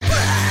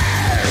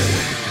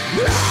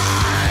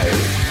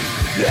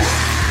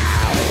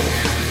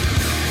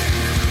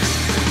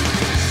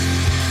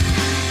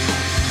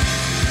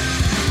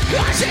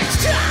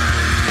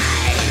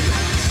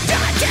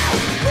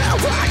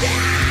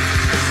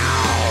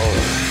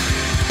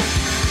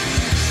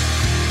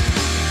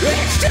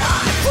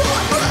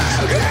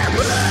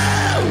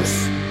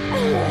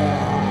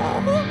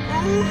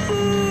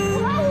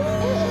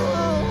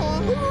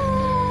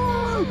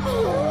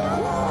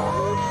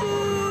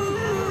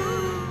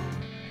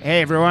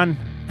Hey, everyone.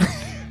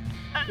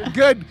 You're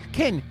good.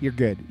 Ken, you're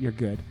good. You're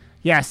good.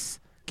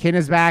 Yes, Ken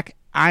is back.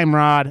 I'm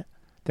Rod.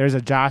 There's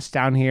a Josh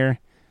down here.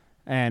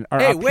 And or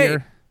Hey, up wait.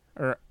 here.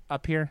 Or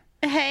up here.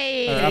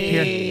 Hey. Or up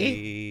here.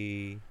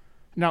 Hey.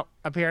 No,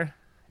 up here.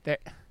 There.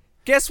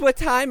 Guess what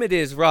time it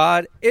is,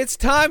 Rod? It's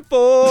time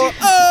for...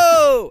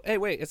 Oh! Hey,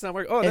 wait, it's not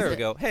working. Oh, there we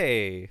go.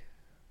 Hey.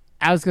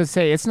 I was going to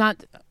say, it's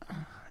not...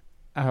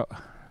 Oh,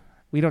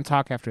 we don't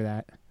talk after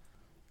that.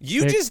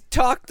 You just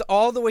talked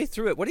all the way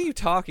through it. What are you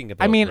talking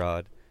about, I mean,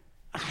 Rod?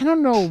 I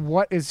don't know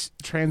what is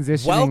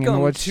transitioning and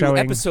Welcome what's to showing.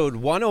 episode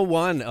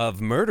 101 of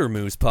Murder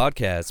Moose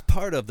Podcast,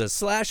 part of the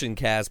Slash and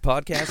Cast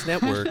Podcast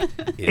Network.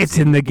 It's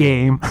in the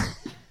game.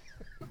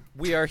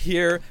 We are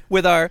here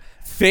with our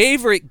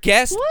favorite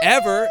guest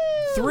ever.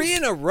 3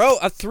 in a row,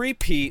 a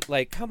three-peat.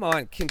 Like, come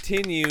on,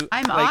 continue.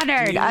 I'm Like,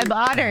 honored. I'm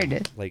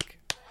honored. Like,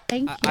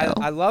 Thank you.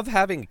 I love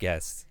having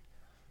guests.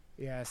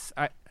 Yes,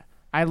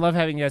 I love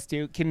having guests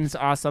too. Ken's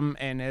awesome,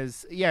 and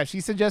she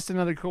suggested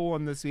another cool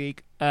one this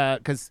week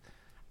because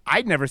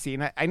I'd never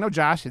seen it. I know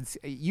Josh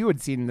you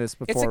had seen this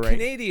before, It's a right?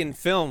 Canadian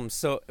film,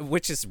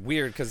 which is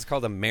weird because it's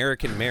called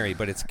American Mary,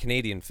 but it's a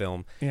Canadian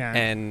film. Yeah.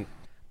 And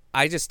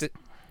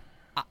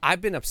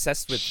I've been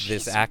obsessed with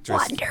this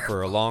actress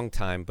for a long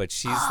time, but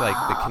she's like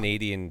the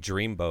Canadian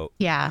dreamboat.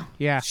 Yeah.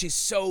 Yeah, She's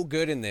so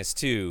good in this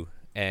too,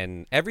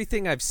 and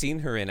everything I've seen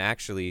her in,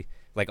 actually,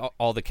 like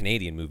all the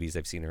Canadian movies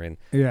I've seen her in,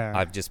 Yeah.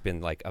 I've just been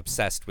like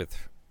obsessed with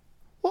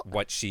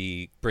what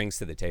she brings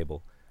to the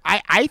table.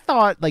 I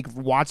thought like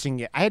watching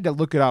it, I had to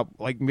look it up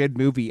like mid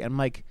movie. I'm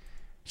like,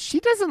 she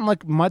doesn't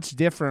look much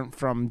different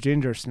from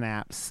Ginger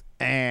Snaps,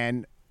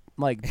 and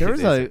like there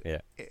was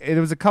it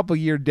was a couple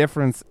year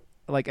difference,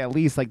 like at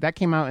least like that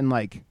came out in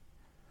like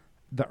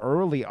the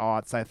early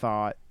aughts, I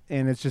thought,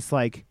 and it's just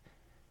like,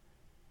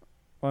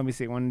 let me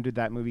see, when did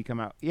that movie come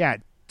out? Yeah.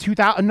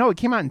 2000. No, it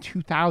came out in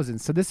 2000.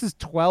 So this is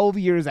 12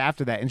 years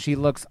after that, and she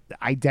looks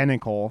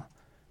identical.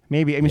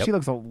 Maybe, I mean, she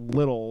looks a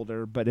little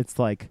older, but it's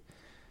like,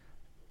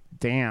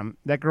 damn,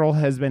 that girl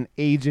has been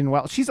aging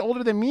well. She's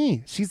older than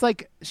me. She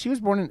was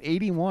born in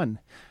 81,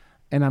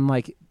 and I'm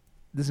like,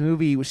 this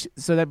movie.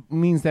 So that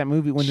means that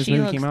movie when this She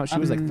movie came out, looks she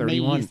was like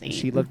 31. amazing.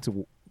 She looked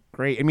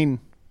great. I mean,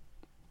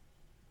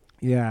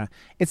 yeah,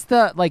 it's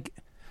the like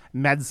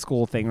med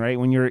school thing, right?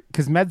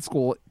 Because med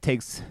school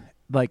takes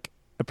like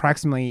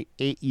approximately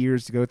 8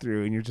 years to go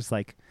through, and you're just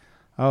like,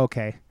 oh,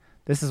 okay,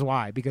 this is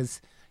why,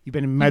 because you've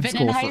been in med You've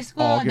been school in high for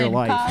school all and your then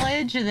life.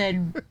 college and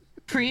then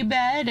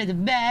pre-med and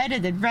then med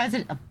and then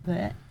resident.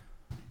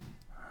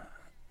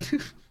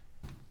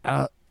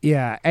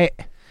 Yeah,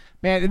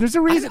 man, there's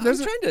a reason. I'm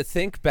trying to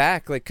think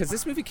back, like, because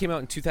this movie came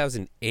out in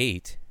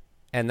 2008,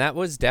 and that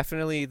was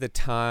definitely the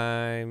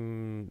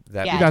time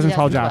that... Yeah,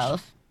 2012,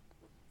 Josh.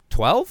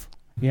 12?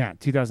 Yeah,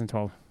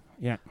 2012.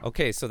 Yeah.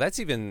 Okay, so that's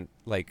even,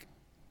 like...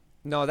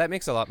 No, that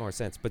makes a lot more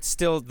sense. But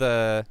still,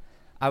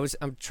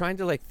 I'm trying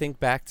to, like, think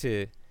back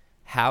to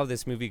how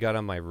this movie got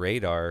on my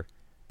radar,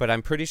 but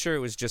I'm pretty sure it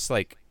was just,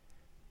 like,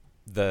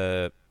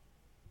 the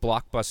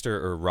Blockbuster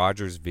or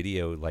Rogers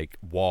Video, like,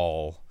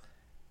 wall,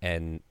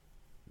 and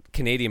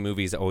Canadian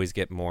movies always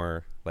get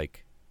more,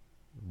 like,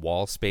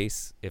 wall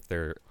space if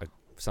they're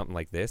something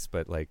like this,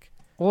 but, like,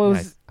 Well,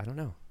 I don't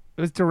know.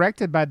 it was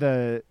directed by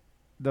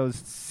those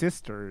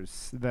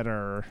sisters that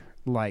are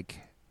like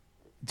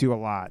do a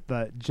lot.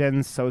 The Jen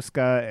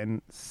Soska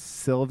and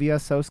Sylvia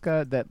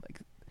Soska, that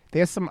like they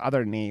have some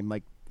other name,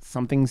 like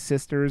something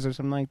sisters or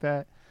something like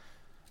that.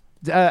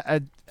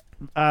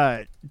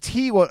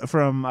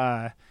 From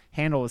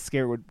Handle was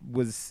Scared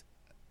was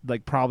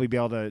like probably be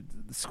able to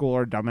school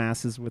our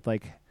dumbasses with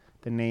like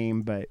the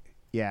name, but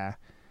yeah.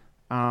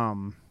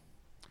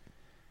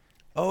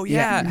 Oh,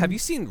 Yeah. yeah. Have you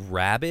seen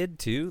Rabid,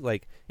 too?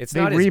 Like, it's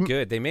not as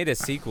good. They made a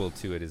sequel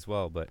to it as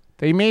well, but...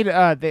 They made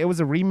it was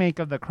a remake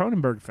of the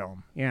Cronenberg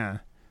film, yeah,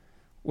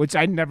 which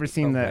I'd never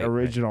seen the right.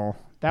 original.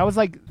 That was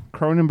like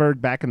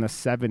Cronenberg back in the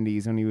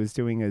 70s when he was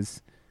doing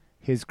his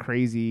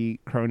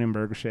crazy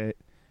Cronenberg shit.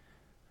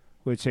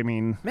 Which I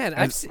mean, Man,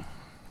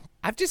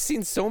 I've just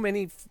seen so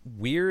many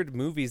weird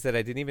movies that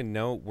I didn't even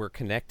know were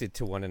connected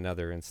to one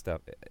another and stuff.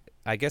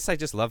 I guess I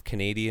just love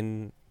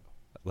Canadian,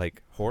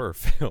 like, horror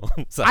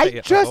films.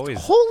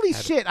 Holy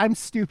shit, I'm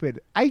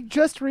stupid. I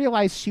just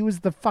realized she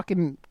was the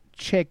fucking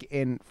chick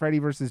in Freddy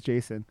vs.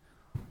 Jason.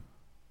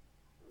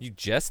 You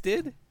just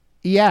did?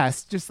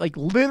 Yes, just like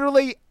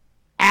literally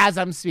as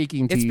I'm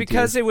speaking to It's you.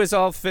 because it was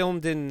all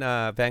filmed in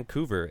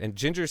Vancouver, and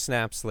Ginger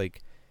Snaps,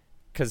 like,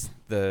 because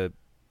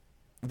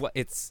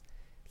it's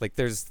like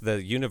there's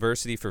the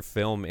University for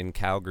Film in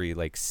Calgary,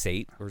 like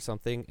SAIT or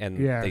something, and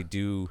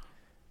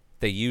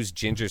they use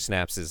Ginger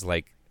Snaps as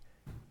like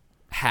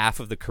half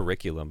of the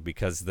curriculum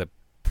because the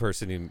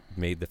person who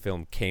made the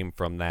film came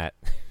from that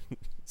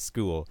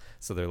school.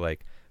 So they're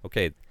like,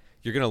 okay,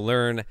 you're going to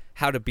learn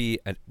how to be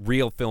a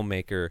real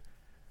filmmaker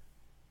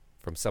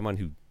from someone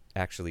who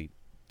actually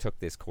took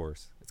this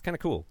course. It's kind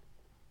of cool.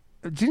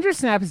 Ginger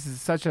Snaps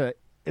is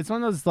it's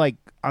one of those like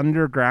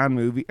underground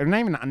movie, or not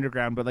even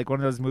underground, but like one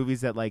of those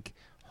movies that like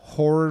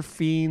horror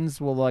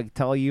fiends will like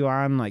tell you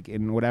on, like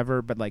in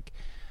whatever, but like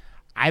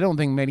I don't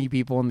think many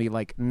people in the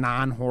like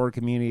non-horror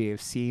community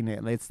have seen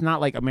it. It's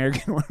not like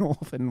American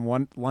Werewolf in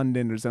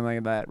London or something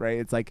like that, right?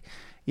 It's like,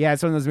 yeah,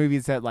 it's one of those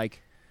movies that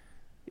like,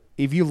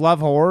 if you love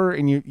horror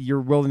and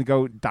you're willing to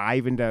go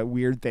dive into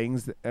weird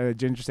things,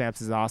 Ginger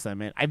Snaps is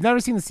awesome. And I've never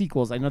seen the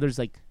sequels. I know there's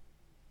like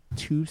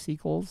 2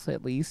 sequels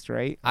at least,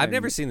 right? I've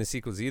never seen the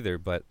sequels either,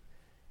 but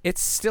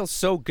it's still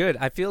so good.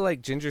 I feel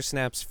like Ginger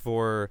Snaps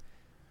for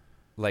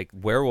like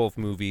werewolf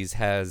movies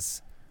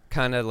has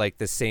kind of like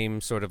the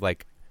same sort of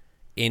like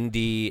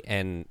indie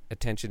and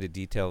attention to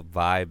detail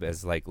vibe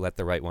as like Let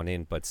the Right One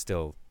In, but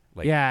still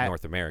like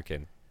North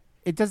American.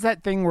 It does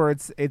that thing where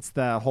it's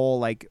the whole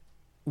like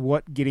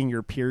what getting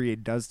your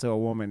period does to a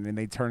woman, and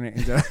they turn it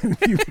into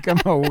you become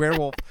a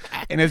werewolf,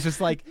 and it's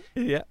just like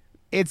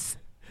it's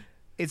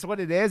what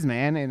it is,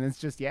 man, and it's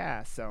just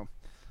so.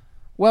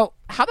 Well,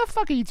 how the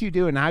fuck are you two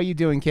doing? How are you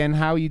doing, Ken?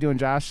 How are you doing,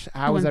 Josh?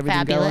 How is everything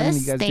fabulous. going? You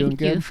guys Thank doing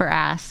good? Thank you for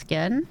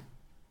asking.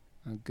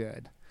 Oh,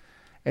 good.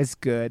 It's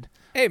good.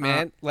 Hey,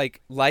 man,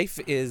 like life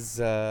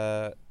is.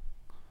 I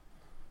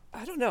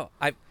don't know.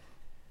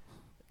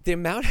 The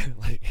amount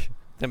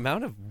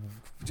of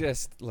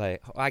just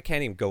like I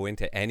can't even go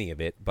into any of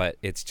it, but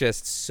it's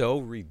just so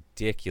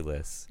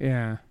ridiculous.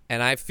 Yeah.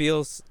 And I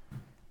feel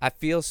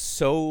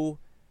so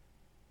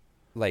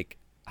like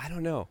I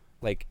don't know,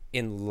 like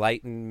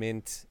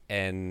enlightenment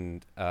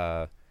and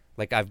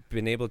like I've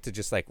been able to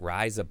just like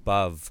rise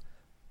above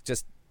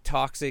just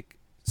toxic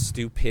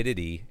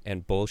stupidity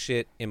and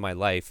bullshit in my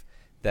life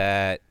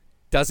that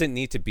doesn't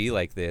need to be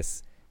like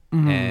this.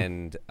 Mm-hmm.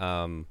 And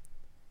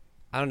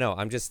I don't know,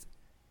 I'm just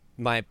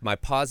my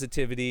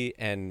positivity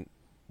and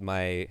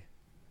my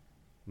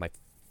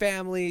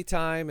family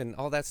time and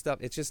all that stuff,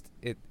 it's just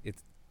it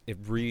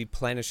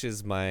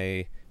replenishes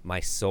my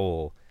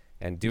soul.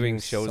 And doing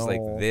shows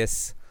like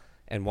this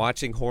and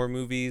watching horror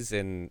movies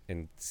and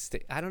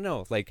I don't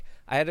know, like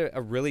I had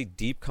a really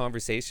deep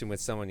conversation with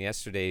someone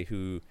yesterday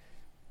who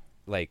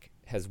like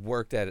has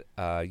worked at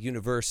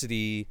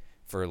university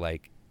for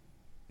like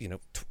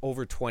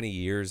over 20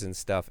 years and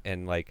stuff,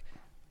 and like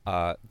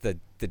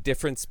the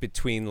difference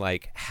between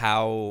like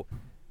how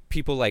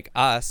people like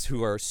us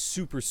who are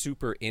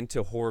super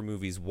into horror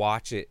movies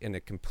watch it in a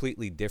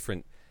completely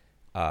different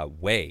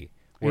way,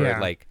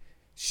 where like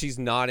she's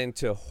not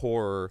into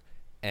horror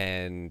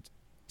and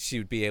she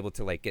would be able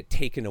to like get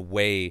taken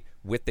away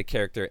with the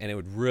character and it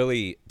would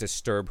really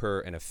disturb her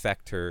and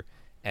affect her.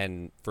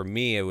 And for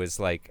me it was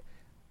like,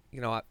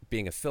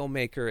 being a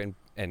filmmaker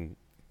and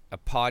a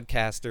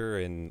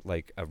podcaster and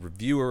like a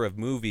reviewer of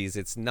movies,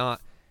 it's not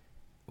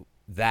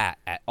that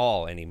at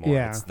all anymore.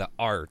 It's the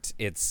art.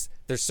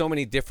 There's so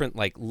many different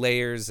like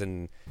layers,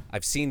 and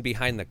I've seen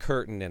behind the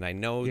curtain and I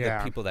know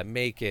the people that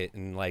make it,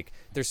 and like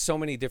there's so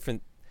many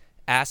different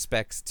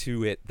aspects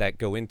to it that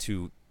go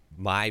into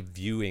my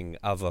viewing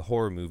of a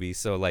horror movie.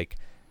 So like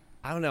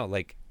I don't know,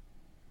 like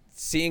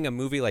seeing a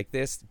movie like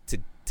this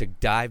to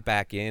dive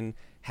back in,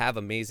 have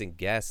amazing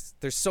guests,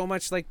 there's so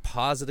much like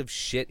positive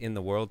shit in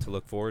the world to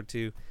look forward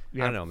to. I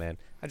don't know, man,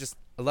 I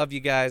love you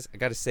guys, I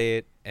gotta say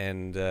it.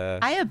 And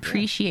I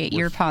appreciate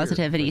your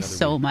positivity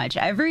so much.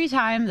 Every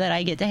time that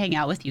I get to hang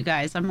out with you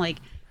guys, I'm like,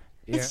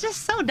 it's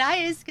just so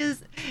nice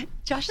because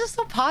Josh is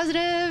so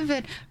positive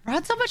and we're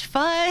having so much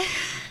fun.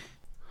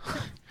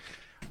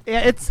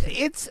 Yeah,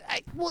 it's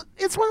one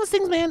of those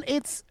things, man.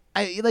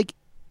 Like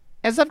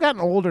as I've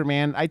gotten older,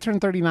 man. I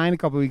turned 39 a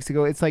couple of weeks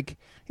ago. It's like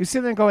you're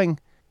sitting there going,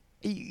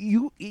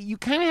 you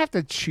kind of have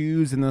to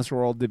choose in this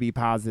world to be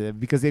positive,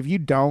 because if you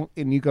don't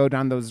and you go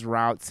down those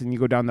routes and you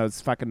go down those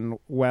fucking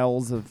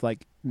wells of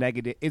like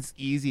negative, it's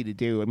easy to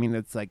do. I mean,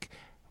 it's like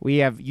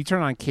you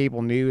turn on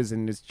cable news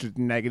and it's just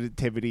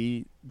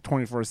negativity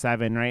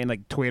 24/7, right? And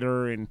like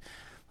Twitter and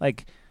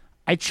like.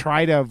 I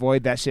try to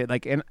avoid that shit.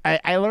 Like, and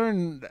I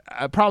learned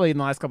probably in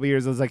the last couple of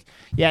years, I was like,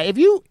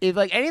 if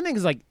like anything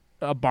is like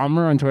a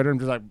bummer on Twitter, I'm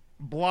just like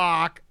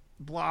block,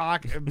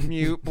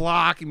 mute,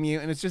 block,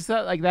 mute, and it's just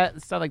that like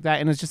that stuff like that.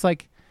 And it's just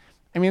like,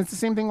 I mean, it's the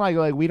same thing.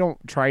 Like we don't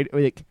try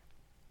like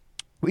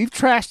we've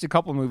trashed a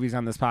couple movies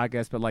on this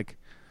podcast, but like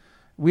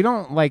we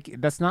don't like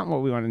that's not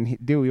what we want to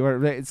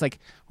do. It's like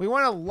we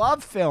want to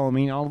love film,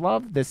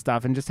 love this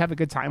stuff, and just have a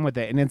good time with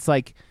it. And it's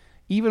like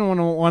even when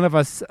one of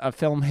us a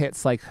film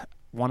hits like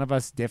one of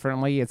us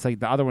differently, it's like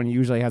the other one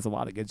usually has a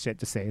lot of good shit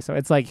to say. So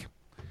it's like,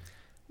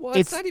 well,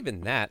 it's not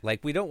even that.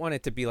 Like we don't want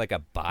it to be like a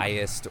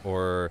biased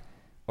or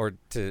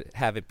to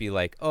have it be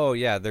like, oh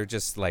yeah, they're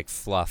just like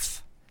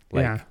fluff.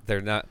 Like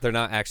they're not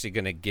actually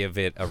going to give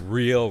it a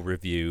real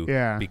review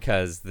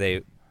because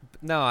I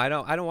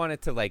don't want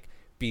it to like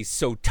be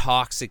so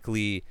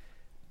toxically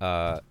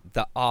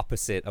the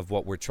opposite of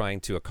what we're trying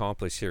to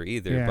accomplish here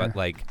either. But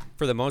like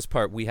for the most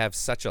part, we have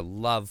such a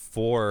love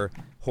for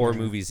horror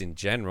movies in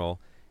general.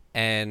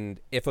 And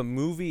if a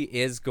movie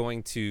is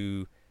going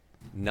to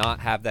not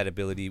have that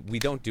ability, we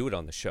don't do it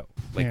on the show.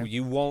 Like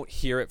you won't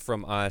hear it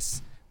from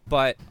us,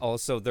 but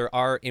also there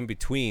are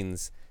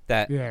in-betweens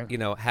that,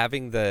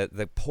 having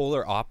the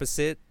polar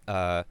opposite,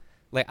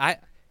 like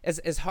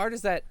as hard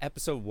as that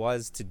episode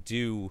was to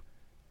do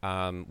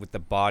with the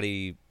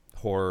body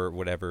horror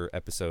whatever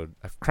episode.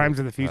 Crimes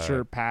of the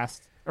Future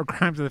Past or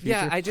Crimes of the Future.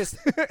 Yeah,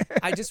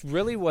 I just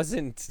really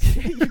wasn't.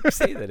 You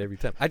say that every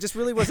time. I just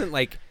really wasn't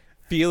like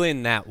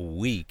feeling that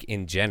week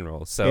in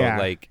general. So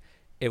like,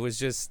 it was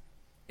just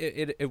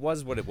it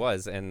was what it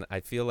was, and I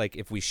feel like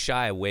if we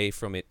shy away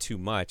from it too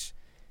much,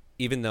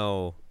 even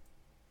though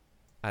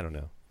I don't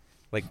know,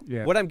 like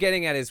what I'm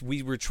getting at is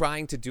we were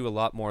trying to do a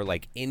lot more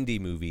like indie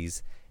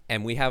movies,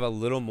 and we have a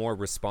little more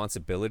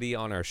responsibility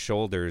on our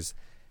shoulders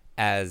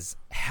as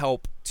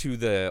help to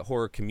the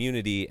horror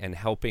community and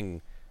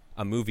helping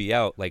a movie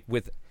out, like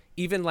with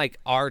even like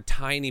our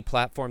tiny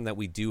platform that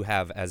we do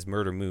have as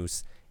Murder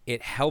Moose,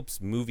 it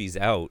helps movies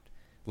out.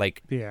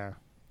 Like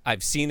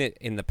I've seen it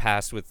in the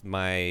past with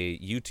my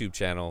YouTube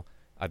channel.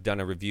 I've done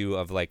a review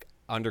of like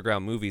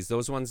underground movies.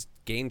 Those ones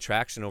gain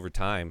traction over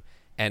time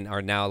and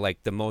are now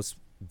like the most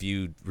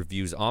viewed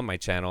reviews on my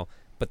channel,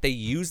 but they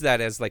use that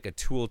as like a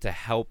tool to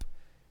help,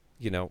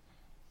 you know,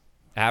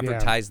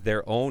 advertise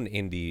their own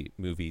indie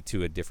movie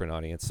to a different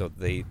audience, so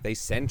they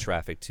send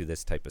traffic to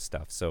this type of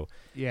stuff. So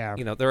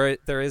you know,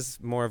 there is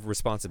more of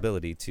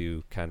responsibility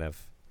to kind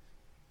of,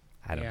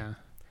 I don't know.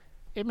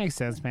 It makes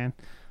sense, man.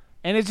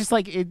 And it's just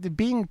like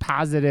being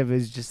positive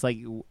is just like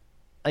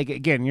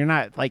again, you're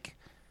not like,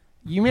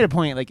 you made a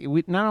point, like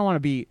we not want to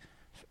be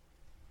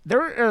there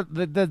are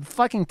the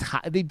fucking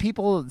the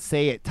people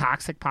say it,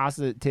 toxic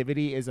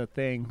positivity is a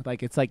thing,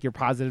 like it's like you're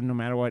positive no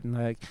matter what, and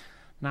like,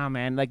 nah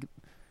man, like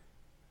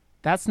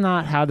that's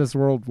not how this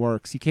world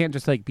works. You can't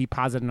just like be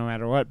positive no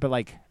matter what. But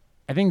like,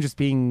 I think just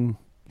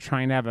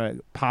trying to have a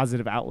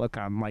positive outlook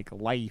on like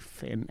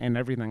life and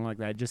everything like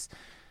that just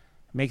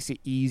makes it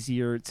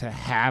easier to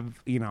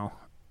have, you know,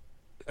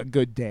 a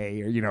good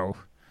day, or, you know,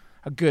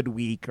 a good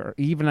week, or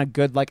even a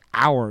good like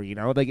hour, you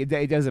know, like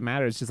it doesn't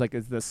matter. It's just like,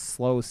 it's the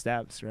slow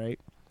steps. Right.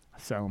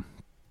 So,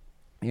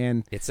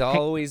 and it's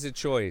always a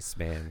choice,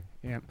 man.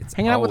 Yeah. It's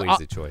hanging always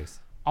out with a choice.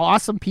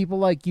 Awesome people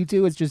like you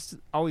two is just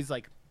always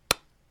like,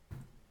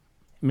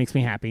 makes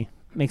me happy.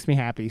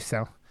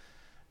 So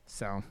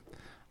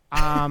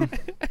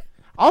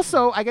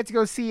also I got to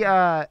go see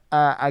a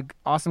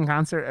awesome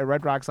concert at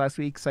Red Rocks last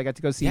week. So I got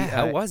to go see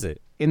how was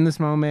it? In This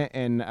Moment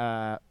and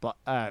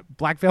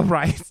Black Veil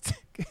Brides.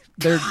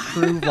 Their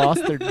crew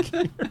lost their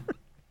gear.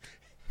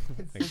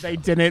 They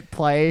didn't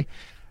play.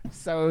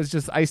 So it was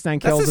just Ice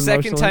Nine Kills. That's the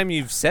second time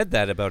you've said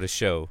that about a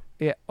show.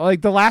 Yeah,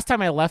 like the last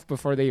time I left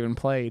before they even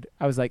played,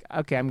 I was like,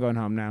 okay, I'm going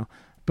home now.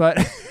 But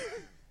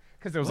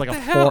because it was like a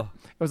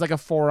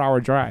 4-hour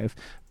drive.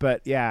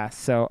 But yeah,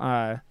 so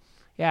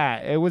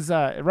it was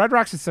Red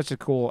Rocks is such a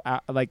cool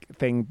like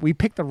thing. We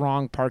picked the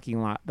wrong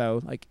parking lot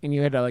though, like, and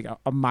you had to like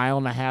a mile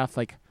and a half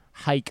like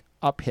hike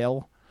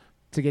uphill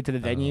to get to the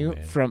venue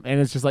and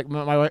it's just like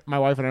my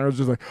wife and I were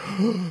just like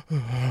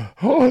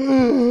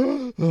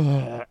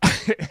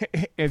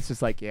it's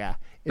just like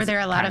were there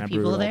a lot of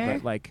people brutal, there?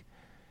 but like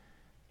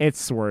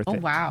it's worth it. Oh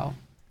wow.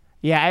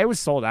 Yeah, it was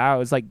sold out. It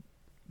was like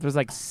there's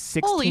like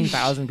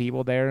 16,000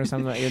 people there or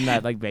something in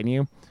that like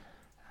venue.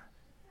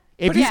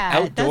 If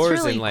outdoors that's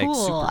really and like cool.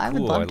 super cool. I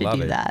would love to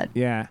do that.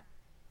 Yeah.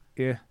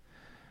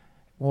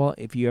 Well,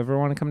 if you ever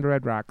want to come to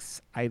Red Rocks,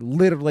 I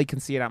literally can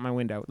see it out my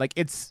window. Like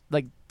it's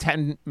like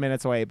 10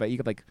 minutes away, but you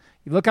could like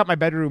you look out my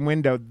bedroom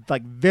window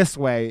like this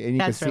way, and you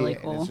can see really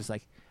it. Cool. And it's just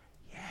like,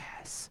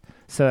 yes.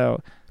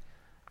 So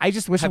I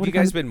just wish. Have you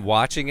guys been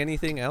watching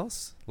anything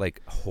else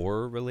like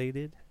horror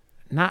related?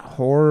 Not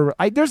horror.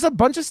 There's a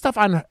bunch of stuff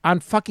on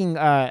fucking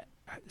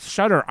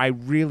Shudder I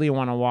really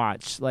want to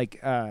watch.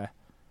 Like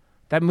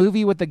that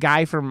movie with the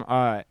guy from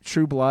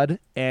True Blood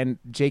and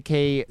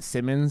J.K.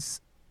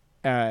 Simmons,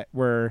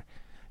 where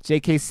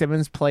J.K.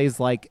 Simmons plays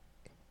like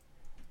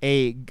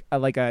a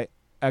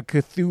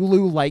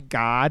Cthulhu-like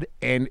god,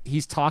 and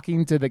he's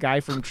talking to the guy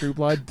from True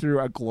Blood through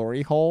a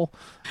glory hole,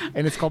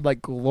 and it's called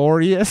like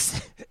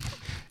Glorious.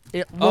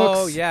 It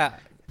looks,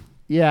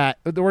 yeah,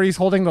 where he's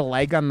holding the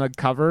leg on the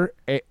cover.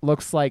 It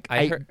looks like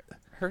I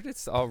heard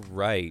it's all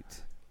right.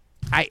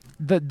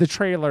 The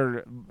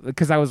trailer,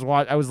 because I was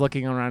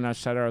looking around on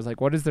Shudder. I was like,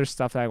 what is their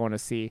stuff that I want to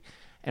see?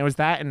 And it was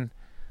that, and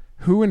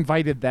Who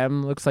Invited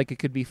Them looks like it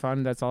could be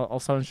fun. That's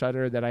also on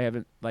Shudder that I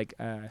haven't like.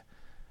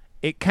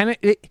 It kind of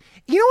you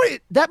know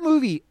what, that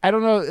movie, I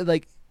don't know,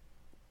 like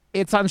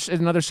it's on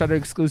another Shudder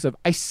exclusive.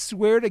 I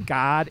swear to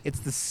God,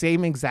 it's the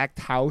same exact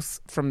house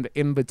from The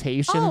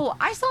Invitation. Oh,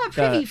 I saw a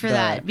preview for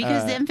that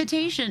because The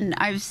Invitation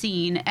I've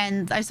seen,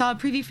 and I saw a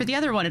preview for the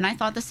other one, and I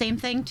thought the same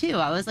thing too.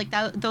 I was like,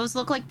 those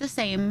look like the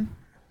same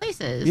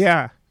places.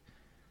 Yeah.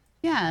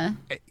 The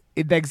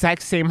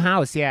exact same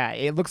house. Yeah,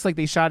 it looks like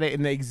they shot it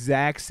in the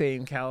exact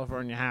same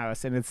California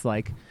house, and it's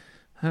like,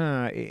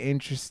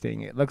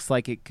 interesting. It looks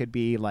like it could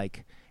be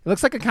like, it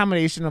looks like a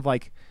combination of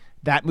like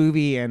that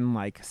movie and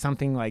like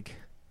something like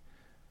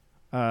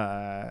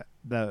the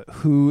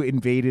Who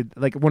invaded,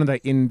 like one of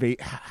the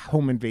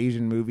home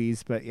invasion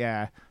movies. But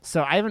yeah,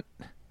 so I've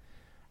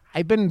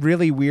been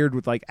really weird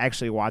with like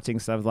actually watching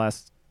stuff the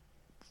last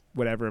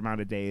whatever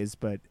amount of days.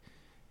 But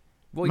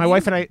my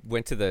wife and I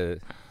went to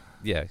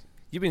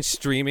you've been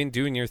streaming,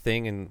 doing your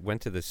thing, and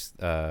went to this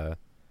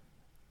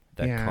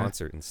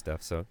concert and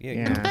stuff. So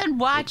I've been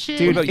watching.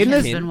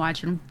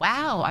 Dude,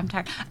 Wow, I'm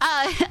tired.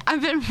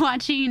 I've been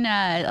watching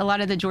a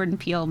lot of the Jordan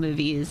Peele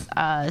movies.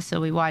 So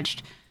we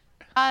watched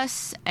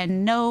Us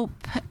and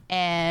Nope,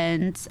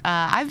 and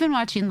I've been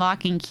watching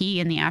Lock and Key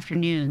in the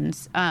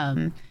afternoons.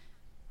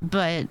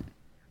 But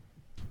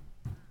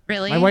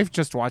really, my wife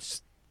just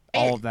watched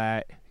all of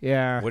that.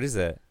 Yeah. What is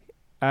that?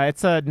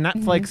 It's a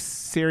Netflix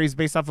series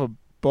based off of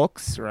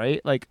books,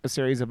 right? Like a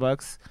series of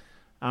books.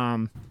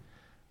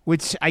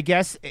 Which I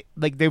guess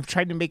like they've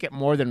tried to make it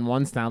more than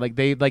once now. Like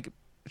they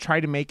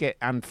tried to make it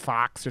on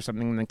Fox or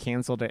something and then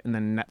canceled it, and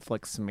then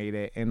Netflix made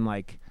it. And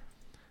like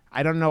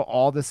I don't know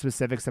all the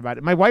specifics about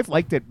it. My wife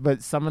liked it,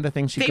 but some of the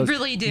things she goes,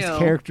 really do. These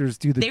characters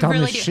do the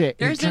dumbest shit.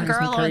 There's a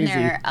girl in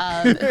there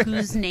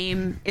whose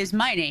name is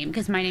my name,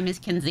 because my name is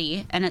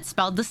Kinsey, and it's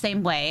spelled the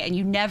same way, and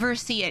you never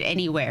see it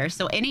anywhere.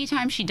 So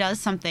anytime she does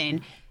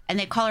something and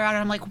they call her out, and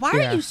I'm like, why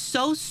are you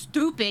so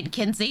stupid,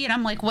 Kinsey? And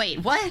I'm like,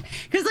 wait, what?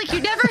 Because like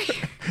you never.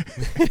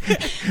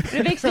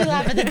 It makes me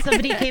laugh. And then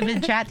somebody came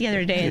in chat the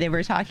other day, and they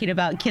were talking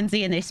about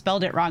Kinsey, and they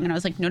spelled it wrong, and I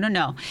was like,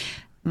 no.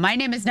 My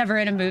name is never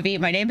in a movie.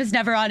 My name is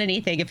never on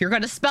anything. If you're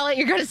going to spell it,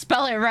 you're going to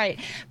spell it right.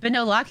 But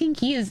no, Lock and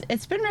Key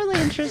it's been really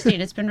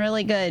interesting. It's been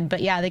really good.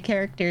 But yeah, the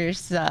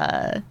characters,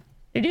 they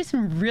do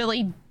some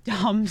really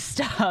dumb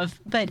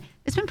stuff, but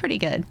it's been pretty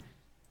good.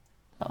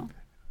 So.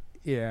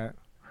 Yeah.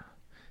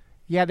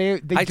 Yeah, they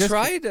just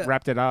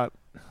wrapped it up.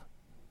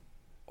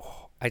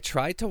 I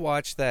tried to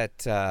watch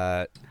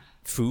that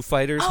Foo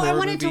Fighters horror I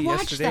wanted movie to watch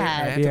yesterday.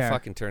 that. I had to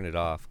fucking turn it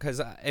off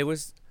because it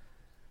was.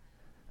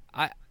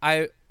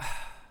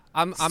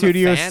 I'm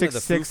Studio a fan of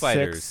the Foo 666.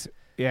 Fighters.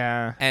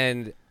 Yeah.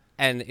 And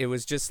it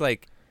was just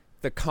like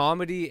the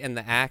comedy and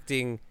the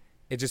acting,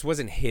 it just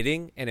wasn't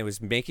hitting, and it was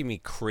making me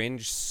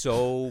cringe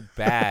so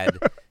bad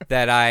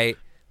that I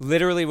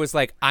literally was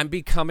like, I'm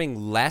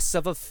becoming less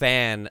of a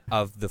fan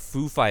of the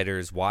Foo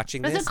Fighters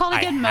watching this. Was it called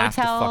again?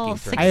 Motel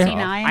 69?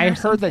 I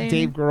heard that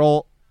Dave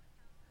Grohl.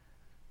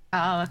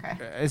 Oh,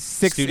 okay.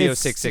 Studio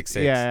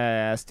 666.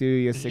 Yeah,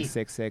 Studio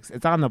 666.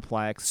 It's on the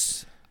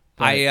Plex.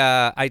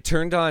 I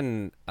turned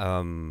on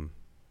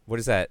what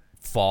is that?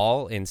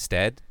 Fall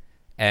instead,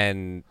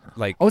 and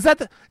like is that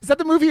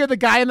the movie or the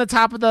guy on the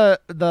top of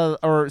the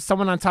or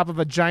someone on top of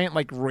a giant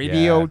like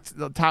radio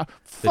top?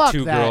 Fuck the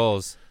two that.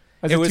 girls.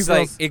 It was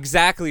like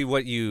exactly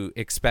what you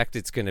expect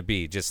it's going to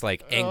be, just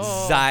like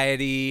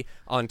anxiety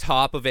on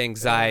top of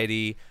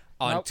anxiety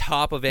on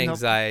top of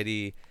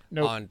anxiety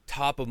on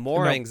top of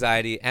more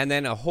anxiety, and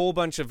then a whole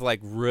bunch of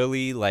like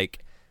really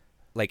like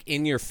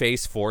in your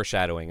face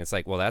foreshadowing. It's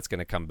like, well, that's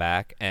gonna come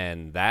back,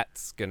 and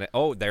that's gonna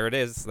there it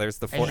is. There's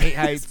the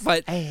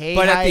but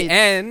at the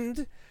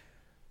end,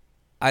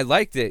 I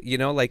liked it. You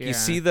know, like you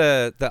see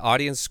the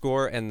audience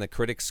score and the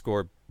critic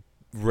score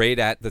right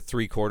at the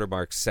 3/4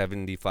 mark,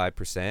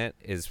 75%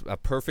 is a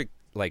perfect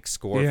like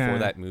score for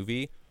that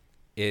movie.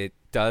 It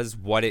does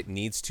what it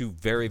needs to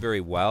very,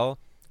 very well.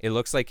 It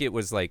looks like it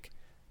was like,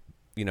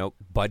 you know,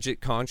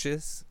 budget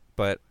conscious,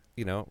 but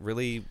you know,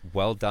 really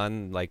well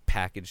done, like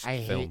packaged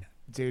film.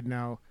 Dude,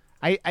 no.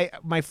 I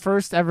my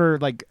first ever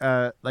like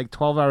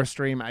 12-hour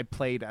stream, I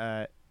played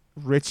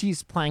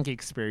Richie's Plank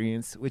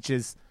Experience, which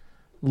is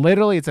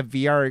literally it's a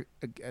VR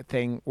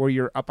thing where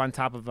you're up on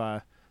top of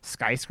a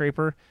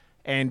skyscraper,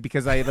 and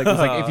because I was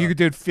like, if you could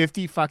do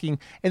 50 fucking,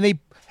 and they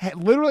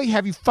literally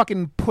have you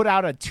fucking put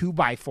out a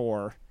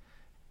 2x4,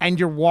 and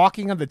you're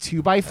walking on the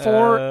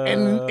 2x4,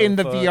 and in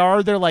the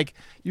VR they're like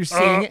you're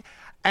seeing it,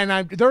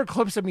 and there are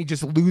clips of me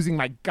just losing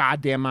my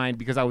goddamn mind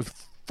because I was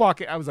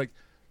like.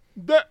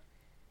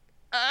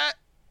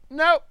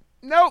 No,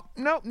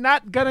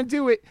 not gonna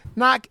do it.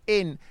 Not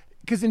in,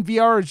 because in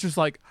VR it's just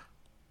like,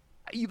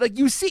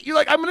 you see, you're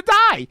like, I'm gonna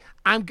die.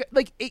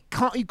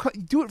 You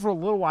do it for a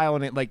little while,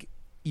 and it like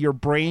your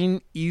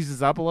brain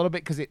eases up a little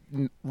bit because it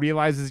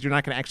realizes you're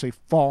not gonna actually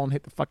fall and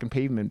hit the fucking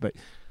pavement. But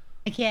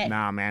I can't.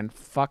 Nah, man,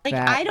 fuck like,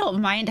 that. I don't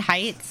mind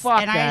heights,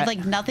 fuck and that. I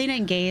like nothing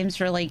in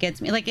games really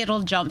gets me. Like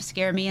it'll jump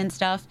scare me and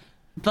stuff,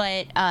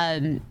 but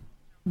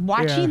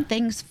watching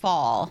things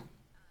fall.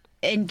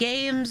 In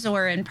games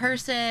or in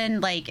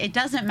person, like it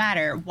doesn't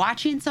matter.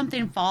 Watching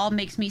something fall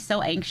makes me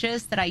so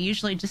anxious that I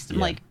usually just am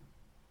like,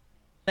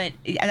 but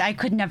I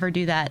could never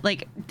do that.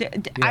 Like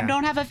I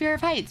don't have a fear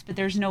of heights, but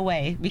there's no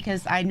way,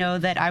 because I know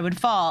that I would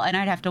fall and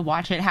I'd have to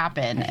watch it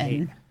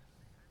happen.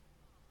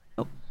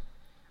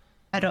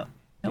 I don't.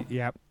 Nope.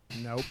 Yep.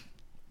 Nope.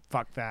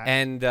 Fuck that.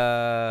 And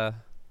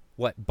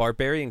what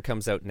Barbarian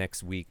comes out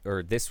next week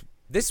or this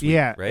week?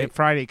 Yeah, right.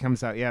 Friday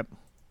comes out. Yep.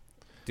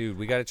 Dude,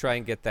 we got to try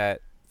and get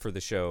that for the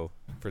show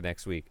for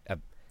next week.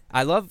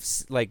 I love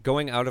like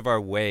going out of our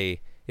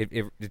way.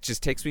 It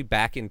just takes me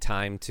back in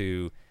time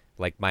to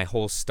like my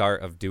whole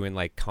start of doing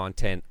like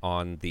content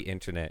on the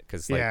internet,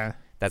 because like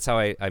that's how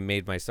I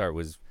made my start.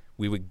 Was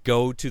we would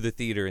go to the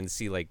theater and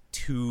see like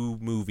 2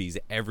 movies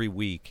every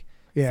week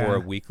for a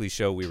weekly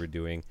show we were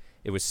doing.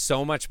 It was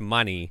so much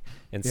money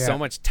and so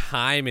much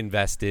time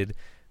invested,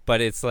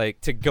 but it's like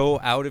to go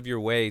out of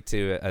your way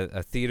to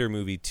a theater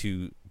movie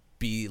to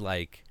be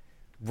like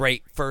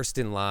right first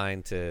in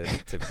line to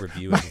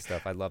review it and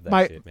stuff. I love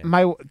that shit, man.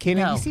 Have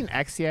you seen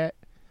X yet?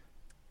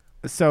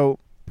 So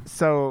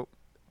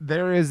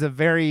there is a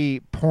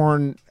very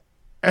porn.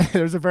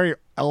 There's a very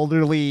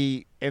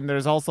elderly, and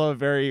there's also a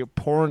very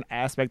porn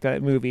aspect of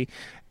that movie.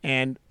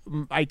 And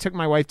I took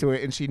my wife to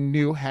it, and she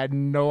had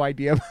no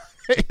idea about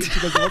it. She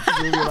goes, "What's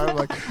the movie?" And I'm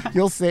like,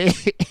 "You'll see."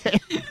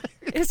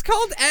 It's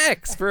called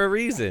X for a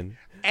reason.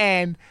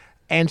 And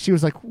she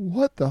was like,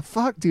 "What the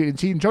fuck, dude?" And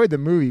she enjoyed the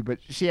movie, but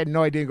she had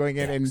no idea going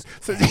in. And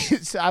so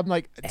I'm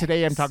like,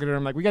 today I'm talking to her.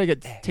 I'm like, "We got to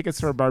get tickets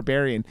for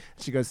Barbarian."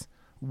 She goes,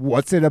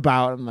 "What's it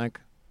about?" I'm like,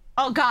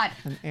 "Oh God,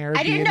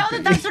 I didn't know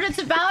that's what it's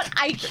about."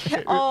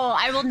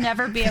 I will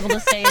never be able to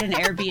stay at an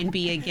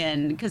Airbnb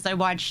again because I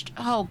watched.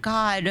 Oh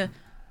God,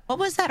 what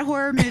was that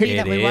horror movie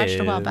that we watched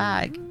a while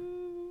back?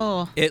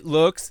 Oh, it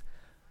looks.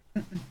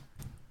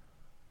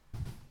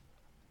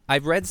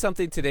 I've read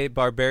something today.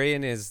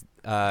 Barbarian is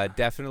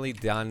definitely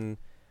done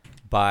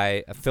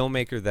by a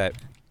filmmaker that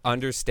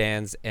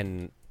understands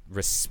and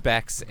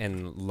respects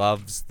and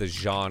loves the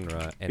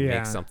genre and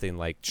makes something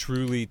like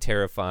truly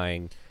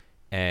terrifying.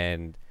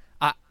 And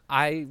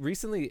I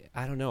recently,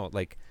 I don't know,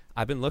 like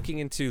I've been looking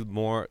into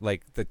more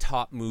like the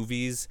top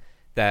movies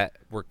that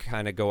were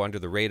kind of go under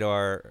the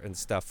radar and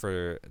stuff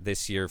for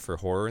this year for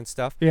horror and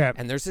stuff. Yeah.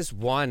 And there's this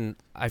one,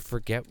 I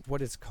forget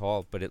what it's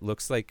called, but it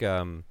looks like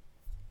kids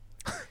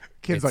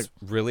it's like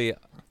really.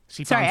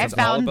 Sorry, I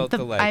found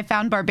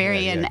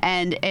Barbarian,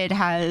 and it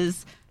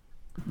has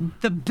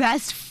the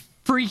best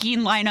freaking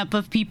lineup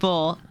of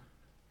people.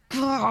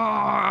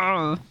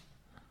 Oh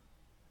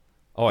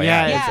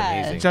yeah, it's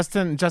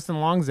amazing. Justin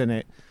Long's in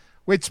it,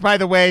 which, by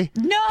the way,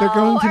 they're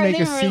going to make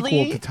a sequel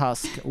really? to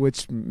Tusk,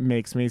 which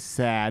makes me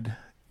sad.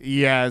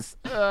 Yes,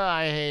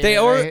 I hate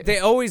it. They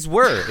always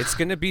were. It's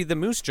going to be the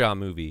Moose Jaw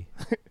movie.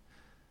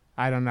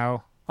 I don't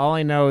know. All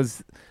I know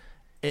is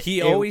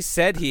he always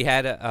said he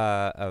had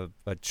a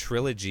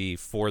trilogy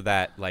for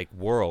that like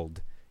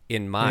world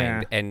in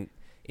mind, and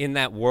in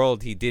that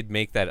world he did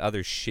make that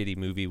other shitty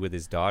movie with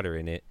his daughter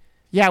in it.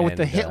 Yeah, with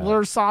the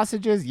Hitler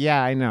sausages.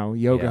 Yeah, I know.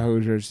 Yoga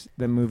Hosers.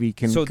 The movie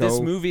can so go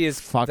this movie is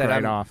fuck that right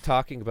I'm off.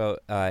 talking about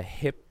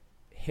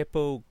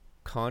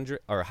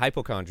hypochondriac or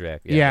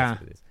hypochondriac. Yeah.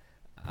 That's what it is.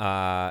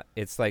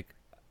 It's like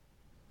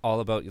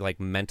all about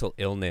like mental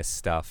illness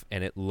stuff,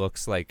 and it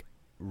looks like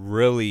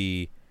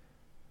really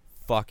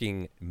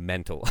fucking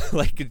mental.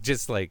 Like it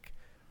just like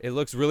it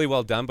looks really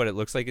well done, but it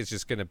looks like it's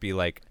just gonna be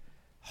like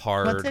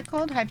hard. What's it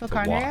called?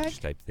 Hypochondriac to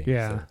watch type thing.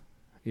 Yeah. So.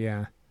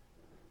 Yeah.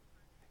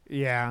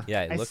 Yeah.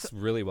 Yeah, it looks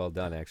really well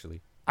done, actually.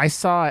 I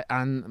saw it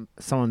on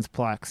someone's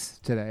Plex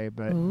today,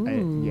 but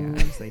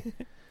obviously.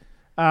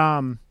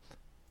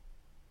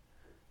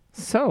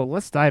 So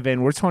let's dive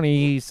in. We're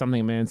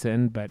 20-something minutes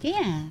in, but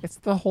it's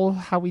the whole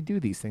how we do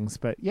these things.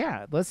 But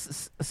yeah,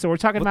 so we're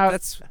talking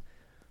about.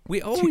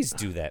 We always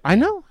do that. I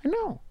know.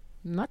 I'm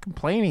not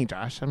complaining,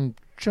 Josh. I'm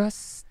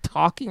just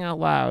talking out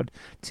loud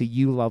to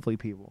you lovely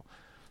people.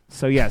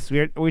 So yes,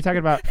 we're talking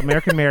about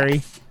American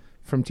Mary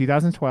from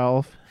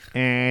 2012.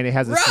 And it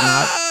has a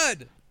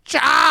synopsis.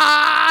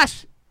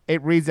 Josh!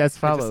 It reads as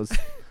follows.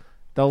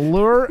 The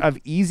lure of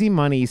easy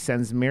money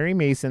sends Mary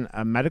Mason,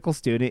 a medical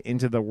student,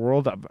 into the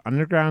world of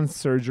underground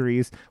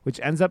surgeries, which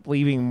ends up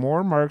leaving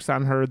more marks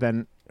on her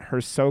than her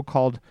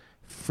so-called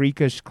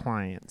freakish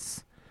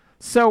clients.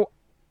 So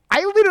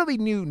I literally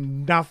knew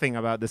nothing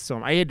about this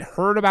film. I had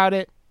heard about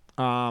it.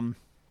 I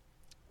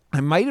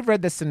might have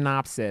read the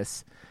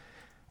synopsis.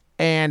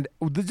 And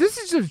this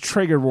is just a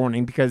trigger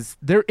warning because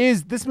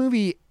this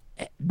movie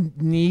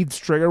needs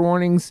trigger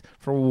warnings.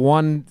 For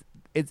one,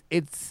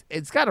 it's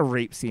got a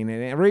rape scene in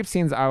it. Rape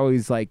scenes I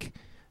always like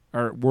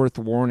are worth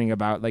warning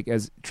about, like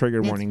as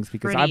trigger warnings,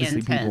 because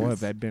obviously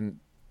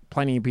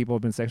plenty of people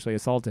have been sexually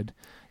assaulted.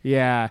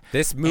 Yeah,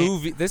 this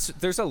movie,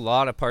 there's a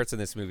lot of parts in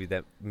this movie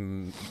that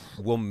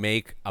will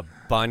make a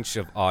bunch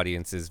of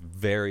audiences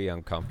very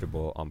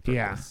uncomfortable on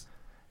purpose.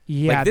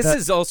 Yeah. Like, this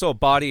is also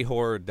body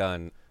horror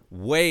done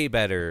way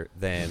better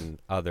than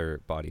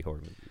other body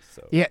horror movies.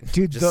 So yeah,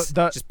 dude, just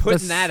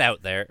putting that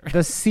out there.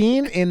 The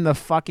scene in the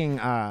fucking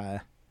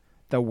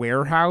the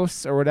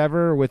warehouse or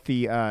whatever with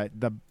the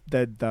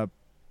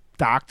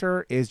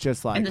doctor is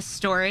just like in the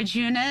storage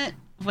unit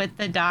with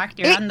the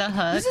doctor on the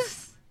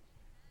hooks.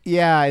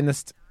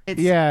 It's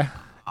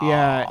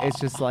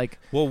just like.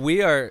 Well,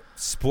 we are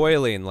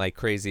spoiling like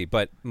crazy,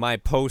 but my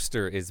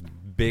poster is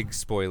big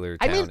spoiler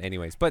town,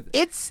 anyways. But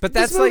that's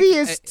this movie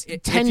is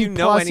 10 if you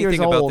know plus anything years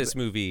about old. this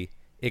movie,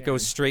 it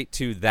goes straight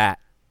to that.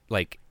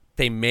 Like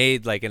they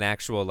made like an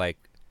actual like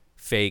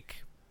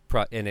fake,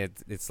 and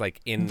it's like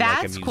in like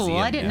a museum. Cool.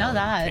 I didn't know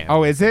that.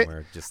 Oh, is it?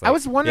 Just, like, I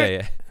was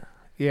wondering.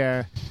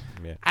 Yeah.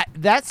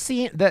 That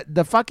scene,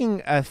 the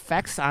fucking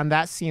effects on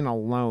that scene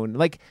alone,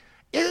 like.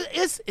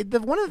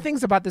 One of the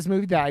things about this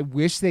movie that I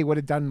wish they would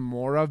have done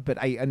more of, but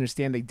I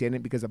understand they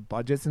didn't because of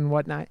budgets and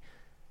whatnot.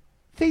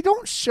 They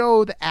don't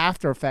show the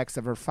after effects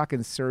of her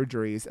fucking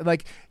surgeries.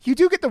 Like you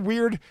do get the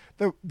weird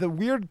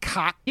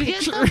cock. You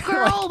picture, get the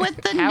girl like,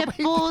 with the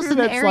nipples and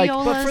the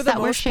areolas but for the that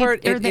were most shaped,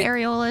 part, or the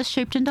areolas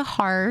shaped into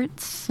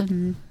hearts.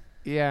 And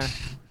yeah.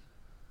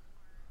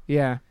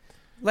 Yeah.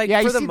 Like,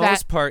 Yeah, for the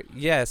most part,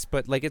 yes,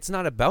 but, like, it's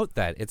not about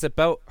that. It's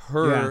about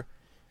her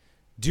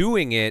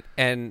doing it,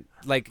 and,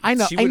 like,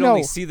 she would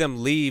only see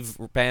them leave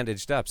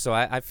bandaged up. So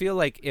I feel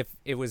like if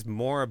it was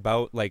more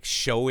about, like,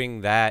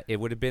 showing that, it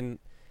would have been...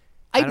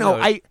 I know.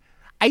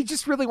 I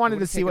just really wanted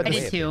to see what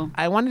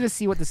I wanted to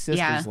see what the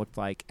sisters looked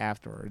like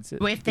afterwards.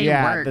 If they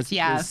worked,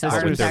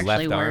 with their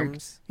left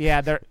arms.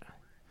 Yeah, they're...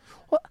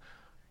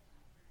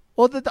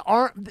 Well, the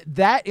arm,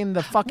 that in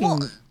the fucking,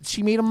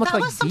 she made them look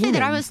like demons. That was something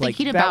that I was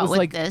thinking about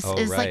with this.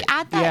 Is right. like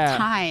at that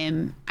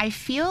time, I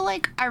feel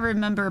like I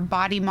remember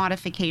body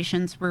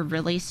modifications were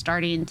really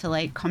starting to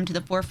like come to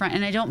the forefront,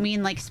 and I don't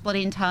mean like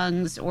splitting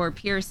tongues or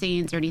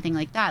piercings or anything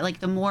like that. Like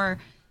the more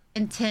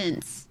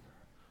intense.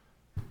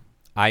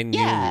 I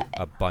knew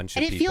a bunch of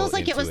people. And it feels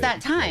like it was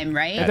that time,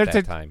 right? At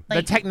that time,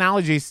 the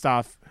technology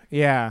stuff,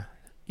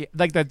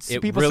 like that.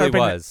 People really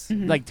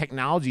started like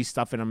technology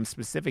stuff in them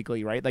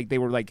specifically, right? Like they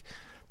were like.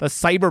 The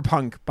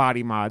cyberpunk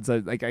body mods,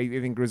 like I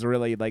think was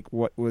really like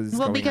what was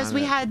going because on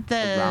we had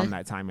around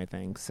that time, I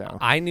think. So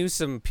I knew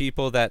some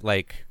people that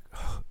like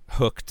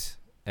hooked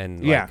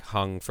and like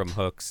hung from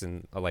hooks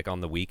and like on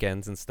the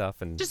weekends and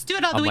stuff, and just do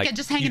it on the weekend,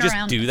 just hanging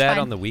around. You just do that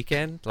on the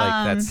weekend,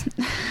 like that's.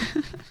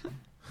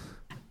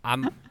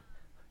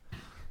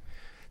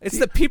 It's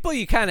the people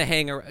you kind of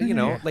hang around, you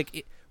know,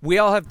 like we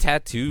all have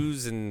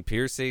tattoos and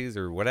piercings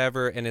or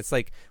whatever, and it's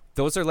like.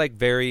 Those are like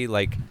very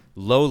like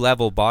low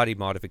level body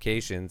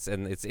modifications,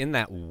 and it's in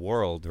that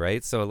world,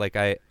 right? So like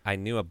I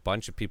knew a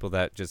bunch of people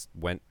that just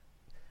went.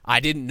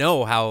 I didn't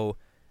know how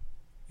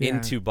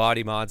into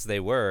body mods they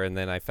were, and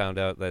then I found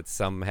out that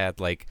some had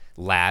like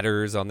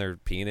ladders on their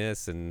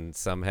penis, and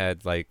some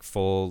had like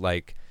full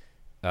like.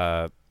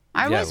 I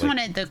always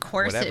wanted the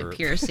corset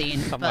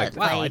piercing, I'm but like,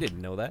 wow, I didn't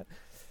know that.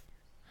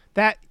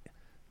 That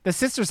the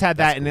sisters had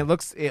that, and it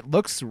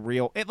looks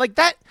real. It like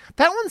that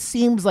one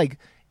seems like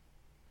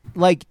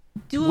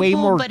doable, way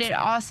more, but it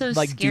also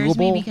like, scares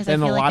me because I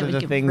feel like it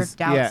would get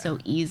ripped out yeah. so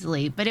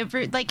easily. But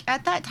it like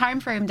at that time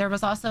frame, there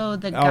was also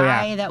the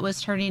guy that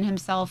was turning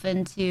himself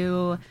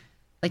into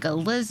like a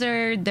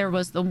lizard. There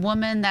was the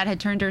woman that had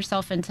turned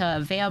herself into a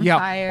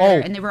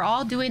vampire, and they were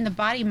all doing the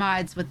body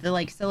mods with the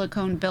like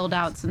silicone build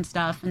outs and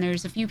stuff. And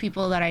there's a few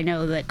people that I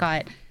know that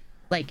got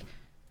like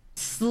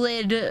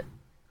slid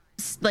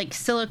like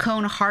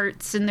silicone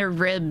hearts in their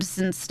ribs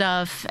and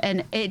stuff,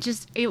 and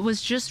it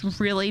was just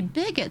really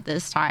big at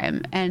this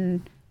time.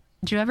 And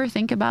did you ever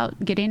think about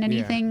getting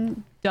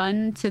anything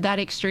done to that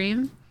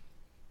extreme?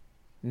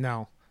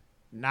 No.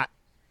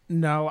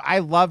 I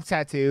love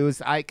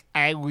tattoos. I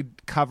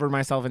would cover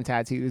myself in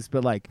tattoos,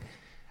 but like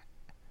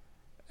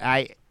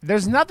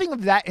there's nothing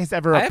of that has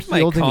ever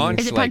appealed to me.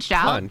 Is it punched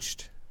out?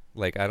 Punched.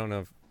 Like I don't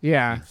know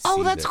if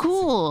oh, that's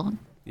cool.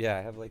 Yeah,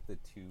 I have like the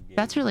two games.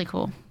 That's really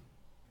cool.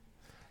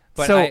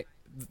 But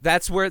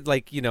that's where,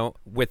 like, you know,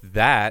 with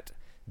that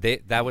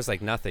was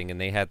like nothing, and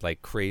they had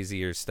like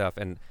crazier stuff.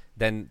 And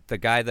then the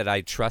guy that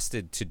I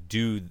trusted to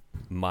do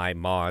my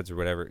mods or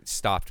whatever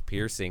stopped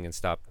piercing and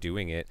stopped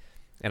doing it,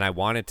 and I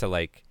wanted to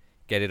like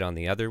get it on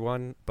the other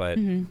one, but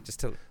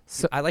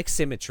I like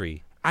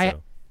symmetry. I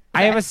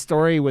have a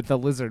story with the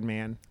Lizard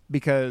Man,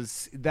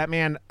 because that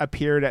man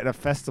appeared at a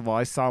festival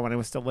I saw when I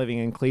was still living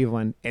in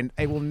Cleveland, and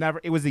it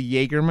was a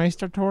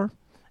Jägermeister tour.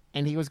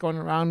 And he was going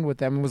around with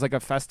them. It was like a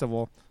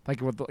festival, like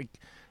with like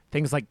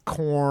things like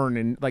corn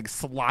and like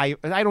saliva.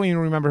 I don't even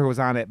remember who was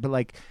on it, but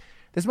like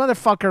this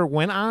motherfucker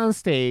went on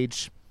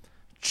stage,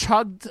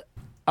 chugged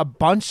a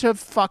bunch of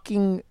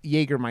fucking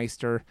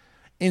Jägermeister,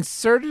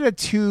 inserted a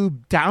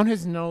tube down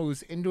his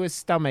nose into his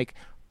stomach,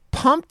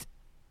 pumped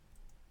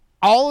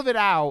all of it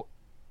out,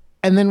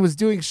 and then was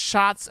doing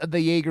shots of the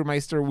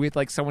Jägermeister with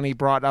like someone he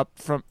brought up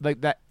from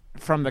like that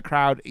from the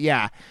crowd.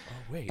 Yeah. Oh,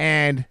 wait.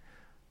 And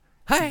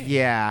hey.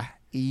 Yeah.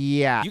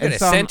 Yeah. You gotta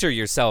center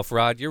yourself,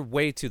 Rod. You're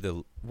way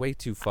too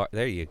far.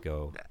 There you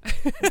go.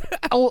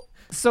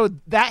 So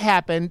that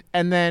happened,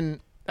 and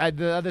then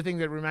the other thing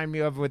that reminded me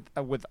of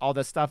with all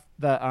this stuff,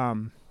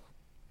 the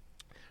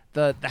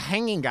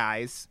hanging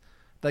guys,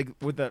 like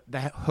with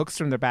the hooks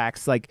from their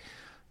backs. Like,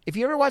 if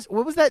you ever watched,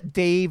 what was that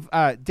Dave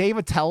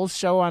Attell's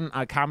show on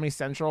Comedy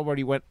Central where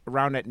he went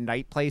around at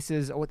night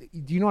places?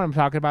 Do you know what I'm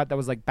talking about? That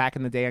was like back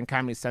in the day on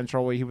Comedy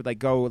Central, where he would like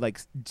go like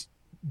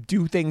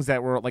do things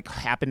that were like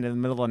happened in the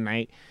middle of the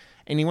night.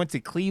 And he went to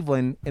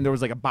Cleveland, and there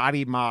was like a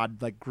body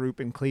mod like group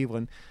in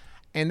Cleveland.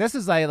 And this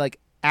is like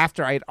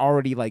after I'd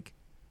already like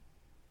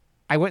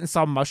I went and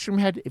saw Mushroom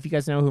Head. If you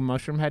guys know who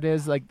Mushroom Head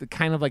is, like the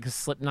kind of like a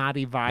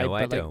Slipknot-y vibe, no,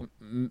 I but don't.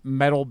 like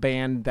metal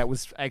band that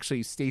was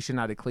actually stationed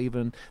out of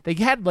Cleveland. They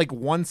had like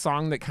one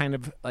song that kind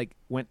of like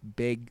went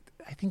big.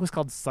 I think it was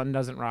called Sun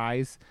Doesn't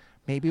Rise.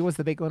 Maybe it was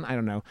the big one. I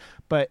don't know.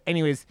 But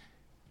anyways,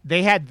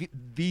 they had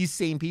these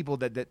same people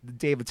that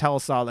Dave Attell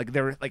saw. Like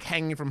they were like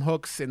hanging from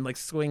hooks and like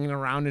swinging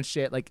around and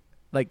shit. Like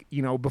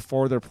you know,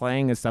 before they're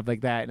playing and stuff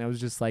like that. And I was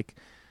just like,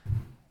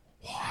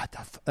 what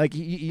the like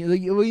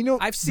you know,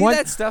 I've seen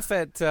that stuff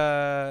at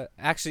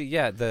actually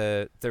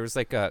there was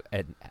like a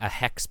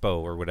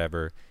Hexpo or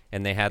whatever,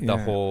 and they had the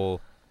whole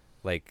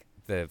like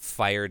the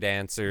fire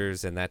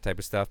dancers and that type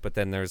of stuff. But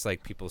then there's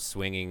like people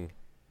swinging,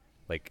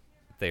 like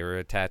they were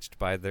attached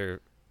by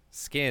their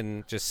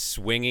skin, just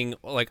swinging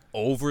like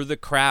over the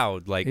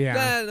crowd, like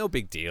no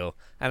big deal.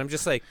 And I'm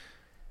just like,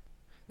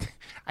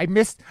 I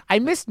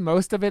missed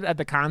most of it at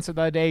the concert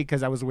the other day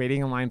because I was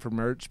waiting in line for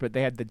merch. But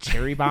they had the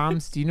cherry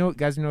bombs. Do you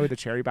guys know what the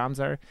cherry bombs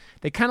are?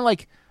 They kind of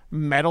like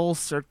metal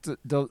Cirque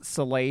du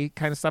Soleil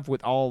kind of stuff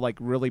with all like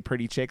really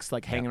pretty chicks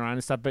like hanging around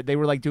and stuff. But they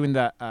were like doing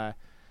the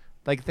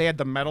like they had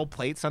the metal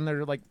plates on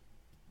their like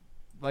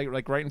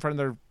right in front of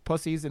their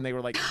pussies, and they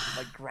were like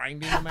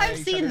grinding them at I've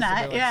each seen other.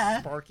 that, So they were, like,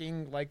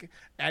 sparking like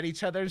at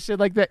each other and shit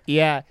like that.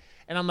 Yeah,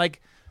 and I'm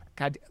like,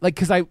 God, like,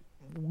 because I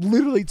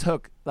literally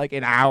took like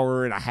an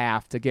hour and a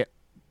half to get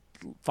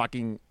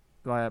fucking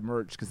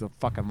merch because the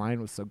fucking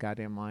line was so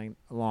goddamn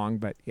long.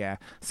 But yeah,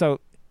 so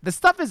the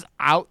stuff is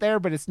out there,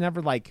 but it's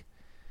never like.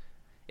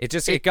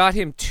 It got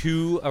him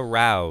too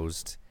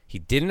aroused. He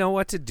didn't know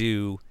what to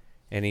do,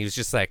 and he was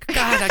just like,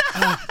 God,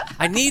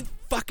 I need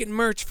fucking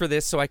merch for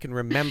this so I can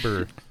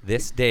remember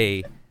this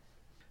day.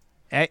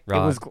 It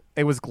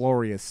was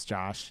glorious,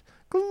 Josh.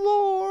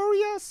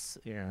 Glorious.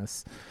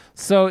 Yes.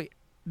 So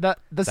the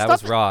that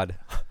stuff was Rod.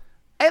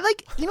 I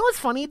like. You know what's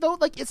funny though?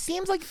 Like it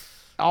seems like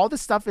all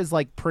this stuff is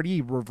like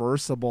pretty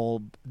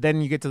reversible. Then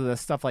you get to the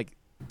stuff like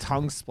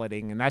tongue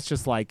splitting, and that's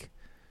just like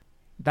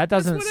that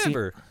doesn't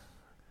seem.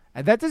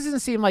 That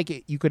doesn't seem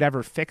like you could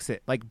ever fix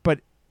it. Like,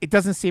 but it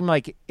doesn't seem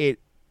like it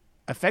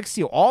affects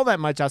you all that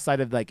much outside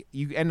of like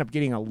you end up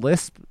getting a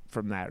lisp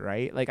from that,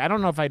 right? Like, I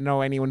don't know if I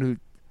know anyone who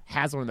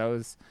has one of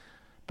those,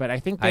 but I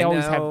think they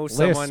always have lisps.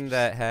 Someone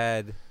that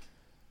had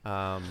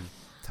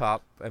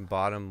top and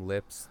bottom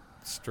lips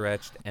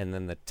stretched, and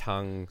then the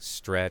tongue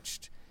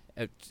stretched,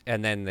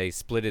 and then they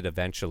split it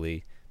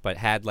eventually, but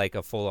had like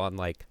a full-on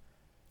like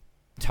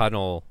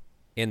tunnel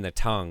in the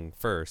tongue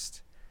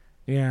first.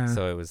 Yeah.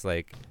 So it was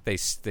like they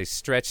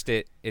stretched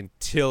it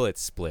until it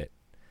split.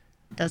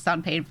 Does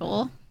sound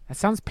painful. That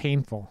sounds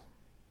painful.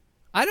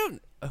 I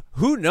don't.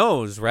 Who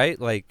knows, right?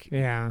 Like,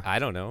 yeah. I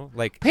don't know.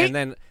 Like, and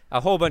then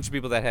a whole bunch of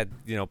people that had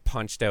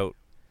punched out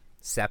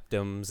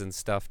septums and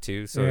stuff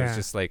too. So it was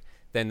just like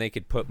then they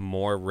could put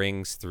more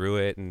rings through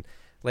it, and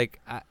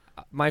like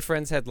my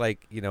friends had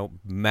like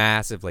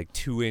massive like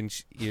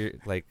 2-inch ear,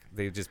 like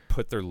they just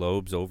put their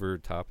lobes over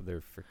top of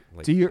their.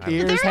 Like, do your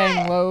ears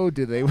hang low?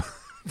 Do they?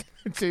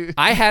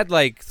 I had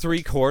like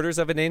 3/4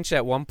 of an inch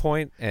at one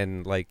point,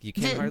 and like you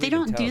can't. They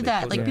don't do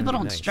that. Like people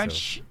don't nice,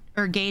 stretch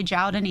or gauge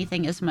out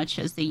anything as much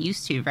as they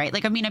used to, right?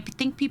 Like I mean, I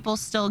think people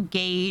still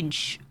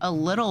gauge a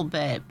little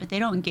bit, but they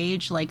don't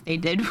gauge like they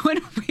did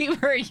when we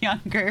were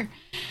younger.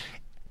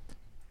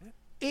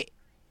 It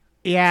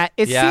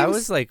seems, I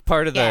was like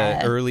part of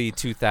the early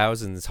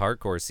 2000s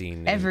hardcore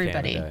scene.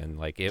 Everybody, in Canada, and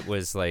like it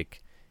was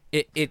like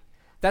it.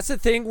 That's the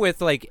thing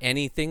with like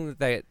anything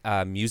that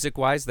music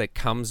wise that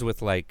comes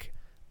with like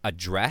a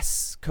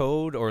dress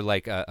code or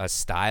like a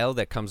style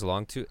that comes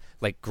along to,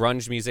 like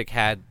grunge music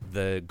had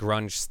the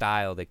grunge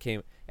style that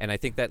came, and I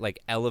think that like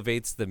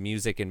elevates the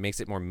music and makes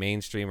it more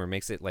mainstream or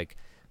makes it like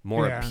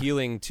more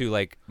appealing to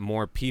like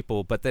more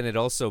people, but then it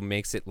also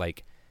makes it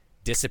like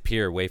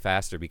disappear way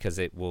faster because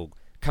it will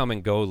come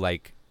and go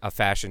like a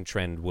fashion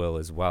trend will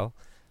as well.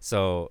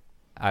 So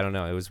I don't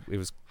know, it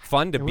was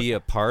fun to be a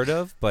part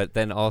of, but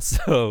then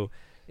also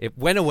it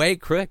went away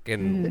quick,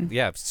 and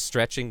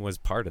stretching was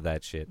part of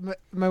that shit.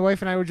 My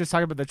wife and I were just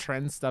talking about the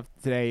trend stuff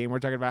today, and we're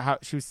talking about how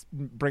she was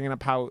bringing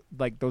up how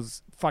like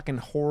those fucking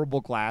horrible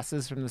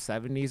glasses from the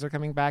 70s are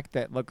coming back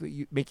that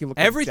make you look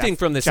everything like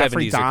from the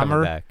Jeffrey 70s Dahmer. are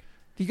coming back.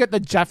 You got the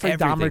Jeffrey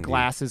Dahmer Dude.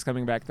 glasses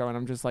coming back though, and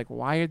I'm just like,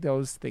 why are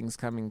those things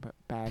coming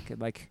back? And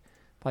like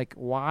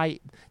why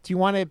do you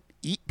want to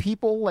eat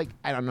people? Like,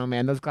 I don't know,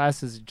 man. Those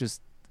glasses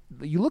just,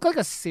 you look like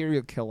a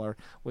serial killer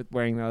with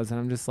wearing those, and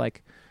I'm just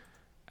like.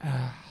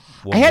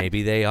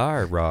 Maybe they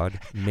are, Rod.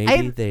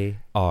 Maybe they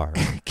are.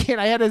 Kid,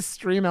 I had a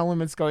Stream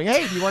Elements going,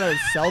 hey, do you want to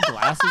sell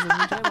glasses in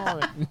your channel? I'm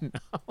like,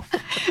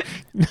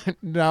 no.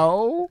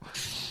 No.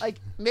 Like,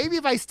 maybe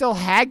if I still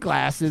had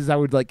glasses, I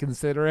would, like,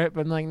 consider it.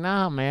 But I'm like,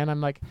 nah, man.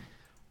 I'm like...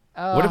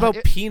 what about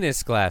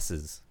penis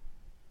glasses?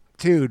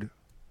 Dude,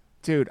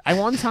 I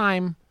one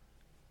time...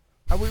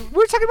 we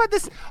were talking about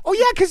this. Oh,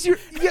 yeah, because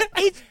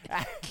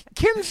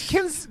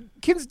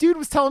Kim's dude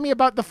was telling me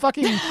about the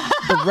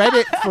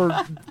Reddit for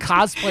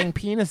cosplaying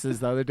penises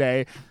the other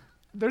day.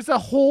 There's a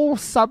whole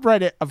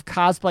subreddit of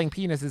cosplaying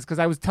penises because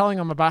I was telling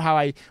him about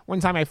how one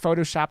time I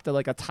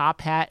photoshopped a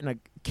top hat and a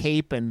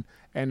cape and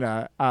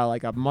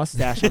like a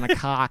mustache on a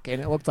cock,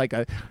 and it looked like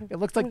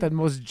the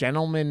most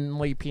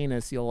gentlemanly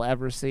penis you'll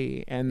ever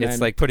see. And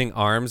it's like putting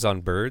arms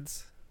on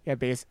birds. Yeah,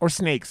 or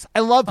snakes. I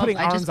love putting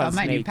arms on snakes. I just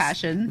got my new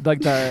passion.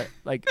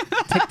 Like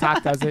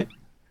TikTok does it.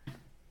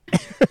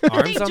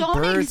 Arms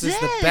on birds is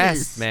the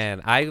best,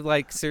 man.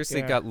 I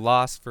seriously got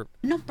lost for.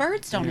 No,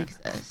 birds don't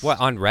exist. What,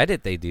 on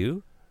Reddit they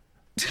do?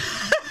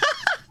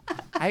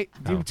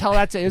 Tell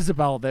that to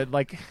Isabel that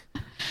like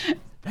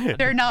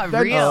they're not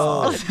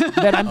real.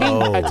 That I'm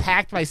being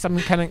attacked by some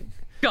kind of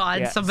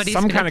God. Somebody's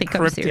some gonna kind of think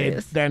I'm cryptid.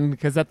 serious. Then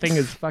because that thing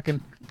is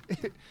fucking.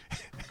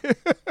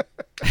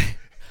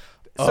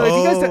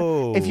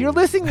 So if you're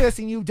listening to this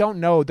and you don't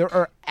know, there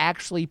are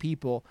actually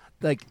people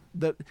like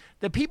the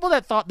people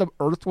that thought the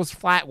Earth was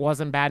flat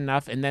wasn't bad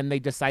enough, and then they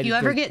decided. If you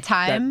ever get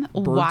time,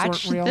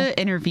 watch the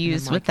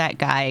interviews with that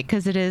guy,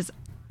 because it is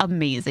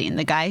amazing.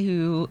 The guy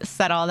who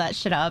set all that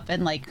shit up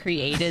and like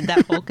created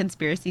that whole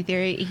conspiracy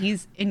theory.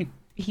 He's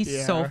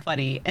so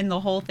funny, and the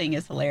whole thing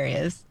is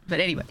hilarious. But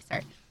anyway,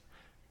 sorry.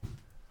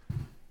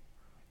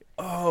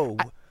 Oh,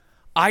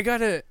 I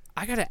gotta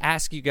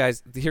ask you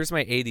guys. Here's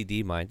my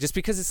ADD mind, just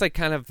because it's like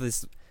kind of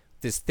this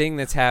thing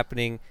that's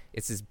happening.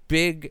 It's this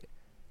big,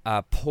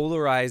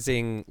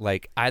 polarizing.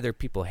 Like either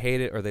people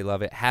hate it or they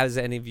love it. Has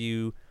any of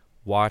you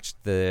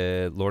watched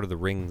the Lord of the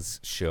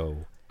Rings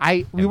show?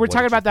 We were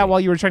talking about that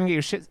while you were trying to get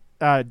your shit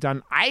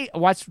done. I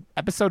watched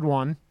episode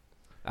 1.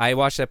 I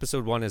watched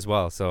episode 1 as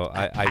well. So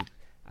I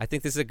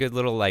think this is a good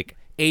little like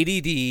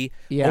ADD.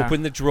 Yeah.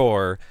 Open the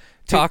drawer.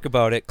 Talk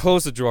about it,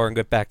 close the drawer, and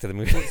get back to the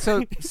movie.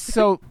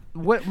 So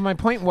what my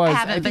point was, I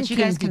haven't, but you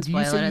guys can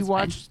spoil it. Did you say you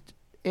watched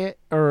it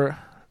or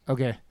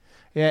okay?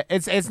 Yeah,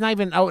 it's not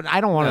even out.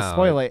 I don't want to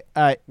spoil it.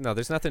 No,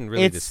 there's nothing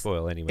really to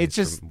spoil anyway. It's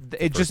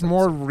just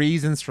more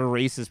reasons for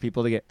racist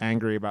people to get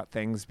angry about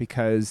things,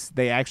 because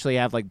they actually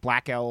have like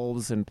black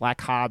elves and black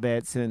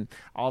hobbits and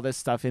all this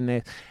stuff in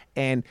it,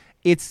 and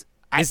is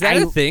that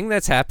a thing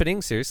that's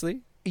happening?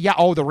 Seriously? Yeah.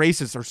 Oh, the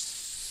racists are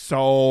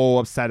so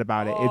upset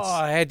about it.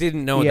 I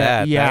didn't know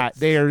that. Yeah,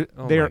 they're.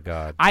 My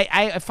God.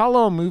 I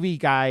follow a movie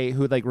guy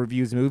who like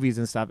reviews movies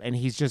and stuff, and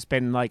he's just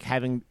been like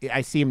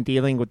I see him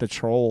dealing with the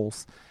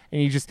trolls,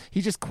 and he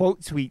just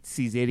quote tweets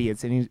these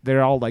idiots, and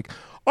they're all like,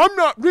 "I'm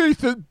not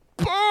racist,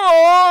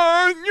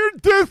 but you're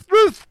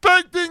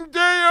disrespecting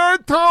J.R.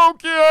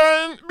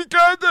 Tolkien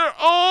because they're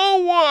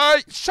all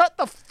white." Shut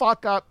the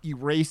fuck up, you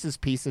racist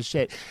piece of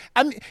shit.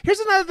 Here's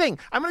another thing.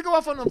 I'm gonna go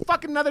off on a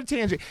fucking another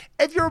tangent.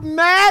 If you're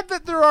mad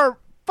that there are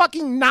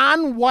fucking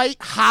non-white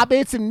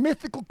hobbits and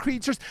mythical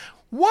creatures,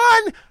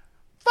 one,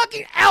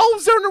 fucking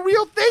elves aren't a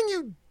real thing,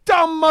 you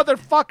dumb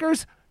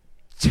motherfuckers.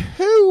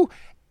 Two,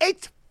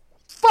 it's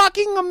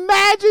fucking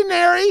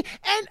imaginary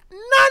and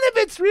none of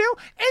it's real.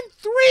 And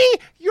three,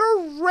 you're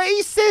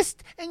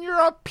racist and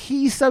you're a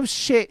piece of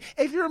shit.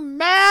 If you're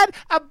mad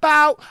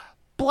about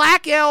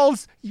black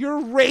elves, you're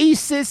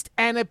racist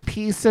and a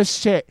piece of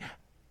shit.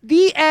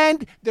 The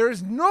end.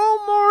 There's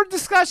no more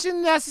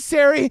discussion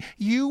necessary.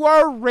 You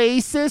are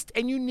racist,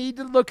 and you need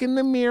to look in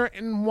the mirror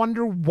and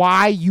wonder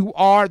why you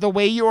are the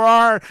way you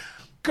are.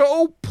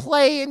 Go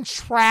play in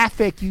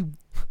traffic, you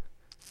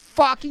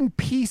fucking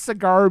piece of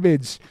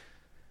garbage.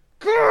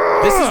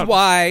 This is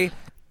why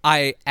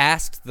I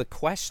asked the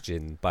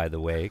question, by the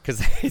way, because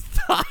I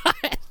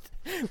thought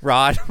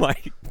Rod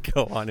might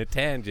go on a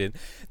tangent.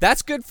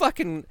 That's good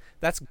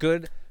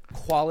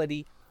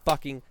quality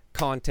fucking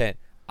content.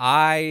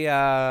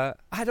 I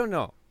don't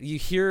know. You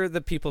hear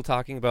the people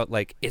talking about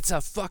like it's a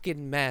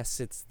fucking mess.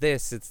 It's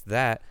this. It's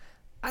that.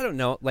 I don't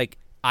know. Like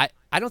I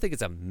don't think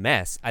it's a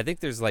mess. I think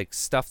there's like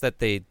stuff that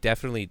they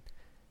definitely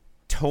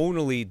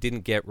tonally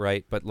didn't get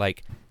right, but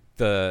like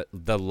the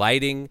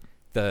lighting,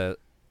 the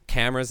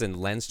cameras and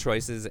lens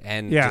choices,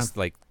 and just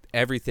like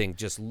everything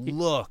just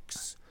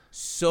looks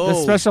so the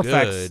special good.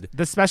 Effects.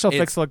 The special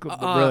effects look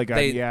really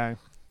good.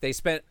 They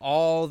spent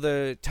all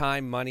the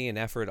time, money, and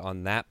effort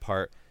on that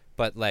part.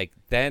 But like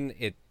then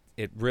it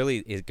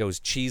really goes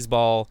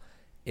cheeseball.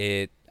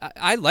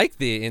 I like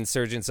the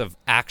insurgence of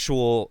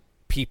actual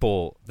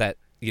people that,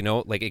 you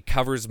know, like it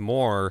covers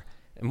more.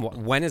 And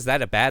when is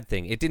that a bad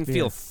thing? It didn't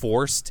feel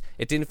forced.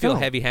 It didn't feel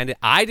heavy-handed.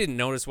 I didn't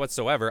notice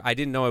whatsoever. I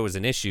didn't know it was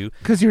an issue.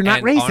 Because you're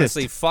not racist.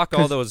 Honestly, fuck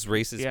all those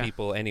racist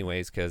people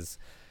anyways, because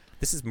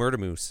this is Murder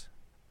Moose.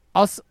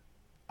 Also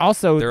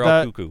they're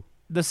all cuckoo.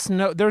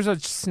 There's a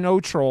snow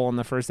troll in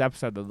the first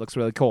episode that looks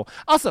really cool.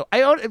 Also,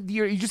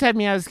 you just had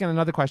me asking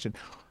another question.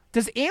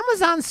 Does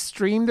Amazon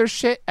stream their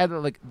shit at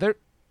like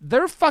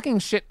their fucking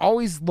shit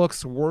always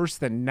looks worse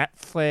than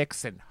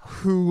Netflix and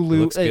Hulu? It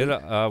looks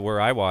good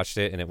where I watched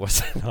it, and it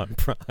wasn't on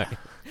Prime.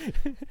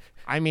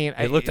 I mean,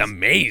 it looked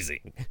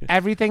amazing.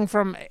 Everything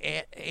from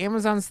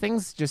Amazon's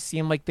things just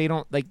seem like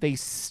they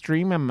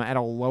stream them at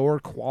a lower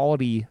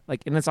quality,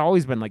 like, and it's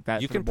always been like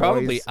that. You can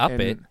probably up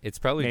it. It's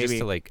probably just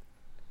to like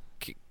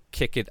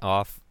kick it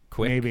off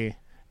quick.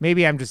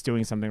 Maybe I'm just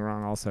doing something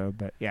wrong also,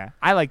 but yeah,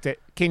 I liked it.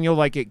 Ken, you'll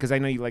like it because I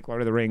know you like Lord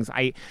of the Rings.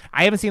 I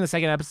haven't seen the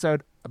second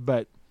episode,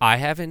 but I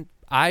haven't.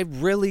 I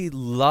really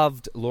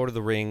loved Lord of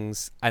the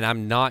Rings, and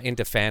I'm not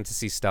into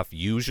fantasy stuff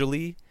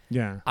usually.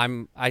 Yeah,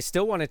 I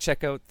still want to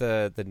check out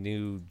the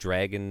new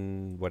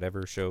Dragon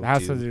whatever show.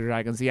 House of the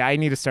Dragons. Yeah, I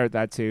need to start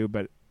that too,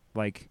 but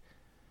like,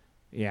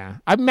 yeah,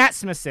 Matt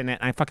Smith's in it.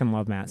 And I fucking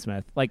love Matt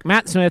Smith. Like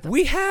Matt Smith.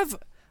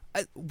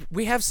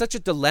 We have such a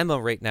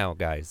dilemma right now,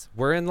 guys.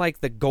 We're in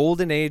like the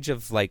golden age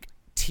of like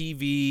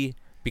TV,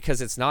 because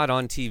it's not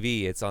on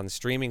TV, it's on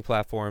streaming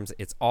platforms.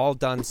 It's all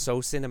done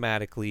so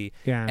cinematically.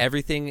 Yeah.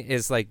 Everything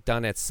is like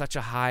done at such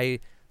a high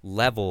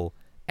level,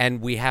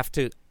 and we have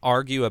to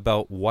argue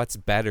about what's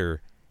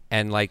better.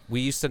 And like we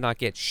used to not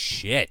get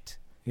shit,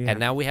 and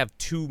now we have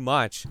too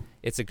much.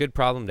 It's a good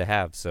problem to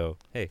have. So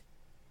hey,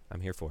 I'm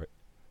here for it.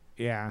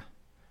 Yeah.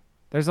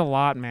 There's a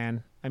lot,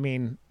 man. I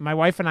mean, my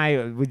wife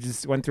and we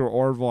just went through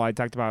Orville. I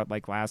talked about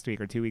like last week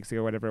or 2 weeks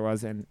ago, whatever it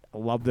was, and I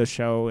love the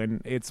show.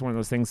 And it's one of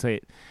those things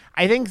that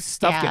I think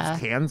stuff gets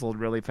canceled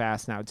really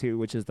fast now too,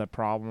 which is the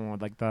problem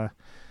with like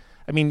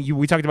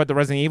we talked about the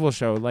Resident Evil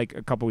show like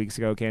a couple weeks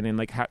ago, Ken, and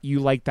like how you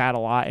liked that a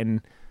lot,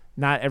 and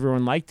not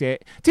everyone liked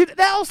it, dude.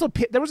 That also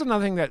there was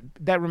another thing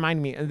that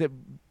reminded me that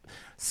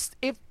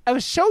if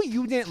a show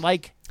you didn't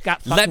like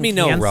got fucking let me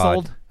know, canceled,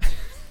 Rod.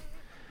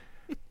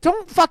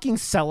 Don't fucking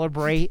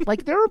celebrate.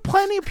 Like, there are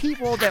plenty of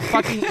people that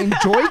fucking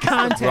enjoy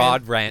content.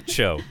 Rod Rant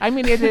Show. I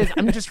mean, it is.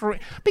 I'm just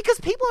because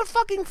people are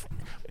fucking.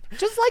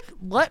 Just like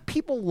let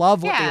people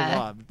love what they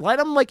love. Let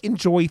them like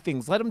enjoy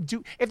things. Let them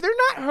do. If they're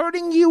not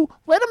hurting you,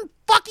 let them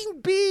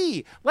fucking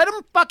be. Let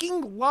them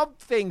fucking love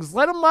things.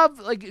 Let them love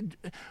like.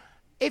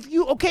 If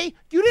you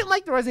didn't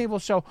like the Resident Evil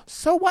show,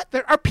 so what?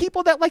 There are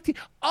people that like it.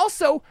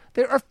 Also,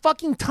 there are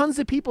fucking tons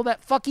of people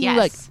that fucking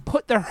like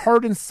put their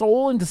heart and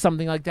soul into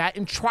something like that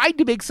and tried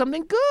to make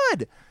something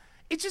good.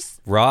 It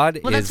just Rod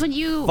is that's when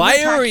you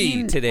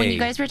fiery today. When you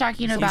guys were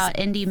talking about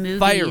indie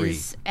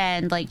movies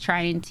and like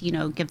trying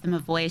to, give them a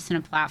voice and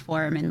a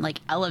platform and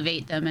like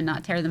elevate them and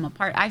not tear them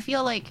apart. I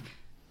feel like,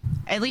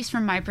 at least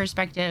from my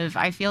perspective,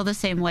 I feel the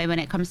same way when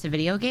it comes to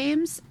video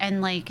games.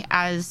 And like,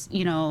 as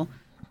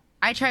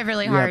I try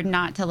really hard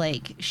not to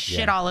like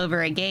shit all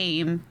over a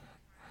game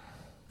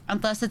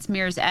unless it's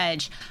Mirror's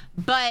Edge.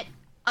 But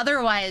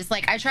otherwise,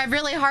 like, I try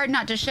really hard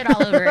not to shit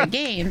all over a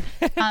game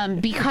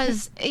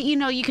because,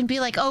 you can be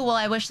like, oh, well,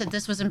 I wish that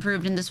this was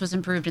improved and this was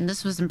improved and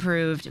this was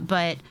improved.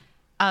 But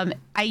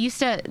I used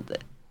to,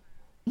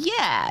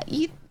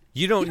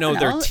 you don't know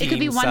their team It could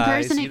be one size.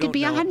 person. You It could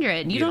be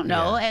 100. You don't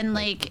know. And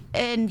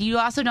and you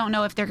also don't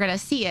know if they're going to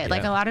see it.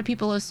 Like, a lot of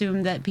people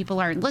assume that people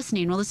aren't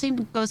listening. Well, the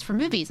same goes for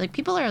movies. Like,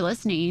 people are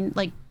listening.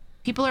 Like,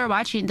 people are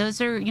watching.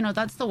 Those are,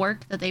 that's the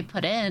work that they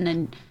put in.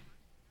 And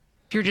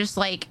if you're just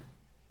like.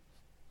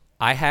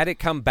 I had it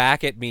come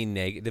back at me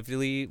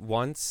negatively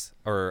once,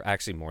 or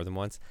actually more than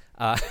once,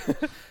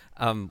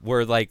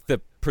 where like the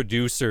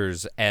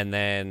producers and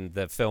then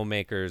the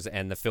filmmakers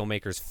and the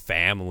filmmakers'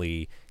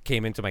 family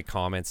came into my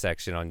comment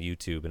section on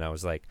YouTube, and I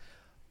was like,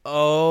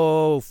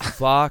 oh,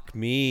 fuck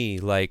me.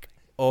 Like,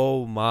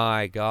 oh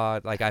my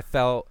God. Like, I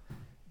felt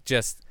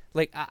just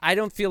like, I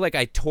don't feel like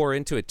I tore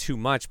into it too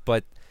much,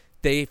 but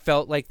they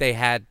felt like they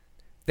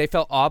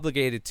felt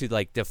obligated to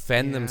like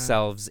defend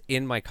themselves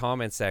in my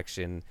comment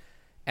section.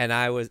 And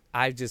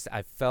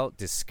I felt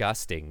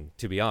disgusting,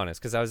 to be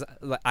honest, because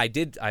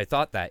I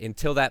thought that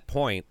until that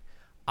point,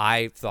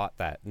 I thought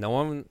that no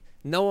one,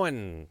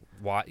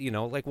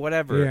 like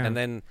whatever. Yeah. And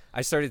then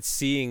I started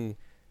seeing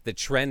the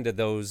trend of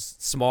those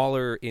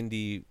smaller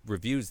indie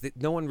reviews that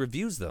no one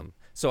reviews them.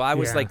 So I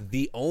was like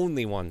the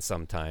only one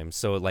sometimes.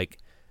 So like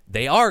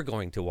they are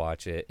going to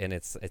watch it, and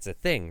it's a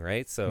thing,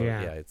 right? So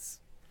it's.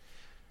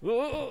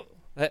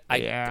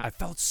 I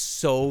felt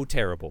so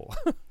terrible.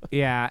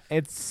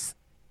 It's.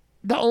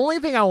 The only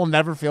thing I will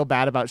never feel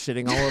bad about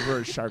shitting all over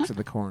is Sharks of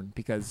the Corn,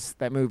 because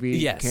that movie.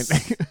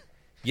 Yes.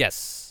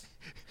 Yes.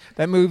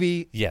 That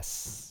movie.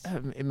 Yes.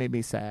 It made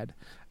me sad.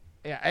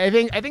 Yeah, I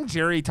think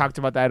Jerry talked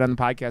about that on the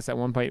podcast at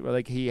one point, where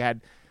like he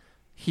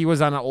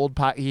was on an old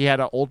he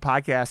had an old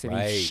podcast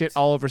and he shit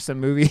all over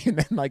some movie, and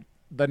then like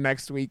the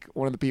next week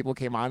one of the people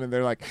came on and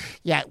they're like,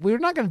 yeah, we're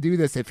not gonna do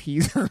this if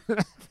he's on an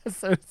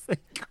episode,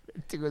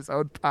 to his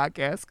own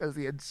podcast because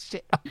he had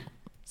shit all over.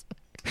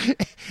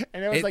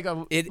 And it was like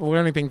a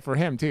learning thing for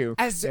him too.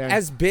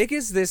 As big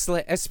as this,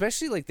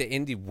 especially like the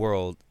indie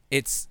world,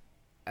 it's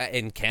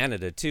in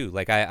Canada too.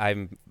 Like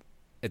I'm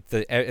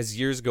as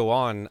years go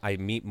on, I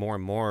meet more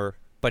and more.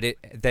 But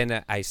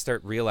then I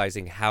start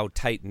realizing how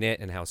tight knit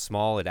and how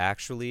small it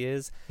actually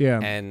is. Yeah.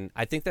 And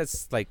I think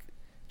that's like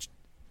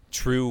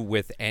true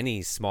with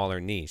any smaller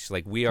niche.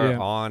 Like we are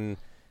on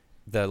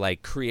the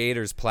like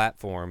creators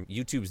platform.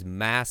 YouTube's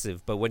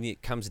massive, but when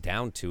it comes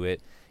down to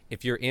it,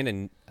 if you're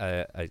in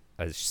a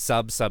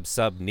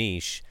sub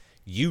niche,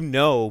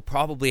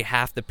 probably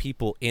half the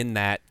people in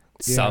that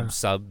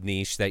sub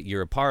niche that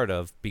you're a part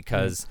of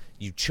because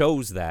you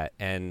chose that,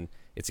 and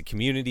it's a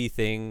community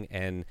thing.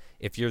 And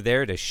if you're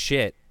there to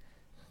shit,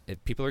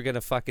 people are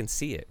gonna fucking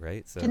see it,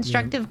 right? So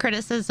constructive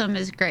criticism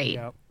is great,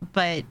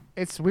 but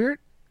it's weird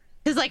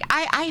because like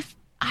I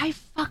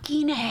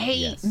fucking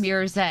hate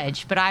Mirror's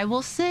Edge, but I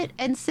will sit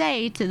and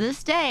say to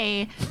this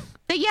day.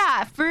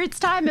 But for its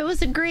time, it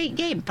was a great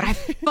game. But I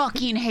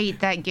fucking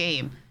hate that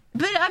game.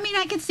 But, I mean,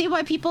 I can see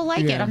why people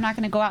like it. I'm not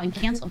going to go out and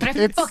cancel. But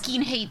I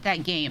fucking hate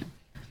that game.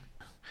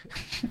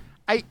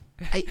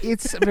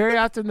 It's very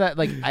often that,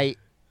 like, I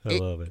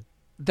love it.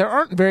 There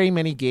aren't very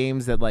many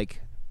games that,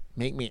 like,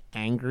 make me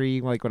angry,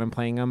 like, when I'm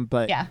playing them.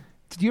 But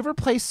did you ever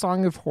play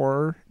Song of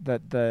Horror?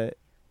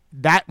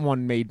 That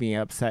one made me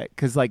upset.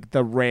 Because, like,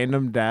 the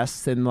random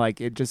deaths and, like,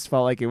 it just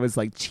felt like it was,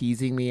 like,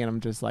 cheesing me. And I'm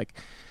just like...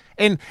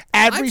 And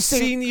I've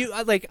seen you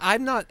like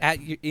I'm not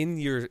in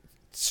your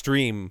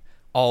stream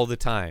all the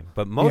time,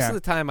 but most of the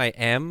time I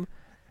am.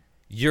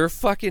 You're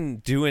fucking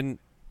doing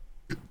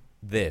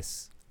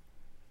this.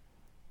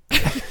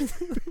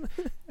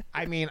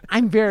 I mean,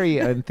 I'm very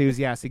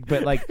enthusiastic,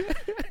 but like,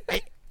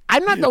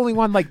 I'm not the only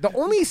one. Like, the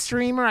only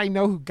streamer I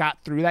know who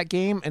got through that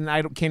game, and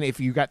I don't care if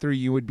you got through,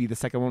 you would be the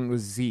second one,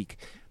 was Zeke.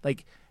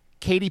 Like,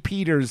 Katie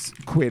Peters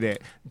quit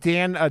it.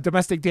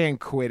 Domestic Dan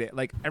quit it.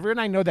 Like, everyone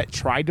I know that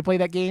tried to play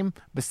that game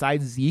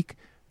besides Zeke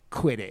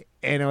quit it.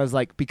 And it was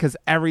like, because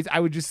I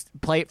would just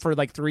play it for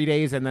like 3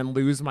 days and then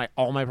lose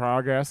all my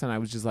progress, and I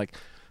was just like,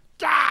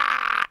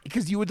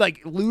 because you would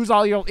like lose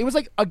all your. It was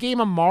like a game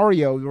of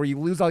Mario where you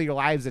lose all your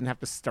lives and have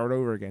to start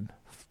over again.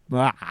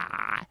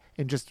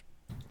 And just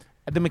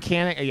the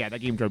mechanic. Yeah, that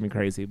game drove me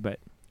crazy. But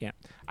yeah,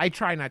 I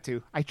try not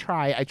to. I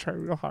try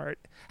real hard.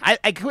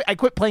 I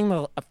quit playing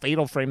a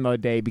Fatal Frame the other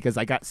day because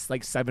I got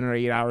like 7 or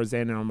 8 hours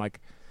in, and I'm like,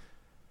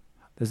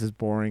 this is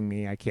boring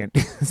me. I can't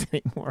do this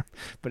anymore.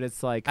 But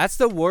it's like, that's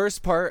the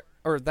worst part,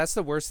 or that's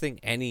the worst thing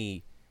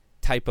any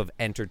type of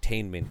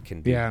entertainment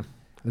can do. Yeah,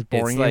 it's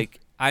boring. It's like,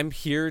 I'm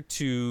here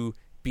to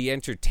be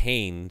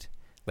entertained.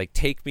 Like,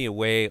 take me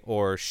away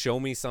or show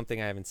me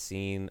something I haven't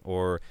seen,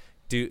 or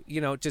do,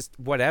 just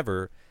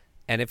whatever.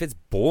 And if it's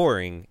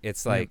boring,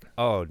 it's like,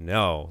 oh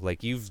no,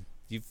 like you've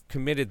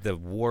committed the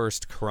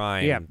worst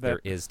crime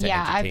there is to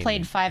entertainment. I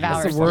played 5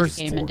 hours of this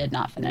game and did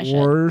not finish it.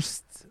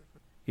 Worst.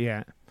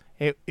 Yeah.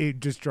 It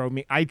just drove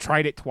me. I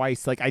tried it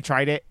twice. Like, I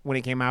tried it when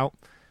it came out,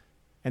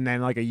 and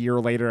then like a year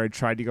later I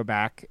tried to go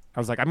back. I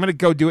was like, I'm going to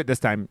go do it this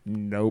time.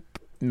 Nope,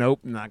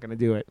 not going to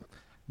do it.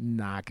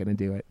 Not going to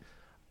do it.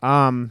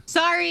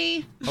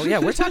 Sorry. Oh yeah,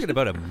 we're talking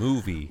about a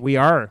movie. We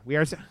are.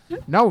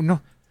 No,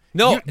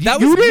 that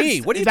was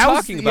me. What are you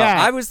talking about?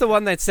 Yeah. I was the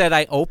one that said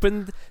I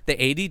opened the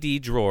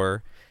ADD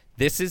drawer.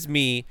 This is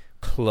me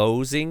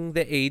closing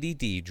the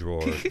ADD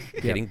drawer,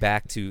 getting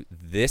back to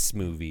this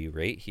movie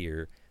right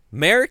here,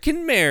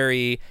 American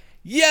Mary.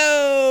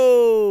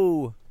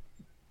 Yo!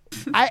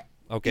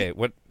 Okay,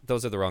 what?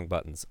 Those are the wrong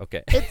buttons.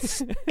 Okay.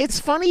 It's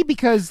funny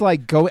because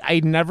like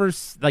I'd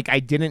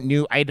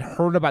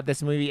heard about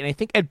this movie, and I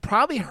think I'd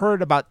probably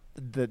heard about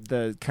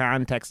the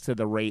context to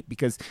the rape,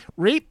 because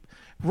rape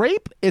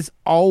is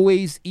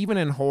always, even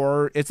in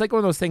horror, it's like one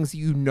of those things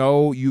you're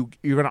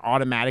gonna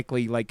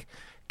automatically like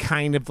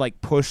kind of like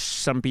push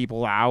some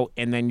people out,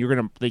 and then you're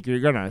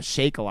gonna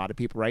shake a lot of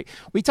people, right?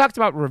 We talked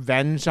about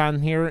Revenge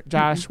on here,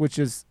 Josh, which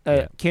is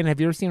Ken, have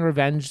you ever seen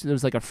Revenge? There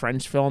was like a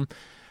French film,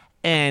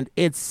 and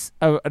it's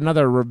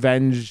another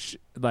revenge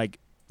like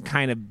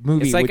kind of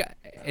movie. It's like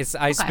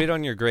I Spit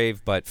on Your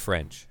Grave, but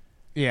French.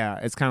 Yeah,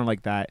 it's kind of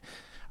like that.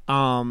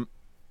 And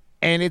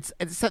it's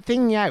that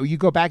thing. Yeah, you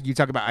go back, you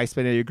talk about I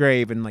Spit on Your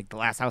Grave and like The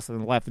Last House on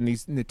the Left, and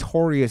these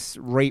notorious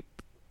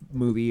rape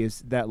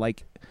movies that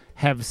like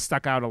have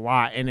stuck out a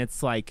lot. And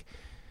it's like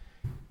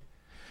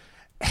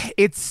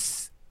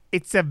it's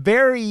a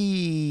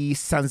very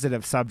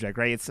sensitive subject,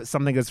 right? It's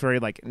something that's very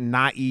like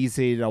not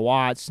easy to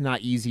watch, not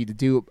easy to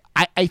do.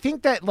 I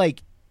think that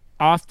like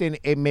often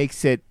it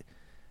makes it,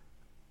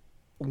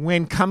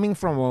 when coming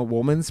from a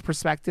woman's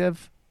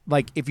perspective,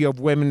 like if you have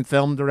women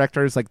film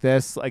directors like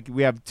this, like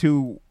we have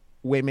 2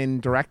 women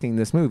directing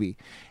this movie,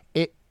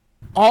 it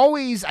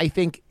always, I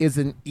think, is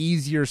an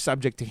easier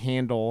subject to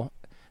handle.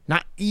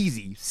 Not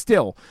easy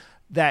still,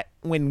 that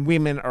when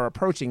women are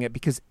approaching it,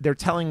 because they're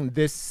telling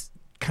this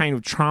kind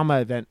of trauma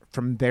event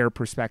from their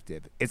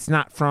perspective. It's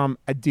not from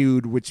a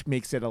dude, which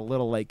makes it a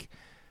little like,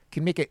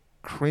 can make it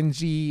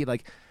cringy.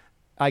 Like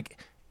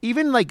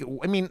even like,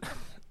 I mean,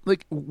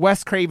 like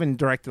Wes Craven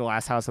directed The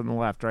Last House on the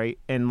Left, right?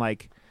 And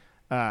like,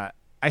 I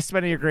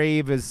Spit on Your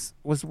Grave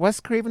was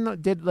Wes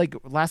Craven did like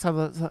Last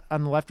House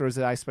on the Left, or was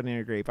it I Spit on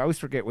Your Grave? I always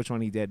forget which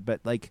one he did,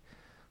 but like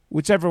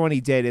whichever one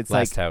he did, it's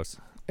Last like House.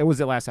 It was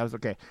the Last House,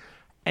 okay.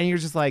 And you're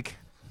just like,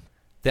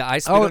 the I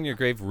Spit on Your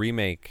Grave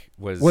remake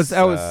was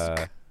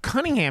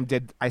Cunningham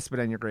did I Spit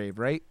on Your Grave,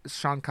 right?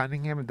 Sean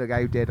Cunningham, the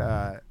guy who did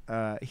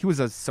he was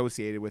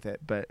associated with it,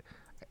 but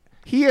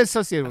he is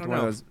associated with one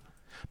of those.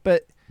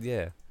 But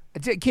yeah,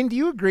 do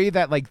you agree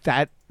that like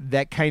that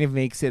kind of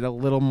makes it a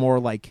little more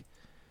like,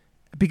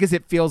 because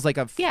it feels like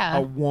a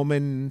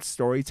woman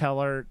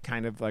storyteller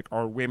kind of like,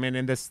 or women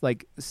in this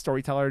like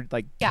storyteller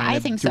like, I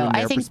think so.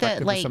 I think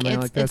that like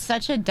it's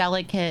such a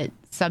delicate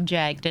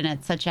subject, and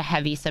it's such a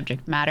heavy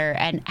subject matter,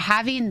 and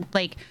having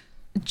like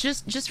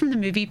just from the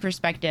movie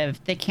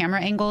perspective, the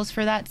camera angles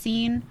for that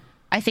scene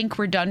I think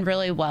were done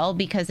really well,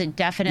 because it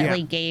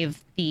definitely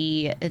gave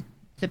the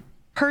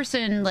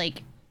person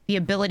like the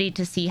ability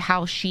to see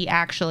how she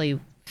actually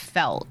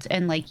felt,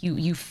 and like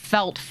you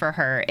felt for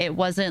her. It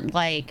wasn't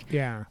like,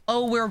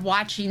 oh, we're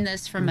watching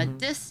this from a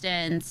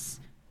distance,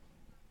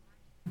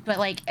 but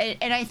like,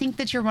 and I think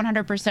that you're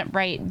 100%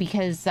 right,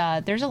 because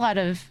there's a lot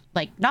of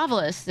like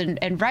novelists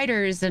and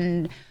writers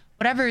and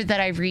whatever that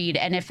I read,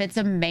 and if it's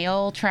a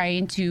male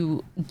trying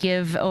to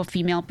give a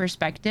female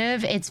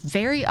perspective, it's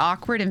very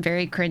awkward and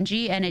very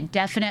cringy, and it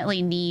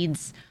definitely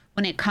needs,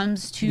 when it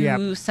comes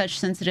to such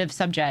sensitive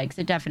subjects,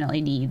 it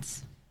definitely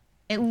needs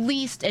at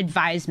least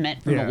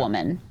advisement from a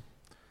woman.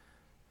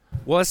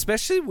 Well,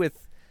 especially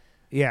with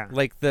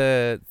like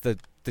the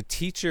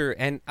teacher,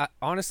 and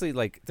honestly,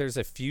 like there's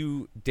a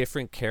few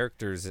different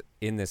characters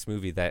in this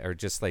movie that are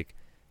just like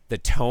the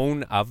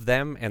tone of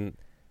them and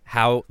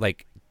how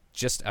like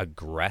just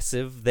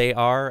aggressive they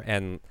are,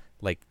 and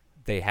like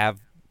they have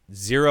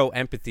zero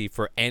empathy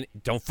for any.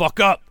 Don't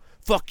fuck up.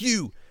 Fuck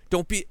you.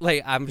 Don't be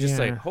like. I'm just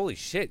like, holy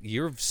shit,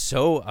 you're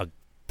so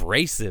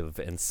abrasive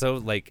and so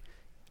like,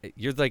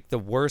 you're like the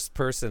worst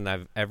person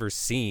I've ever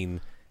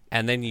seen.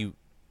 And then you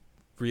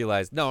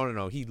realize,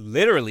 no, he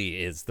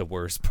literally is the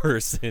worst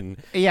person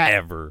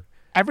ever.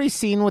 Every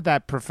scene with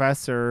that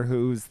professor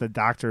who's the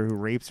doctor who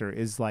rapes her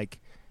is like,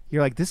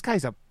 you're like, this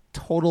guy's a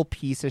total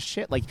piece of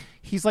shit. Like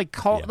he's like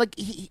like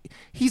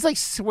he's like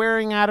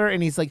swearing at her,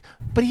 and he's like,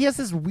 but he has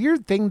this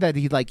weird thing that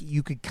he like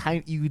you could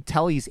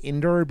tell he's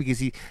into her because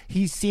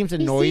he seems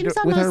annoyed with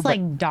her, almost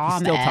like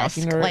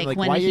Dom-esque, like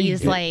when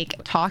he's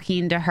like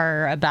talking to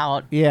her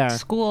about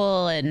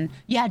school and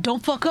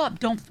don't fuck up,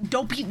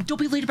 don't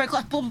be late to my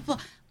class, blah blah blah.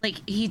 Like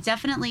he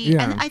definitely,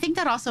 and I think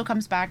that also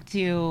comes back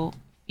to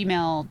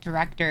female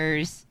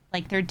directors.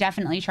 Like they're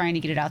definitely trying to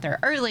get it out there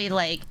early.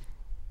 Like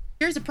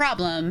here's a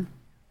problem.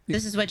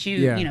 This is what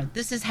you know,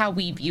 this is how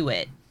we view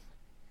it.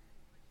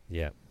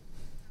 Yeah.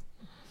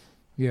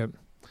 Yeah.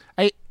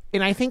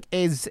 I think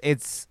it's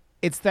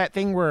that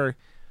thing where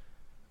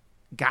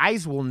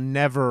guys will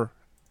never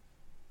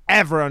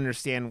ever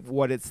understand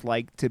what it's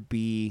like to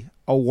be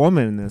a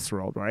woman in this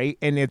world, right?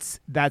 And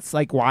that's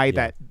like why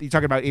that you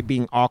talk about it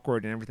being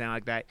awkward and everything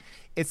like that.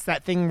 It's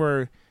that thing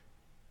where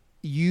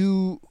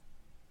the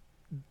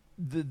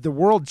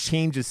world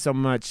changes so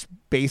much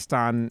based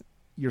on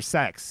your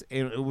sex,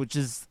 which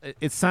is,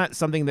 it's not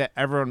something that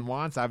everyone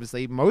wants.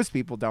 Obviously, most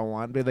people don't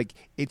want, but like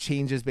it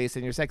changes based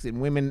on your sex.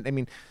 And women, I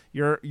mean,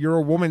 you're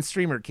a woman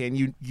streamer, Ken.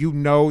 You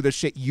know the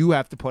shit you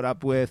have to put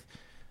up with,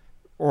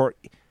 or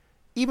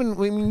even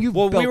when you.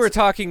 Well, we were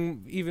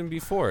talking even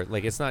before.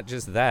 Like it's not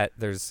just that.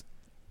 There's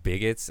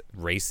bigots,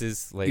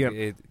 races.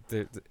 Like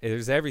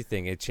there's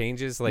everything. It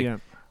changes. Like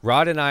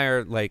Rod and I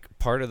are like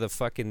part of the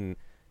fucking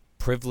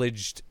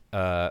privileged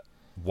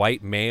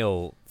white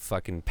male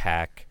fucking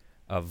pack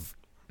of.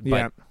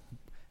 But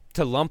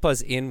to lump us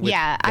in with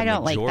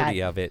the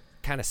majority of it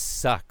kind of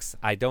sucks.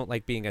 I don't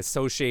like being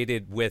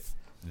associated with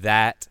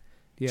that.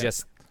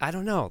 Just, I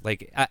don't know.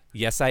 Like,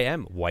 yes, I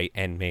am white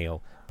and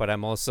male, but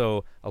I'm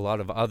also a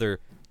lot of other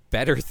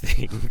better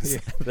things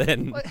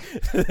than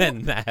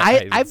that.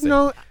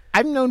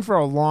 I've known for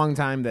a long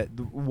time that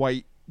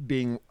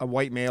being a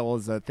white male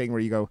is a thing where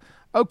you go,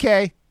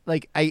 okay.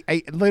 Like I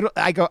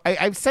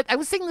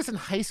was saying this in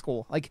high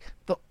school. Like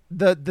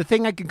the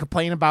thing I can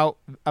complain about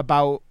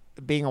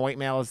being a white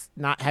male is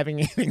not having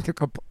anything to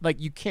like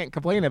you can't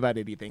complain about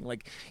anything.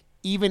 Like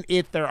even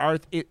if there are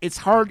it's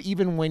hard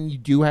even when you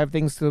do have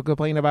things to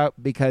complain about,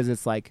 because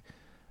it's like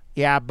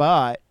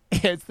but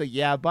it's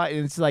the but,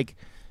 and it's like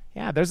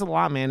there's a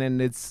lot, man.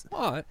 And it's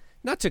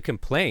not to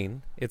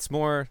complain, it's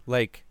more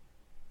like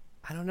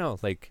I don't know,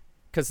 like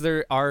because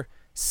there are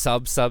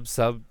sub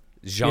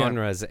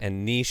genres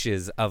and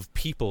niches of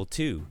people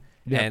too,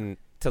 and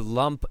to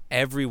lump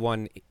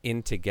everyone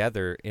in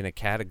together in a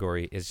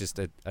category is just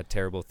a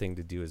terrible thing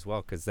to do as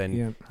well, because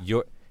then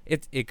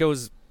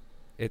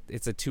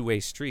it's a two-way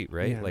street,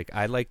 right? Like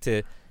I like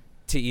to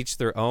each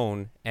their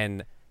own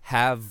and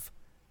have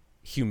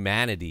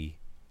humanity,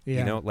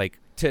 you know, like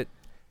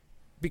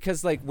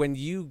because like when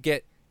you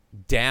get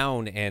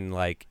down and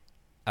like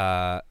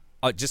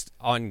just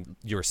on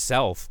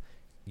yourself,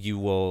 you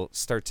will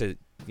start to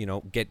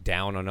get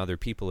down on other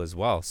people as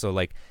well. So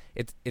like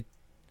it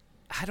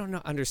I don't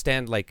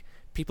understand, like,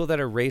 people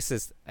that are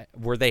racist,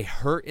 were they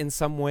hurt in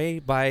some way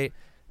by,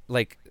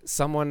 like,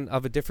 someone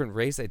of a different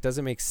race? It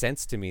doesn't make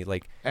sense to me.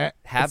 Like,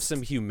 have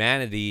some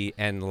humanity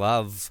and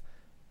love,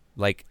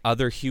 like,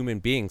 other human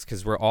beings,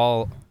 because we're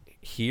all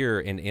here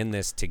and in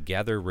this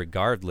together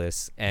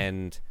regardless.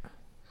 And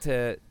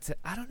to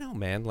I don't know,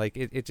 man. Like,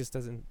 it just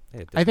doesn't.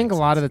 I think a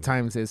lot of the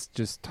times it's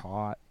just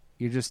taught.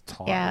 You're just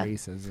taught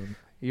racism.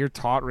 You're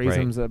taught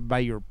racism by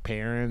your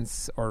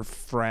parents or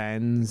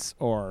friends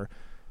or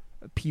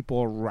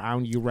people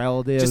around you,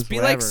 relatives. Just be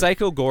whatever. like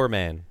Psycho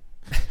Gorman.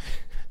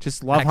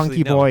 Just love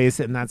hunky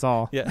boys, and that's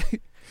all. Yeah,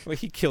 well,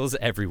 he kills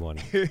everyone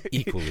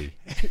equally.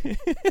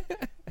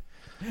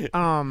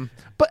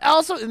 But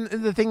also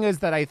the thing is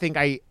that I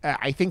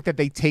think that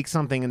they take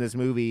something in this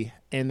movie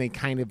and they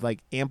kind of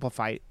like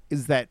amplify it,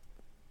 is that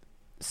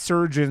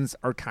surgeons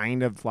are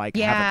kind of like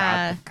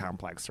have a god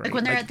complex, right? Like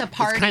when they're at the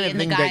party kind of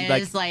and the guy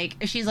is like,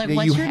 she's like,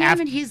 what's your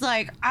name? And he's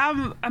like,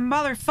 I'm a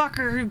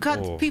motherfucker who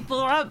cuts people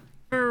up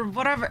or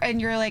whatever, and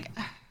you're like,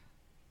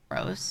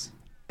 gross.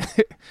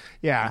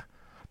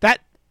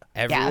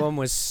 Everyone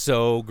was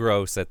so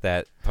gross at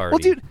that party. Well,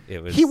 dude,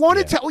 it was, he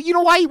wanted to. You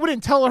know why he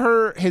wouldn't tell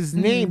her his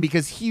name?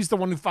 Because he's the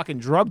one who fucking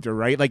drugged her,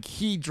 right? Like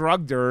he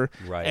drugged her,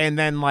 right? And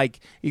then like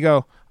you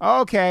go,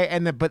 oh, okay,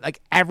 and then but like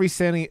every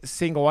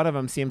single one of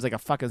them seems like a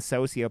fucking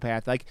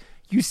sociopath. Like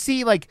you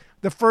see, like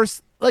the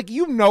first, like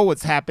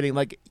what's happening,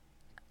 like.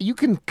 You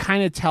can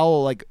kind of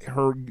tell, like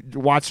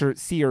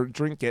see her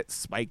drink get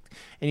spiked,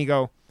 and you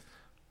go,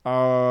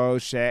 "Oh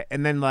shit!"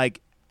 And then,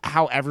 like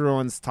how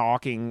everyone's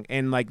talking,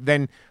 and like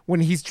then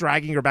when he's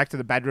dragging her back to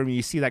the bedroom,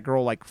 you see that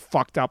girl like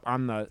fucked up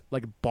on the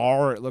like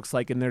bar, it looks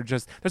like, and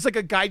there's like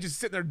a guy just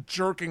sitting there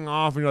jerking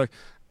off, and you're like,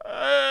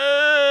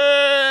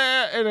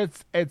 and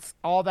it's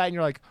all that, and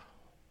you're like,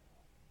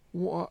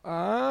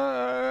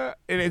 and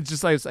it's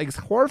just like it's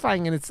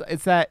horrifying, and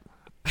it's that.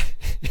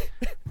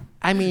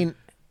 I mean,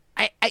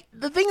 I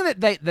the thing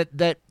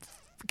that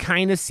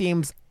kind of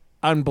seems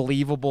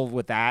unbelievable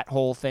with that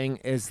whole thing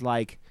is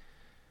like,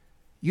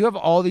 you have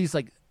all these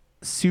like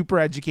super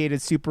educated,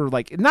 super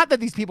like, not that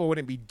these people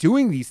wouldn't be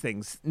doing these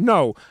things,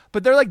 no,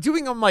 but they're like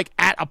doing them like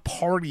at a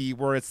party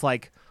where it's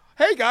like,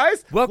 hey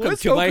guys, welcome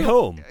to my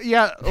home.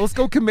 Yeah, let's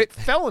go commit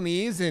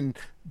felonies and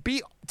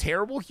be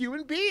terrible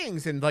human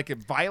beings and like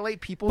violate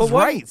people's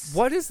rights.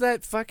 What is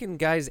that fucking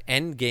guy's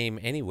end game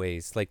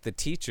anyways? Like the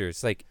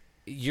teachers, like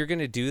you're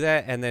gonna do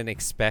that and then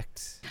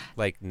expect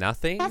like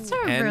nothing. That's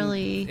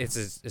really. It's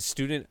a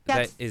student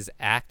that is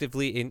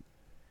actively in.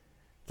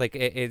 Like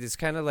it is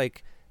kind of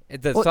like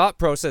the thought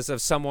process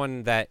of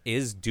someone that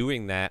is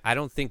doing that. I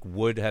don't think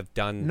would have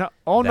done. No,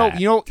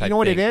 you know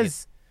what it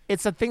is.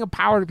 It's a thing of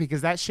power,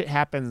 because that shit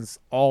happens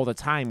all the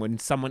time when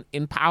someone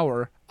in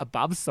power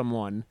above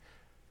someone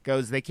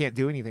goes, they can't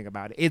do anything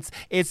about it.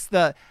 It's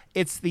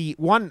the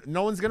one,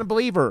 no one's gonna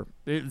believe her.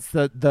 It's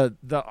the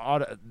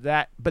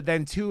that, but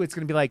then two, it's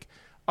gonna be like,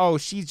 oh,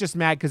 she's just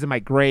mad because of my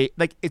grade.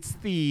 Like it's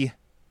the,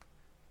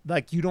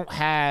 like you don't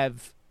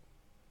have.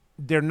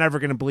 They're never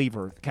going to believe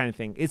her kind of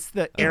thing. It's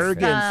the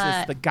arrogance.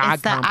 It's the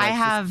God complex. I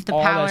have the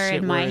power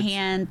in my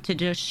hand to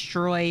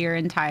destroy your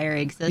entire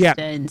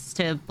existence,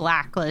 to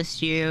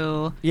blacklist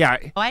you. Yeah.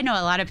 Oh, I know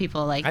a lot of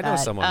people like that. I know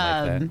someone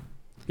like that.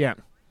 Yeah.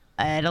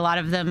 And a lot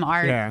of them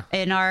aren't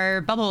in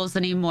our bubbles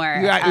anymore.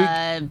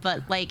 Yeah,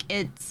 but like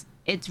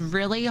it's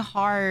really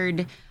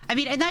hard. I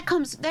mean, and that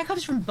comes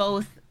from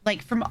both,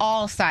 like from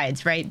all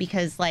sides, right?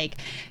 Because like,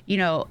 you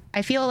know,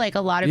 I feel like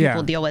a lot of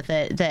people deal with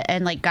it,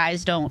 and like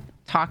guys don't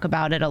talk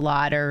about it a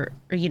lot, or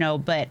you know,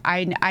 but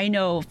I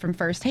know from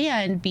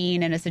firsthand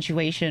being in a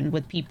situation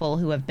with people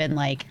who have been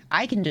like,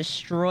 I can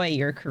destroy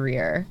your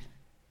career,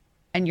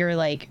 and you're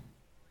like,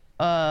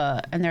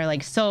 and they're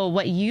like, so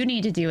what you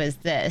need to do is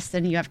this,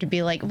 and you have to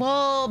be like,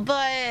 well,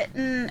 but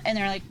and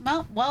they're like,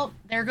 well,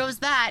 there goes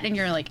that, and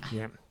you're like,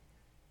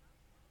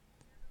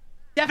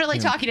 definitely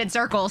talking in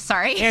circles.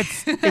 Sorry.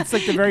 It's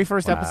like the very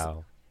first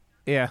episode.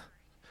 Yeah.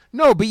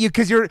 No, but you're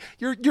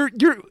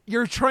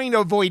trying to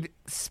avoid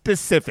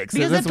specifics.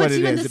 Because that's it puts what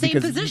you it in is. the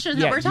same position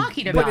that we're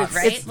talking about,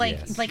 right?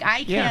 Like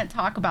I can't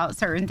talk about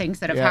certain things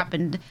that have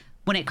happened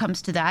when it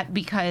comes to that,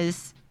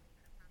 because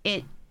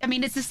it's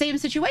the same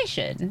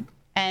situation,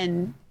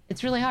 and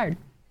it's really hard.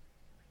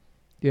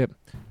 Yep.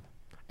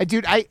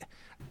 Dude, I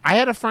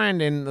had a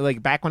friend in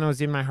like back when I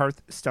was in my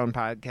Hearthstone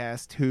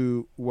podcast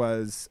who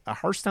was a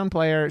Hearthstone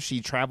player.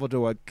 She traveled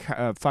to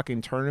a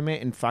fucking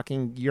tournament in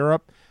fucking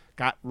Europe,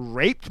 got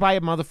raped by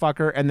a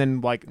motherfucker, and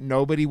then like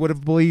nobody would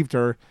have believed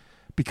her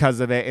because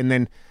of it. And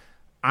then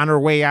on her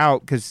way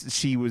out, because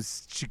she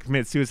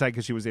committed suicide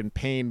because she was in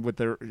pain with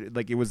her,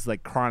 like it was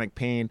like chronic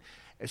pain.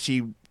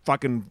 She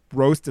fucking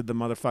roasted the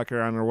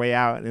motherfucker on her way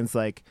out, and it's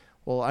like,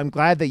 well, I'm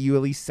glad that you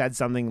at least said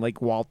something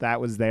like while that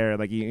was there,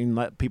 like you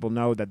let people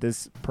know that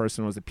this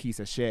person was a piece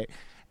of shit.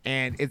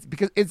 And it's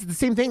because it's the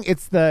same thing.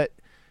 It's the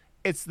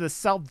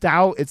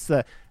self-doubt.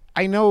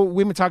 I know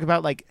women talk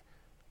about like,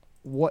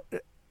 what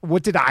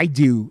did I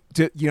do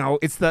to, you know,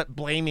 it's the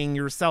blaming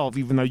yourself,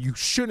 even though you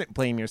shouldn't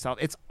blame yourself.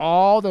 It's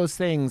all those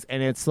things.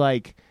 And it's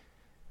like,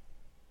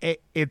 you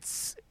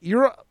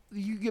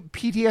get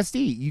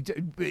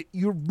PTSD.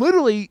 You're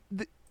literally,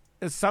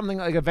 something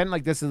like event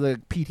like this is a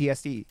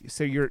PTSD.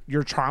 So you're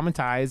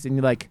traumatized, and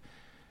you're like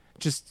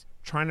just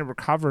trying to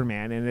recover,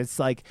 man. And it's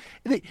like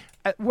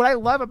what I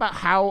love about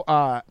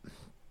how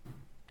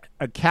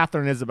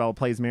Catherine Isabel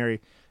plays Mary.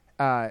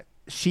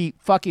 She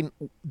fucking,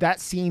 that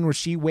scene where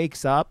she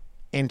wakes up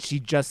and she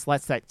just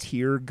lets that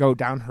tear go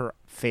down her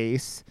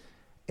face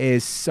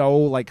is so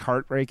like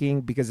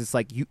heartbreaking, because it's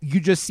like you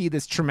just see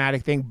this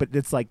traumatic thing, but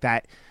it's like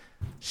that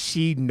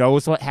she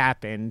knows what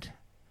happened,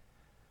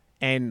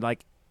 and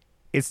like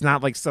it's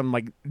not like some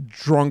like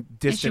drunk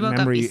distant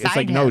memory. It's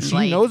like, no,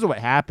 she knows what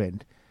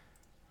happened.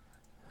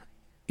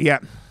 Yeah.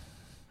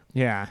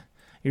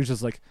 You're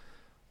just like,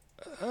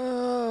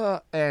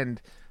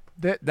 and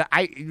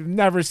I've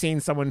never seen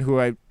someone who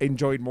I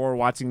enjoyed more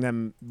watching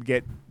them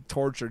get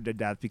tortured to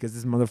death, because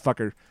this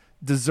motherfucker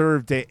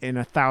deserved it in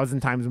 1,000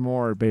 times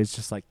more. But it's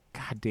just like,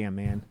 God damn,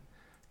 man.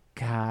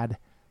 God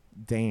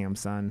damn,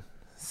 son.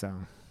 So,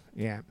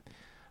 yeah.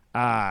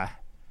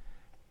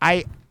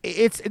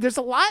 There's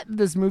a lot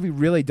this movie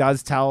really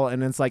does tell,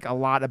 and it's like a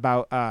lot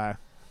about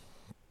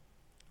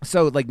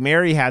so like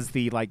Mary has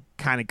the like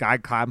kind of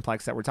God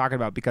complex that we're talking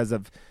about because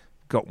of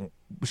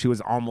she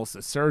was almost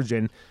a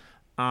surgeon,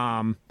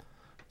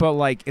 but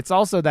like it's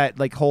also that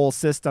like whole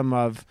system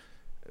of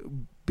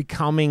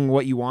becoming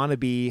what you want to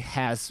be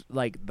has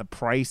like the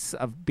price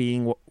of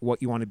being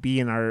what you want to be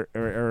in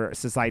our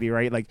society,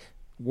 right? Like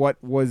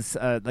what was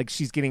like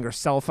she's getting her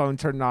cell phone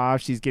turned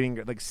off. She's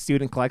getting like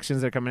student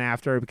collections that are coming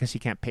after her because she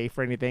can't pay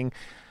for anything,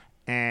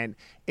 and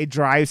it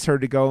drives her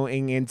to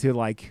going into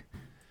like.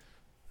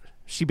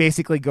 She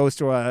basically goes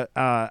to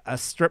a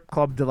strip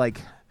club to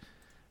like.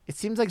 It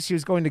seems like she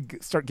was going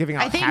to start giving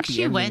out. I think happy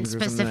she went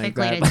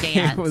specifically like to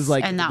dance, it was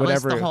like, and that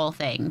whatever. was the whole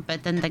thing.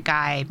 But then the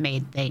guy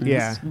made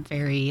things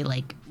very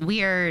like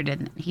weird,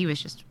 and he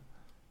was just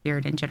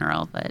weird in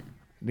general. But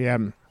yeah,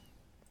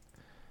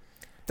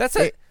 that's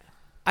it.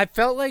 I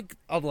felt like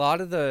a lot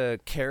of the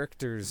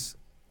characters,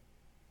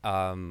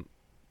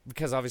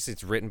 because obviously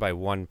it's written by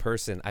one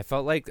person. I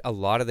felt like a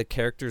lot of the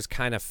characters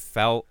kind of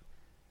felt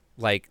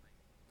like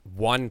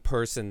one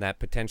person that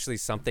potentially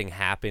something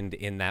happened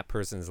in that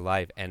person's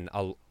life, and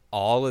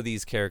all of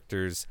these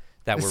characters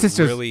that were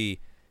really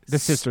the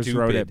sisters stupid.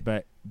 wrote it,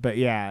 but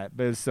yeah,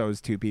 but it was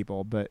those two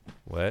people. But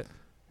what?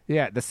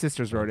 Yeah, the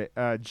sisters wrote it.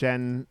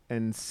 Jen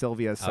and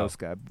Sylvia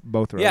Soska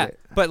both wrote it.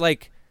 But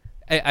like,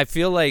 I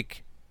feel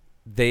like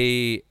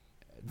they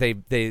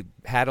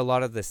had a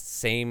lot of the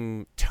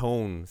same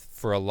tone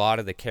for a lot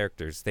of the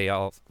characters.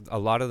 A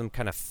lot of them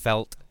kind of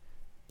felt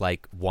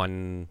like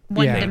one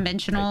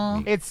dimensional.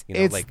 Like, it's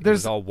like it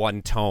was all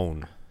one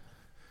tone.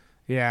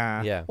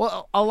 Yeah.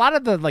 Well, a lot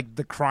of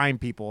the crime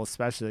people,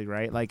 especially,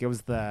 right? Like it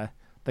was the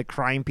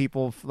crime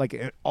people,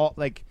 like all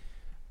like,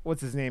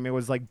 what's his name? It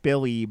was like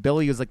Billy.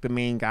 Billy was like the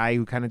main guy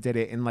who kind of did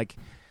it, and like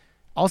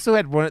also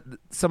had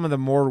some of the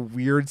more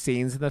weird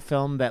scenes in the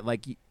film that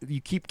like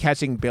you keep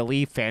catching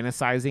Billy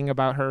fantasizing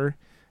about her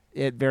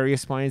at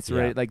various points,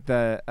 right? Like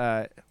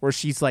the where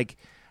she's like.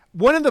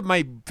 One of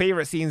my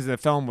favorite scenes in the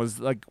film was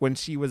like when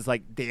she was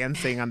like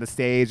dancing on the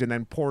stage and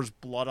then pours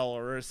blood all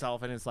over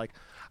herself, and it's like,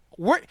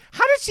 how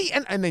did she?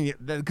 And then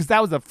because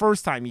that was the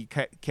first time you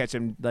catch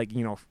him like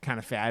kind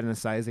of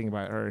fantasizing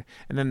about her,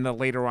 and then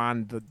later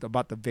on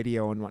about the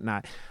video and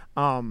whatnot.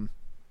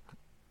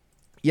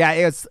 Yeah,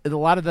 it's a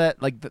lot of the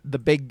like the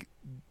big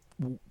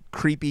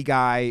creepy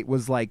guy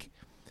was like,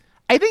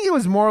 I think it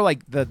was more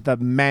like the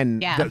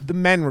men. Yeah. The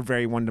men were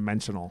very one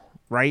dimensional.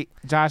 Right,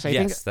 Josh? I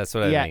think that's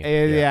what I mean.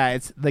 Yeah,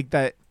 it's like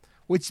that,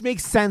 which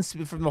makes sense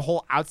from the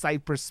whole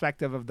outside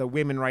perspective of the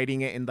women writing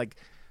it and like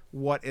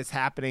what is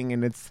happening,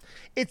 and it's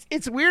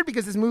weird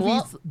because this movie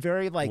is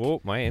very like.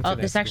 Whoa, my internet.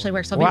 Oh, this actually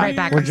works. I'll be right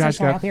back. Where'd Josh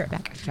go? I'll be right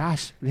back.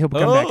 Josh, he'll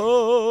come back.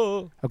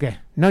 Okay,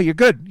 no, you're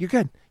good. You're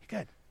good.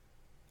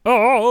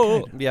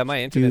 Oh, yeah,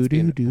 my internet's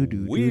being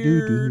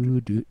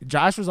weird.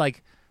 Josh was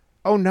like,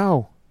 "Oh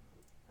no,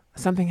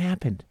 something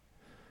happened."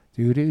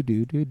 No,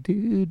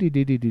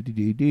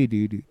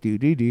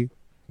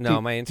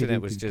 my internet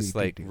was just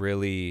like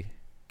really.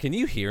 Can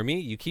you hear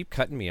me? You keep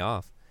cutting me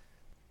off.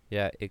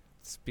 Yeah,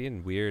 it's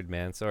being weird,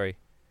 man. Sorry.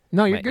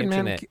 No, you're good,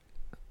 internet.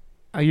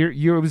 Man.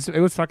 It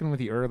was fucking with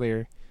you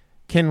earlier.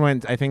 Ken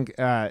went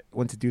to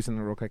do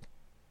something real quick.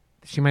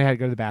 She might have had to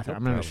go to the bathroom.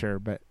 I'm not sure,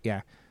 but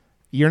yeah,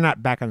 you're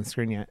not back on the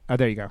screen yet. Oh,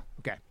 there you go.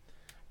 Okay.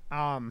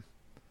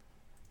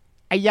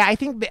 Yeah, I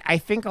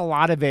think a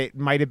lot of it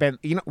might have been,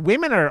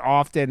 women are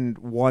often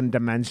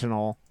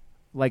one-dimensional,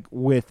 like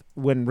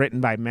when written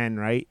by men,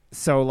 right?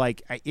 So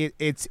like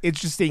it's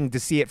interesting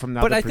to see it from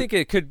the. But I think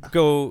it could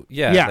go,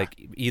 like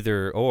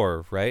either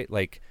or, right?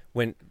 Like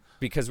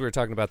because we were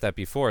talking about that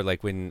before,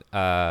 like when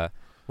a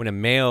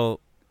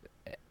male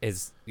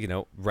is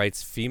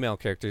writes female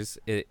characters,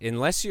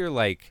 unless you're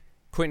like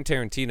Quentin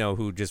Tarantino,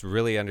 who just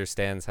really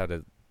understands how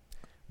to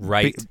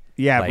write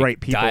write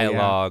people,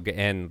 dialogue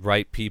and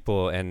write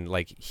people, and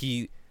like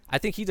I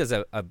think he does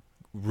a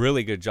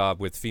really good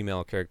job with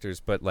female characters,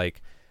 but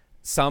like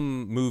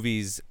some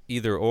movies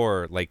either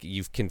or, like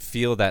you can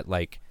feel that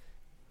like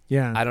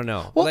I don't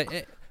know, but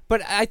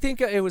I think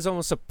it was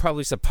almost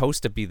probably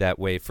supposed to be that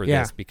way for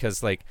this,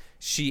 because like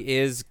she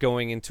is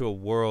going into a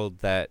world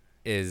that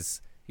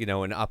is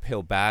an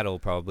uphill battle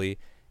probably,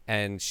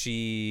 and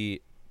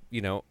she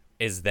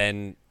is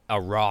then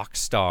a rock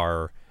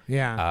star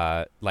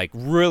like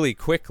really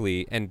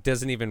quickly, and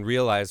doesn't even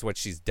realize what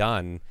she's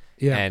done,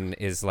 and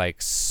is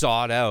like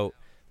sought out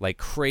like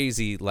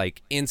crazy,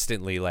 like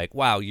instantly, like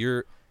wow,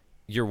 your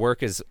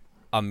work is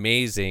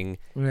amazing,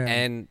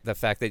 and the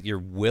fact that you're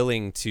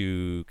willing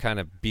to kind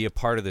of be a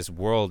part of this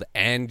world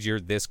and you're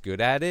this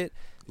good at it,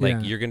 like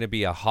you're going to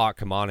be a hot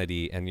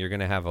commodity, and you're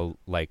going to have a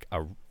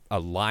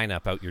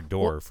lineup out your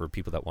door for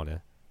people that want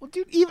to. Well,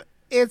 dude,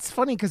 it's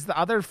funny because the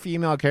other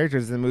female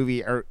characters in the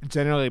movie are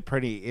generally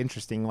pretty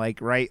interesting.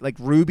 Like, right? Like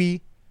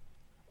Ruby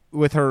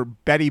with her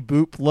Betty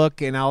Boop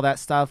look and all that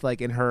stuff, like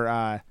in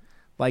her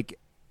like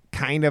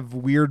kind of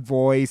weird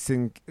voice,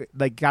 and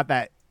like got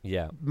that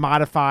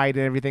modified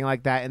and everything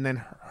like that. And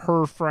then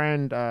her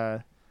friend,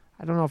 I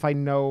don't know if I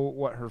know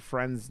what her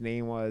friend's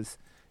name was,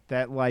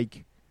 that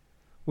like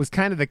was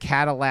kind of the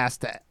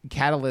catalyst to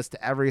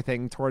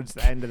everything towards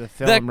the end of the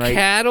film, right?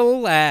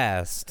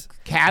 Catalyst.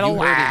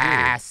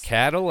 It's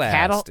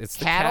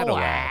the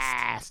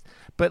catalyst.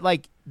 But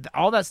like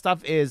all that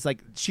stuff is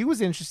like, she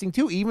was interesting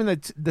too. Even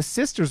the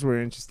sisters were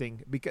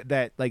interesting because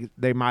that like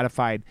they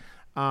modified.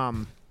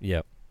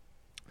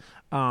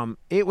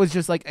 It was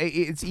just like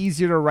it's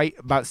easier to write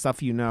about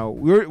stuff you know.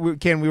 We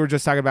were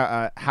just talking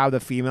about how the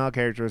female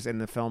characters in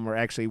the film were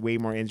actually way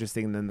more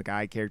interesting than the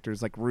guy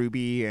characters, like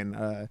Ruby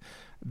and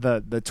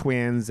the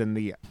twins and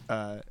the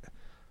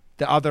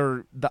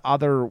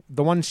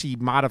one she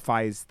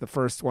modifies, the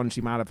first one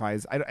she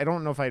modifies. I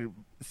don't know if I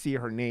see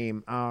her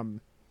name,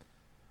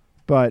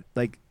 but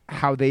like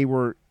how they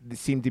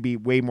seemed to be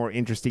way more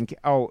interesting.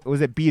 Oh, was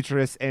it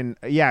Beatrice and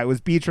it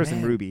was Beatrice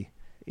and Ruby.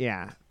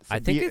 Yeah, so I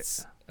think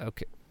it's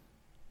okay.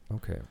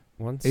 Okay,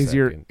 1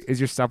 second. Is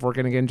your stuff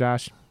working again,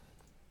 Josh?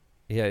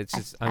 Yeah, it's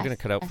just I'm gonna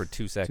cut out for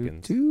 2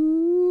 seconds.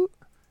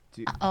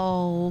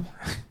 Oh.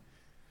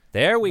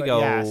 There we go.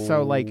 Yeah,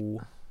 so like,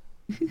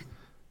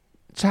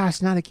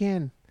 Josh, not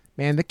again,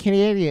 man.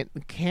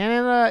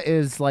 Canada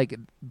is like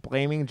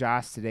blaming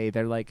Josh today.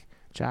 They're like,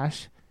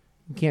 Josh,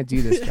 you can't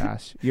do this,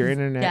 Josh. Your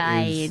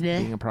internet is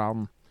being a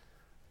problem.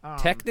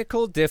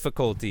 Technical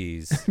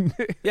difficulties.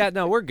 Yeah,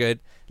 no, we're good.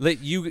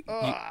 You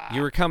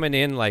were coming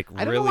in like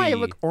really. I don't know why I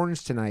look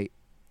orange tonight.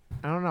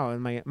 I don't know.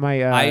 And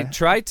my I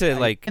tried to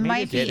like. It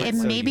might be. It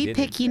may be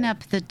picking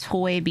up the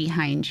toy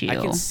behind you. I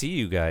can see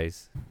you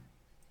guys.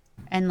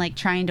 And like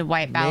trying to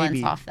white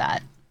balance off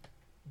that.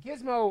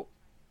 Gizmo.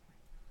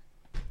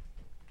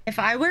 If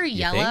I were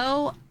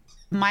yellow,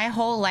 my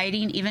whole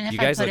lighting, even if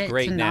I put it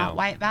to not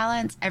white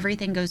balance,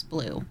 everything goes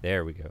blue.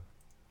 There we go.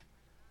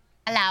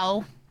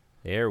 Hello.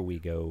 There we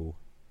go.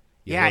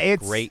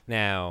 It's great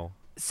now.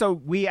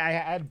 So I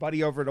had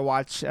Buddy over to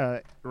watch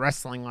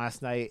wrestling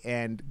last night,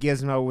 and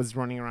Gizmo was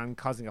running around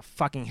causing a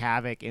fucking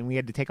havoc, and we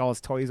had to take all his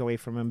toys away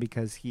from him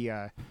because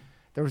there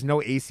was no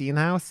AC in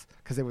the house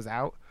because it was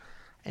out,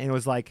 and it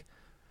was like,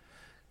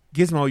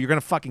 Gizmo, you're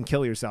gonna fucking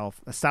kill yourself.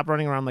 Stop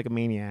running around like a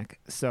maniac.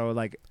 So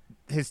like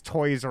his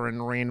toys are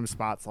in random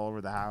spots all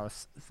over the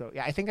house. So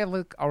yeah, I think I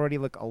already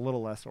look a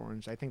little less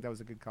orange. I think that was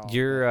a good call.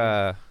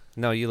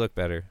 No, you look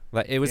better.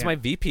 Like it was my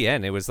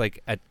VPN. It was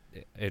like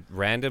it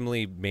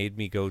randomly made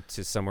me go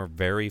to somewhere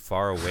very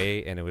far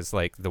away, and it was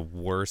like the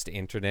worst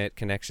internet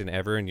connection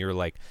ever. And you're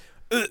like,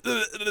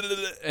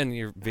 and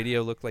your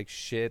video looked like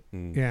shit.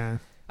 And yeah,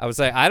 I was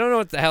like, I don't know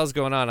what the hell's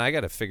going on. I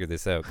got to figure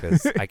this out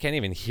because I can't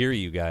even hear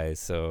you guys.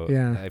 So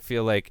I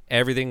feel like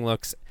everything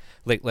looks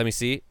like. Let me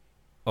see.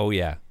 Oh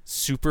yeah,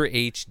 super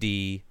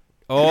HD.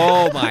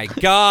 Oh my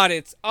God,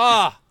 it's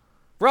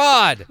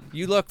Rod,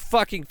 you look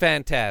fucking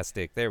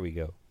fantastic. There we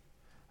go.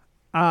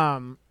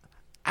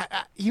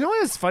 You know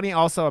what is funny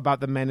also about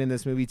the men in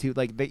this movie too?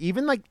 Like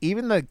even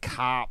the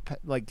cop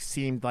like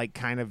seemed like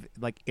kind of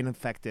like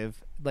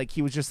ineffective. Like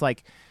he was just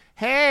like,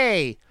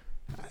 "Hey,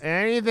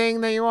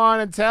 anything that you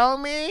want to tell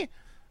me?"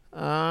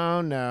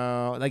 Oh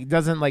no, like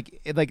doesn't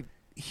like it, like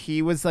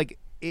he was like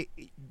it.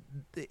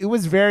 It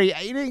was very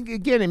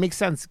again. It makes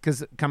sense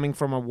because coming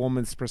from a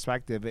woman's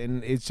perspective,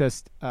 and it's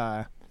just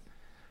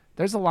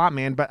there's a lot,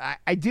 man. But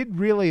I did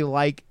really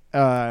like.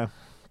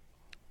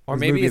 Or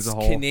maybe it's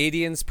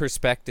Canadians'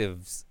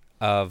 perspectives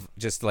of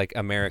just like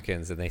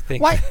Americans, and they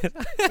think why?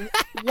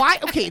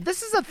 Okay,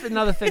 this is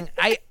another thing.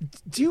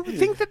 Do you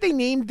think that they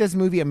named this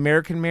movie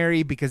American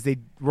Mary because they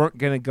weren't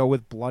gonna go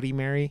with Bloody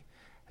Mary,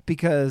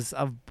 because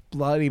of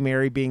Bloody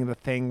Mary being the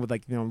thing with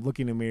like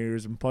looking in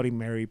mirrors and Bloody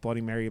Mary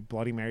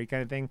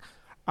kind of thing?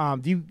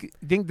 Do you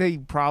think they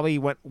probably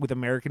went with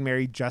American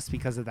Mary just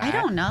because of that? I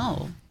don't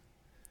know.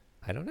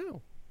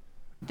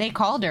 They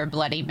called her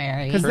Bloody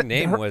Mary. Her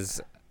name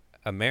was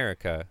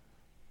America.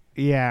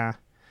 Yeah.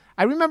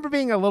 I remember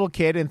being a little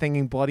kid and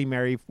thinking Bloody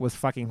Mary was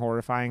fucking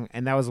horrifying,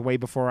 and that was way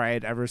before I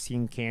had ever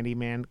seen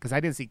Candyman, because I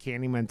didn't see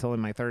Candyman until in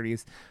my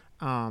 30s.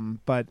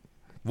 But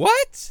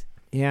what?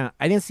 Yeah,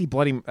 I didn't see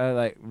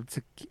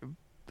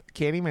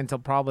Candyman until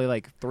probably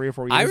like 3 or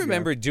 4 years ago. I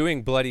remember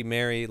doing Bloody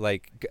Mary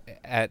like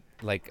at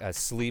like a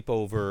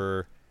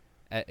sleepover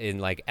in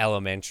like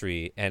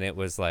elementary, and it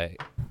was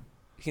like,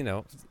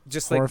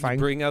 just horrifying. Like you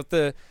bring out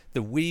the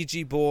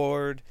Ouija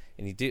board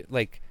and you do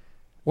like.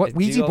 What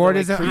Ouija board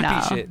is it?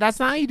 Shit. That's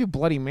not how you do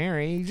Bloody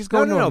Mary. You just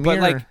go into a mirror. But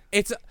like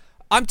it's.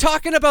 I'm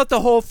talking about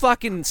the whole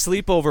fucking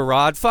sleepover,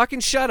 Rod.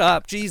 Fucking shut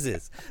up,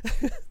 Jesus.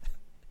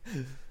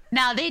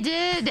 Now they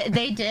did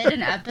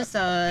an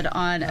episode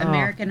on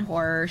American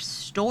Horror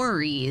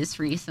Stories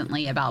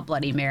recently about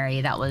Bloody Mary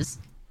that was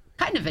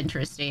kind of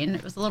interesting.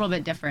 It was a little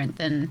bit different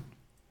than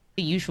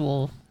the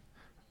usual.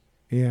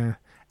 Yeah,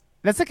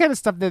 that's the kind of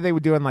stuff that they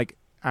would do on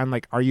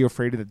Are You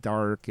Afraid of the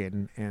Dark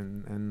and stuff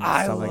like that.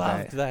 I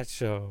loved that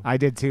show. I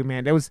did too,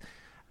 man. It was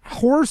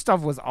horror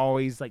stuff was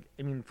always like,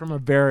 I mean, from a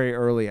very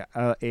early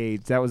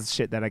age, that was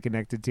shit that I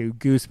connected to.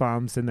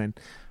 Goosebumps, and then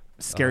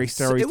scary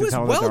stories. It was to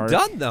tell in the dark.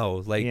 well done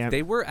though. Like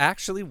they were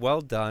actually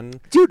well done,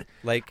 dude.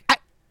 Like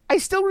I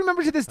still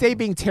remember to this day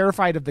being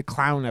terrified of the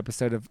clown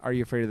episode of Are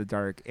You Afraid of the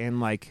Dark, and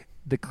like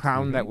the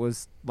clown that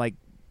was like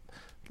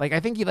I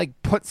think he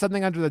like put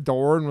something under the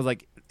door and was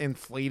like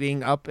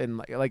inflating up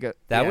and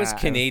that was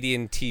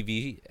Canadian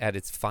TV at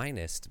its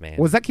finest, man.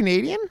 Was that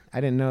Canadian? I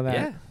didn't know that.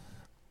 Yeah.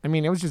 I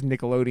mean, it was just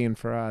Nickelodeon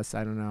for us.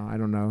 I don't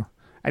know.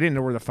 I didn't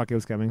know where the fuck it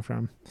was coming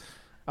from.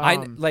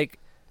 The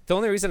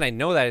only reason I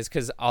know that is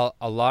because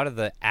a lot of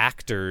the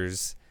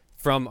actors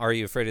from Are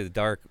You Afraid of the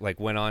Dark, like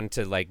went on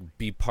to like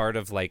be part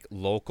of like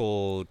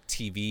local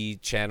TV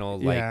channel,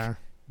 like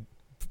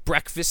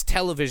breakfast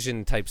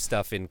television type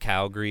stuff in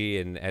Calgary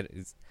and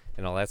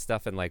all that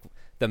stuff. And like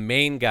the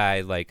main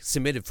guy like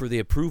submitted for the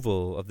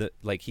approval of the,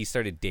 like he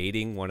started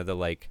dating one of the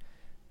like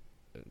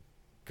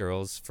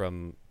girls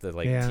from the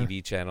like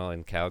TV channel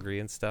in Calgary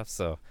and stuff.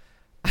 So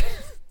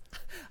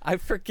I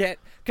forget,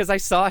 because I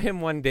saw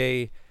him one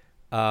day.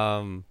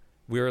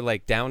 We were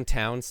like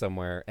downtown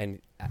somewhere,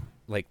 and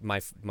like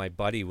my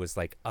buddy was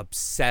like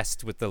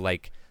obsessed with the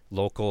like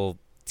local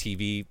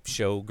TV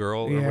show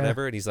girl or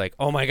whatever, and he's like,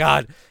 "Oh my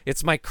God,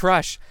 it's my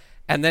crush."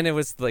 And then it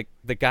was like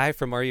the guy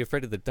from Are You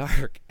Afraid of the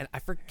Dark, and I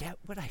forget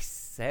what I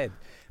said,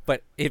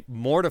 but it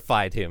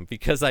mortified him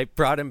because I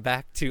brought him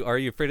back to Are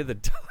You Afraid of the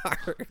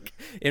Dark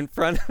in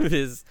front of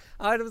his.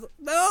 I was,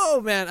 no,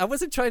 man, I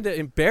wasn't trying to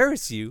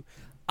embarrass you.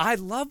 I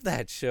love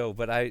that show,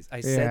 but I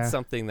said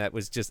something that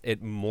was just,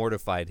 it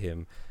mortified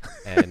him,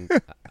 and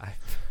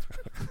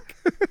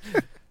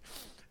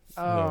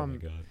oh my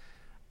God.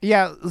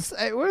 Yeah,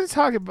 we're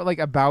talking about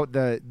about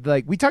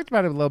the we talked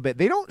about it a little bit.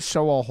 They don't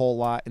show a whole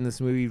lot in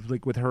this movie,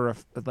 like with her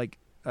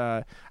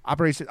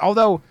operation.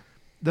 Although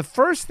the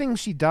first thing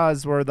she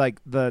does, where like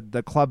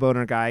the club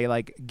owner guy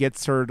like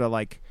gets her to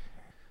like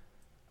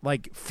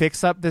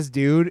fix up this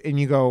dude, and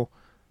you go,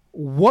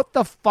 what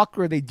the fuck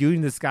are they doing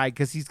to this guy?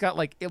 Because he's got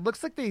like, it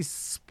looks like they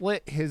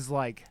split his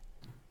like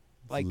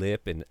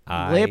lip and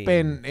eye,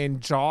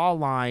 and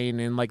jawline,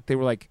 and like they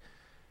were like,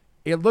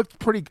 it looked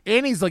pretty,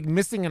 and he's like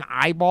missing an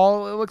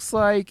eyeball, it looks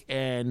like,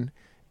 and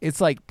it's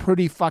like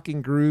pretty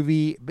fucking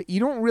groovy, but you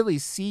don't really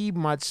see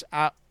much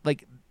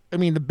like, I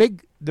mean, the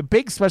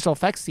big special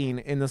effects scene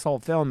in this whole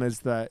film is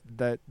the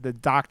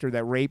doctor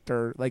that raped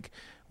her. Like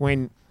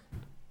when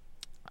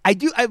I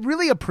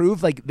really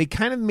approve, like they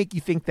kind of make you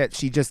think that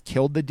she just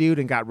killed the dude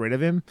and got rid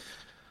of him,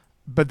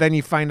 but then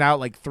you find out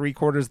like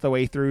 3/4 of the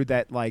way through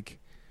that like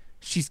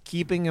she's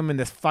keeping him in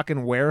this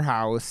fucking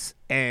warehouse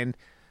and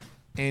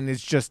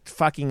is just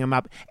fucking him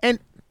up. And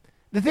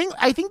the thing,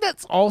 I think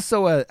that's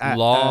also a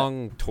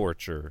long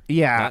torture.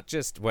 Yeah, not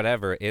just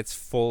whatever. It's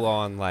full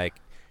on like,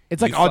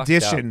 it's like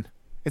Audition.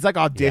 It's like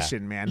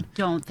Audition, man. I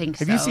don't think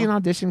so. Have you seen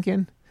Audition,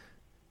 Ken?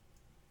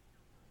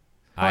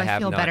 I have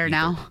feel not better either.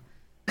 now.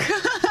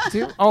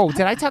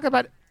 Did I talk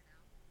about?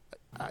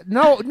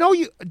 No,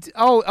 you.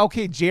 Oh,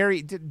 okay,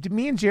 Jerry. Did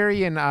me and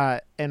Jerry and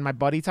my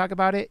buddy talk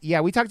about it? Yeah,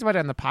 we talked about it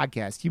on the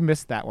podcast. You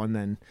missed that one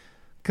then,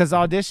 because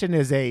Audition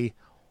is a.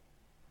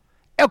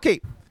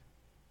 Okay.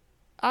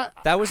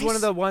 That was one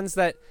of the ones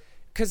that,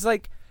 because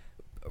like,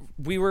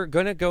 we were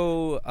gonna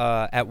go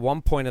at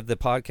one point of the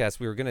podcast,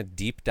 we were gonna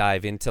deep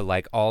dive into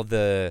like all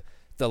the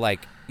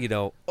like, you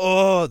know,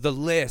 the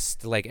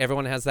list, like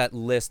everyone has that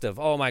list of,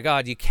 oh my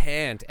God, you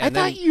can't. And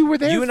I thought you were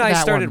there. You for and I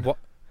that started. one.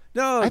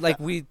 No, like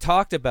we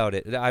talked about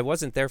it. I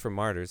wasn't there for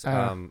Martyrs.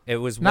 It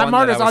was not one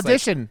Martyrs. that I was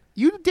Audition. Like,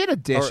 you did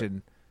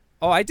Audition.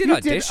 I did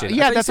Audition.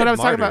 Yeah, that's what I was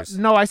Martyrs. talking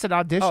about. No, I said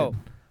Audition. Oh.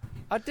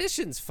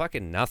 Audition's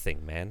fucking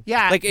nothing, man.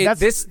 Yeah, like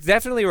this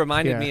definitely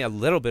reminded me a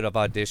little bit of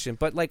Audition,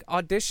 but like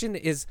Audition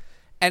is,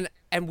 and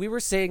we were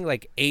saying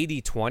like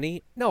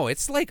 80-20. No,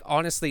 it's like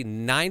honestly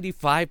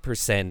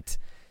 95%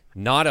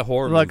 not a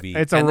horror movie.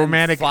 It's a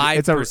romantic. 5%.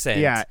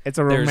 It's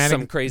a romantic. There's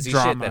some crazy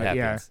drama, shit that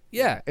happens.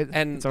 Yeah,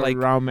 and it's a like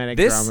romantic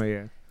this drama.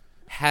 Yeah,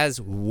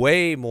 has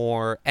way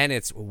more, and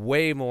it's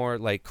way more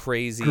like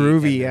crazy,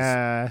 groovy.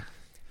 Yeah.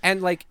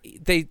 And like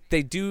they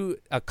do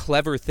a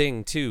clever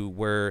thing too,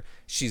 where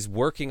she's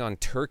working on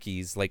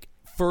turkeys. Like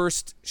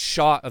first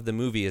shot of the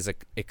movie is a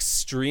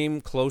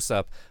extreme close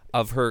up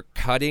of her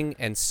cutting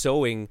and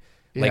sewing,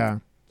 like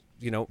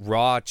you know,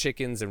 raw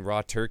chickens and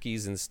raw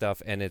turkeys and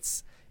stuff. And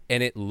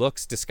it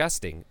looks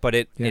disgusting, but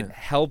it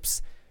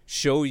helps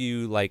show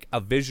you like a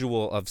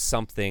visual of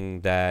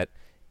something that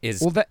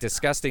is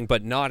disgusting,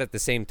 but not at the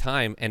same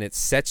time. And it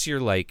sets your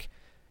like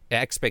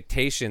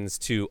expectations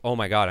to, oh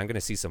my God, I'm gonna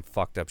see some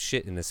fucked up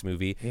shit in this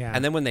movie.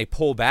 And then when they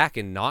pull back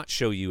and not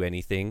show you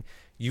anything,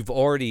 you've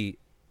already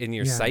in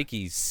your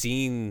psyche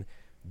seen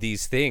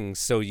these things,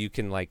 so you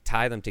can like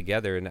tie them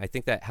together. And I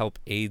think that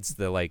aids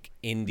the like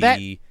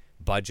indie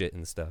budget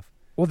and stuff.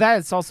 Well,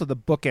 that's also the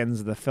bookends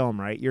of the film,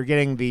 right? You're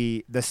getting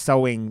the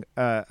sewing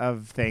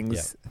of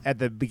things at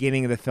the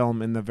beginning of the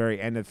film and the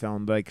very end of the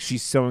film. Like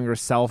she's sewing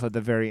herself at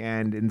the very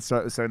end and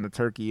sewing the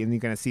turkey, and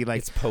you're gonna see like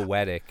it's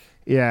poetic.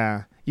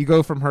 Yeah, you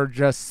go from her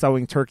just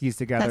sewing turkeys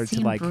together that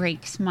scene to like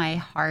breaks my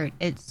heart.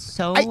 It's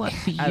so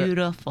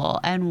beautiful,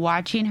 and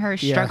watching her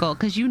struggle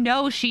because you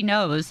know she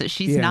knows that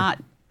she's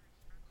not,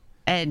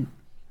 and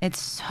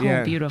it's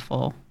so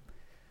beautiful.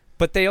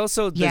 But they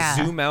also the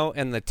zoom out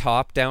and the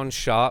top down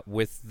shot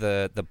with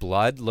the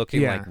blood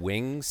looking like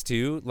wings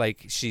too.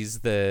 Like she's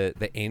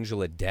the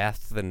angel of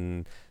death,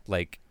 and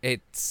like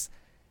it's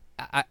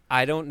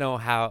I don't know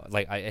how,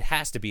 like it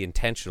has to be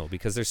intentional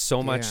because there's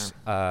so much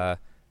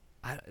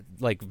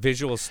like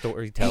visual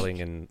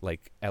storytelling and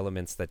like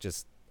elements that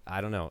just,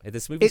 I don't know.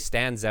 This movie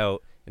stands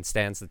out and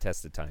stands the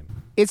test of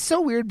time. It's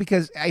so weird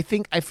because I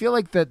feel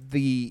like that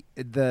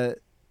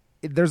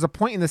there's a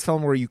point in this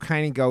film where you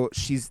kind of go,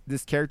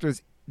 this character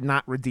is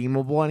not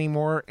redeemable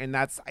anymore, and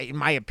that's, in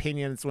my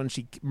opinion, it's when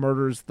she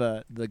murders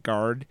the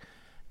guard,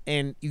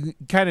 and you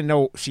kind of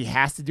know she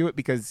has to do it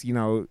because, you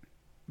know,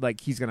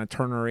 like he's gonna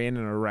turn her in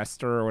and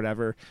arrest her or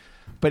whatever.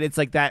 But it's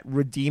like that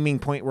redeeming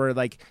point where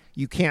like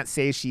you can't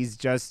say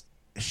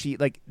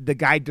like the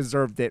guy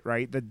deserved it,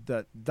 right?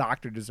 The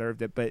doctor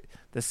deserved it, but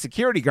the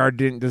security guard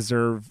didn't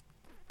deserve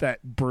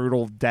that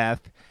brutal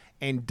death,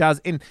 and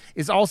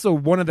is also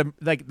one of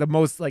the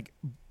most like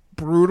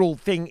brutal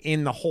thing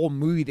in the whole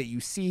movie that you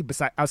see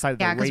outside of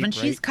the rape, because when right?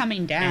 she's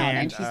coming down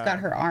and she's got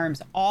her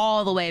arms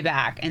all the way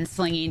back and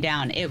slinging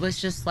down, it was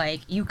just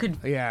like you could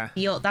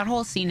feel that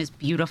whole scene is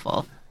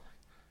beautiful.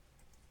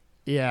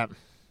 Yeah,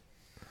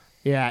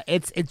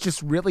 it's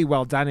just really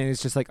well done, and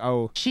it's just like,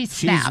 oh,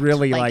 she's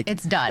really like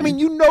it's done. I mean,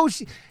 you know,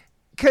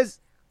 absolutely.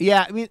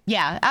 Yeah,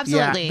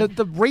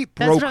 the rape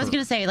broke That's what I was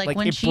gonna say. Like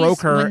when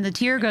when the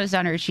tear goes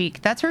down her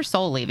cheek, that's her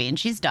soul leaving.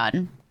 She's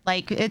done.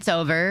 Like it's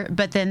over.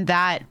 But then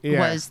that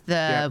was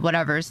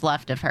whatever's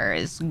left of her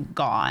is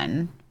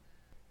gone.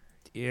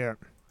 Yeah,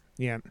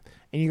 and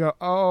you go,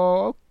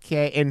 oh,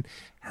 okay. And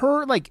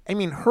her, like, I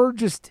mean,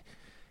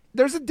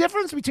 there's a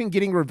difference between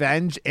getting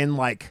revenge and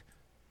like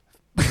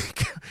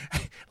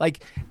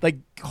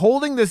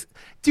holding this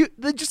dude,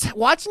 just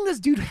watching this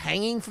dude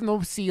hanging from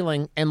the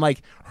ceiling, and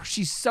like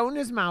she's sewn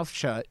his mouth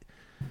shut.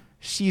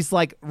 She's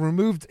like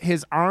removed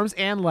his arms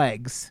and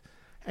legs,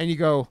 and you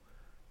go,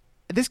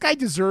 this guy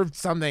deserved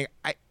something.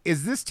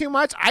 Is this too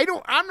much?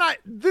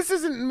 This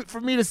isn't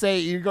for me to say.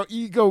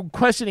 You go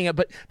questioning it,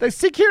 but the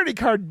security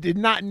guard did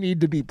not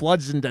need to be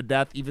bludgeoned to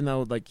death, even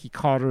though like he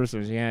caught her,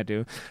 so she had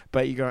to.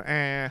 But you go,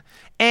 and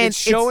it's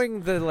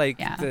showing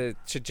the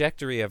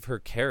trajectory of her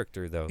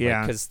character, though.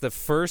 Yeah, because the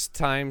first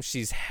time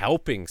she's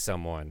helping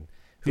someone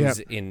who's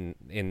in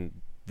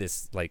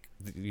this, like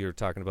you're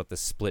talking about, the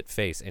split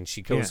face, and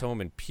she goes home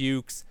and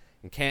pukes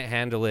and can't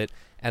handle it,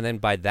 and then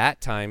by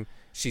that time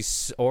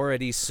she's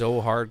already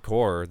so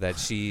hardcore that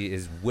she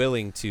is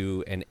willing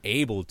to and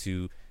able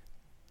to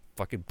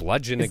fucking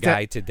bludgeon a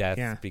guy to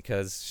death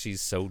because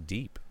she's so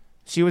deep.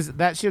 She was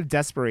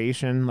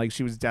desperation, like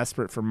she was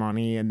desperate for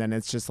money, and then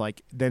it's just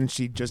like, then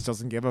she just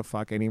doesn't give a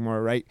fuck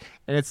anymore, right?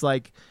 And it's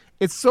like,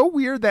 it's so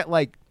weird that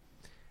like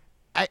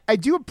I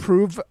do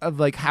approve of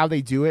like how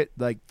they do it,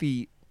 like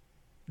the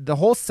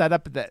whole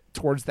setup that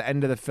towards the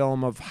end of the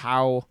film of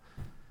how,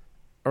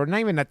 or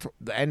not even at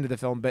the end of the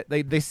film, but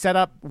they set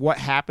up what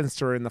happens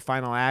to her in the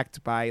final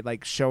act by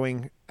like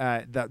showing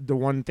the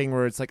one thing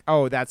where it's like,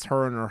 oh, that's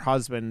her and her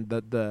husband,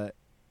 the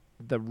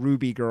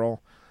Ruby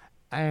girl,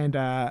 and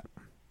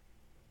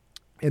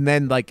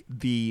then like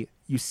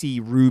you see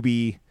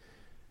Ruby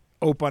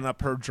open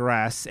up her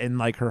dress, and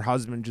like her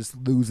husband just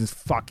loses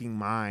fucking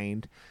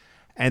mind,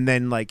 and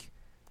then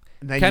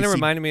kind of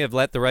reminded me of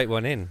Let the Right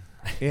One In.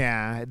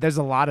 Yeah, there's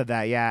a lot of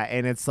that,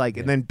 and it's like,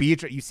 and then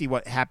Beatrice, you see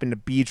what happened to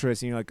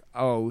Beatrice, and you're like,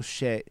 oh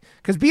shit,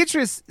 because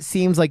Beatrice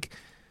seems like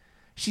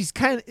she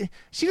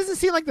doesn't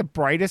seem like the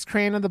brightest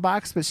crayon in the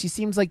box, but she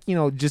seems like, you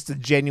know, just a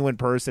genuine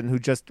person who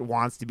just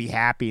wants to be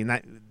happy, and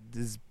that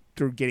is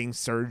through getting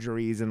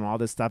surgeries and all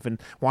this stuff,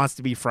 and wants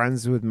to be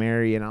friends with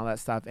Mary and all that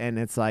stuff, and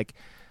it's like,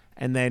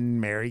 and then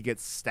Mary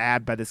gets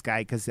stabbed by this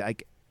guy because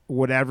like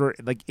whatever,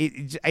 like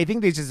I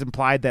think they just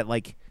implied that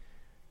like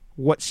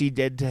what she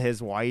did to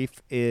his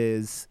wife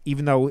is,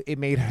 even though it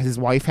made his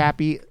wife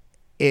happy,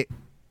 it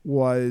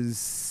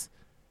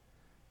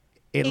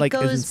like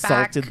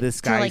insulted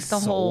this guy's like the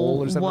soul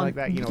whole or something like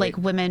that. You know, like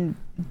women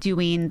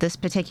doing this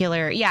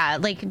particular,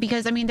 like,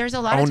 because I mean, there's a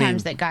lot of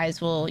times that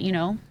guys will, you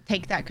know,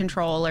 take that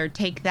control or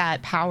take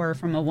that power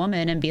from a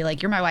woman and be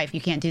like, you're my wife,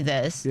 you can't do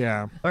this,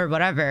 or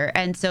whatever.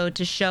 And so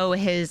to show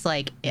his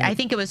like, I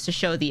think it was to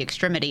show the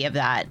extremity of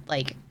that,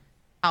 like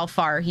how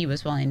far he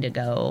was willing to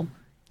go.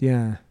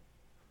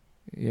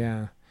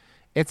 Yeah,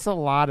 it's a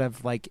lot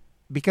of like,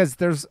 because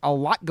there's a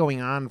lot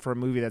going on for a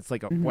movie that's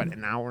like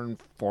an hour and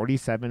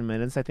 47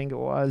 minutes, I think it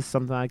was,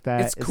 something like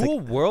that. It's cool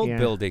like, world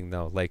building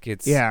though. Like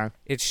it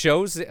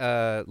shows like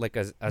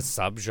a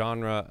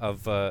subgenre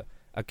of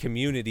a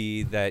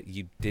community that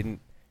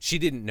she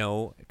didn't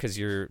know, because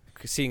you're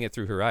seeing it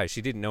through her eyes.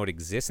 She didn't know it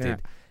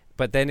existed,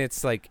 but then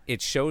it's like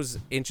it shows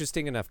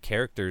interesting enough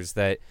characters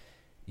that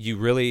you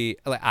really,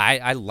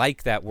 I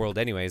like that world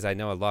anyways. I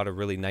know a lot of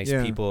really nice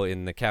people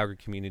in the Calgary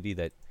community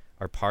that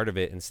are part of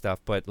it and stuff,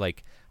 but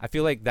like I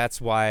feel like that's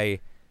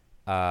why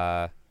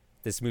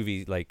this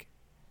movie, like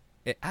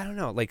I don't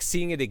know, like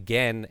seeing it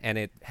again and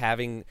it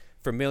having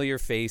familiar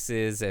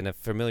faces and a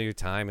familiar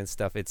time and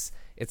stuff, it's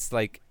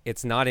like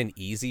it's not an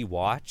easy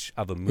watch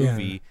of a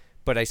movie,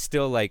 but I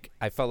felt like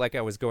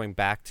I was going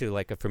back to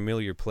like a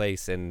familiar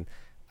place, and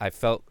I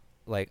felt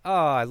like, oh,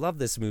 I love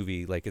this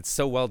movie, like it's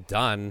so well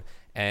done,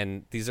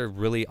 and these are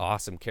really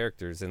awesome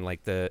characters, and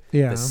like the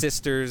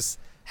sisters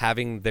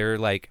having their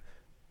like,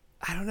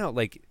 I don't know,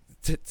 like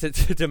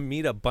to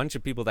meet a bunch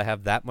of people that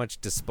have that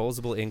much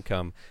disposable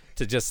income,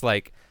 to just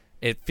like,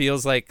 it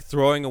feels like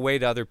throwing away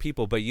to other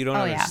people, but you don't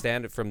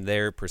understand it from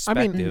their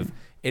perspective. I mean,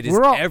 it is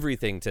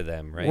everything to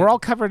them, right? We're all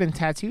covered in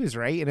tattoos,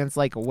 right? And it's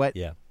like what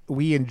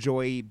we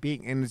enjoy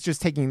being, and it's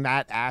just taking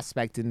that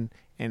aspect and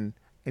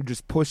and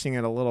just pushing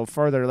it a little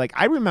further. Like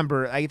I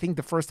remember, I think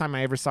the first time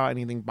I ever saw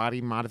anything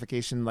body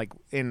modification like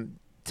in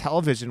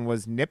television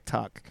was Nip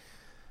Tuck.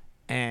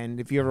 And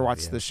if you ever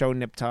watched the show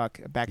Nip Tuck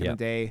back in the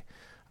day,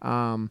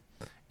 and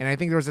I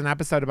think there was an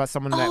episode about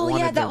someone that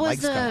wanted their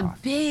legs cut off. That was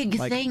a big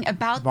thing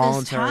about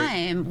this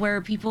time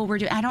where people were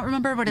doing. I don't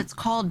remember what it's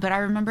called, but I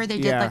remember they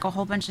did like a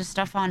whole bunch of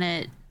stuff on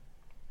it.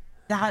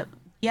 That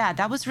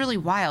was really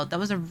wild. That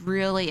was a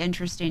really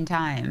interesting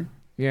time.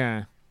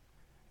 Yeah,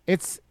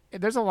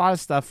 there's a lot of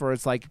stuff where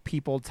it's like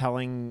people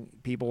telling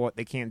people what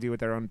they can't do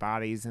with their own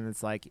bodies, and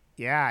it's like,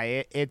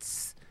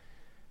 it's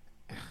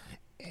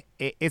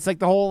like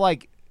the whole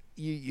like.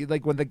 You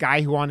like when the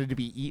guy who wanted to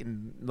be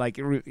eaten, like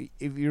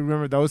if you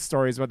remember those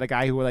stories about the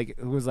guy who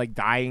was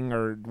dying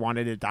or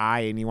wanted to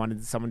die and he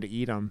wanted someone to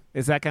eat him.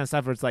 It's that kind of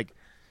stuff where it's like,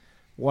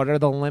 what are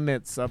the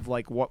limits of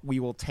like what we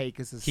will take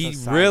as a society?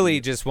 He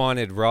really just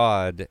wanted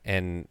Rod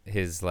and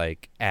his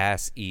like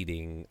ass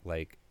eating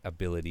like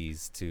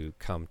abilities to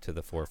come to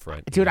the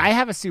forefront. Dude, I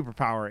have a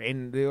superpower,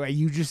 and are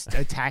you just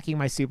attacking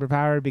my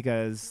superpower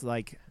because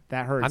like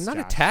that hurts? I'm not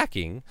Josh.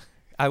 attacking.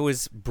 I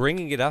was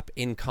bringing it up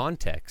in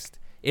context.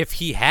 If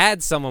he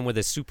had someone with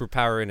a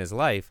superpower in his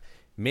life,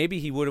 maybe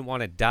he wouldn't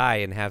want to die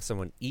and have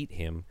someone eat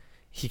him.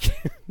 He can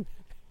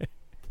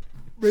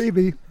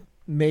maybe,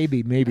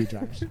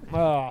 Josh.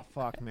 Oh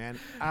fuck, man.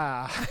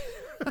 I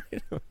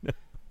don't know.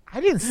 I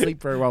didn't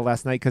sleep very well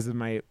last night because of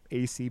my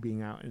AC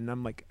being out, and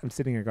I'm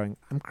sitting here going,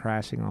 I'm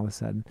crashing all of a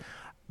sudden.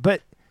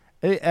 But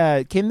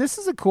Kim, this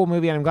is a cool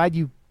movie, and I'm glad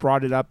you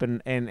brought it up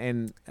and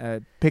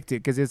picked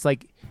it because it's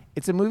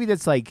a movie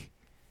that's like,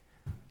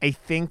 I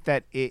think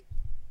that it.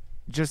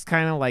 Just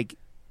kind of like,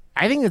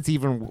 I think it's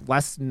even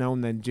less known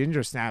than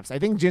Ginger Snaps. I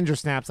think Ginger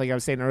Snaps, like I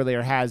was saying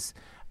earlier, has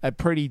a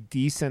pretty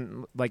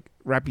decent like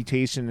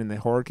reputation in the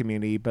horror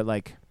community, but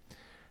like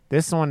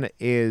this one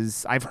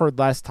is I've heard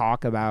less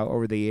talk about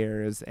over the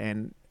years,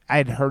 and I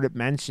had heard it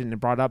mentioned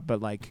and brought up,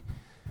 but like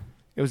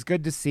it was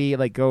good to see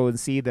like go and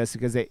see this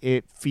because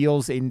it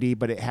feels indie,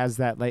 but it has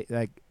that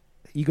like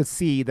you could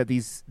see that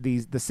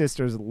the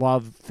sisters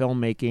love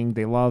filmmaking.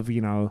 They love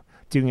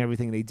doing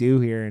everything they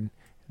do here, and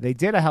they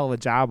did a hell of a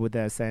job with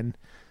this, and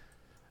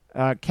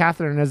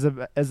Catherine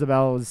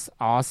Isabel was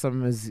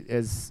awesome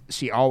as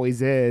she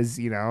always is,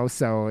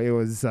 So it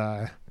was.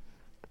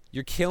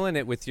 You're killing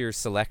it with your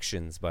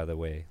selections, by the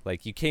way.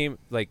 Like you came,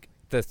 like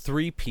the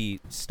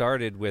three-peat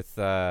started with,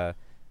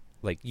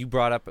 like you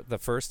brought up the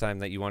first time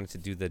that you wanted to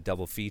do the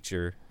double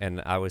feature,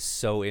 and I was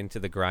so into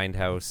the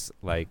Grindhouse,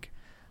 like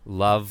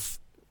love.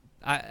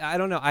 I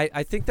don't know.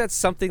 I think that's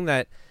something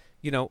that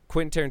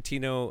Quentin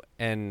Tarantino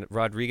and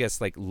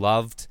Rodriguez like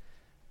loved.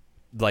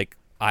 Like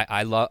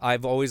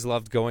I've always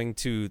loved going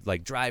to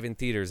like drive-in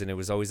theaters, and it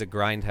was always a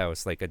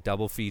Grindhouse, like a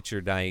double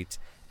feature night.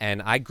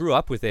 And I grew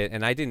up with it,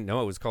 and I didn't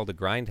know it was called a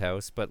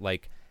Grindhouse, but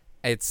like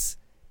there's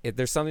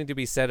something to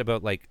be said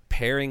about like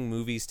pairing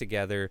movies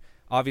together.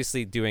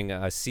 Obviously, doing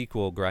a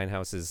sequel,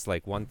 Grindhouse, is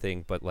like one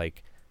thing, but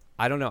like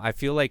I don't know. I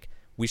feel like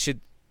we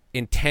should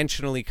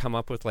intentionally come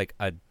up with like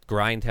a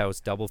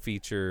Grindhouse double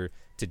feature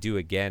to do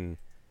again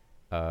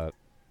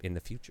in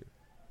the future.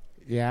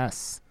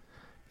 Yes.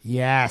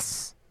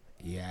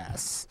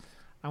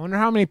 I wonder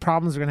how many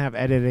problems we're going to have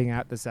editing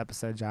out this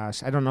episode,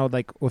 Josh. I don't know,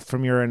 like,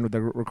 from your end with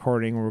the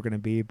recording where we're going to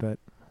be, but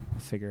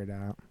we'll figure it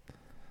out.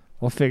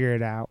 We'll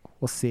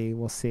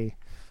see.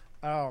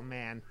 Oh,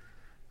 man.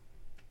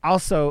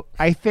 Also,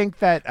 I think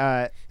that,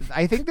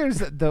 there's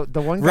the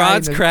one guy...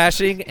 Rod's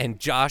crashing, and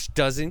Josh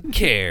doesn't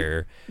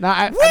care.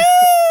 No,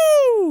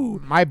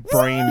 Woo! My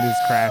brain is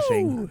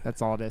crashing.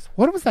 That's all it is.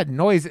 What was that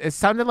noise? It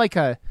sounded like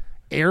a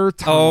air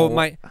tunnel.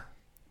 Oh,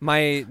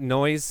 my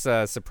noise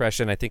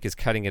suppression, I think, is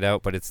cutting it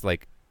out, but it's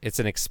like it's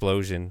an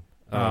explosion.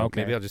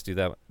 Okay. Maybe I'll just do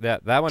that.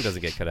 That one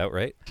doesn't get cut out,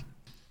 right?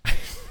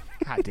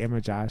 God damn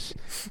it, Josh.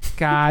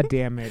 God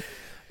damn it.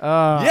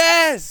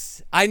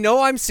 Yes! I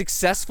know I'm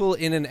successful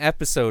in an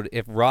episode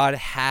if Rod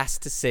has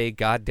to say,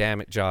 God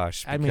damn it,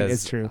 Josh. I mean,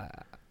 it's true.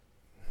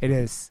 It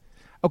is.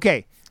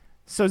 Okay.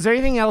 So is there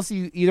anything else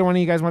either one of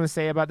you guys want to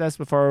say about this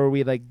before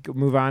we like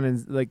move on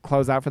and like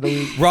close out for the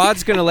week?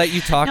 Rod's going to let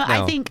you talk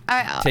now. I think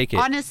Take it.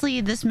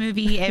 Honestly, this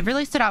movie, it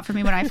really stood out for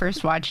me when I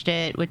first watched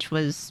it, which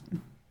was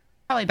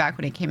probably back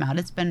when it came out.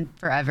 It's been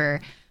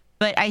forever.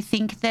 But I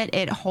think that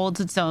it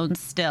holds its own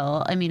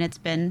still. I mean, it's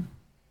been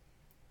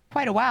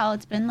quite a while.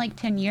 It's been like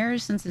 10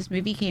 years since this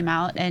movie came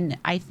out. And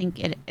I think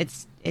it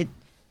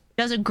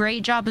does a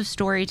great job of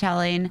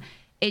storytelling.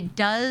 It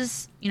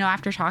does,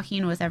 after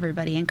talking with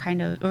everybody and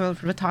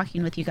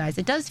talking with you guys,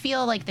 it does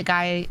feel like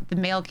the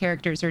male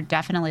characters are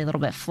definitely a little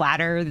bit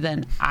flatter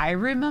than I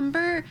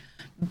remember.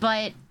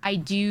 But I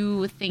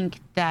do think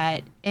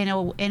that in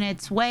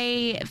its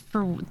way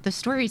for the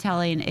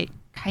storytelling, it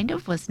kind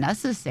of was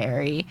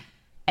necessary.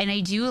 And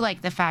I do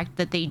like the fact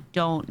that they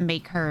don't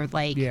make her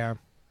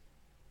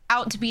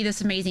out to be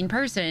this amazing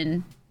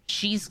person.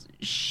 She's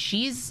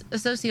a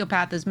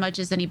sociopath as much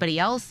as anybody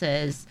else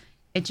is.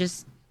 It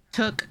just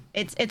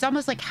it's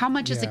almost like how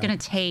much is it going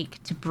to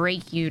take to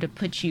break you to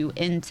put you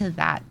into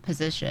that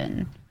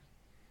position?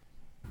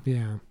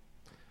 Yeah.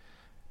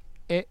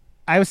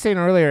 I was saying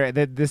earlier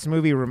that this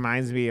movie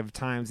reminds me of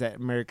times that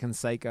American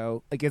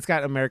Psycho, like it's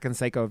got American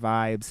Psycho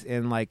vibes,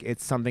 and like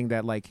it's something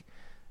that like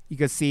you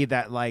could see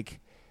that like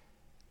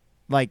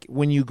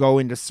when you go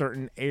into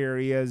certain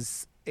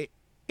areas,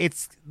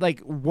 it's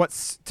like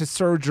what's to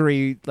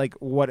surgery like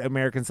what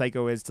American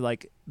Psycho is to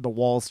like the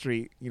Wall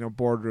Street,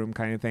 boardroom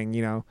kind of thing.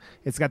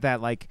 It's got that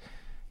like.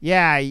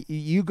 Yeah,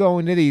 you go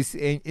into these,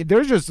 and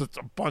there's just a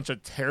bunch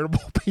of terrible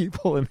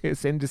people in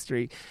this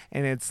industry,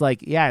 and it's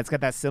like, yeah, it's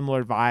got that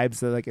similar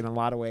vibes, like in a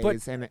lot of ways.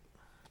 But and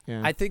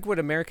I think what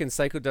American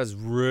Psycho does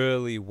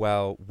really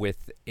well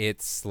with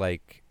its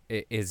like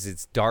is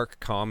its dark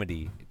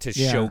comedy to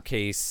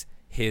showcase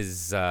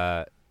his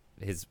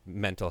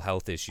mental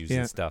health issues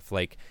and stuff.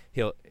 Like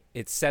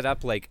it's set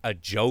up like a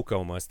joke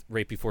almost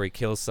right before he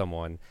kills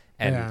someone,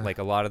 and like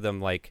a lot of them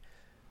like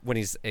when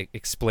he's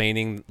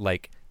explaining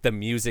like. The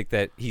music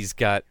that he's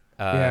got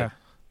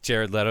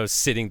Jared Leto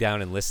sitting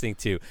down and listening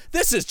to.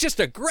 This is just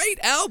a great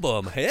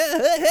album.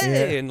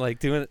 Hey, and like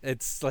doing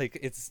it's like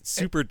it's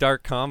super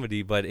dark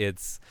comedy, but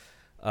it's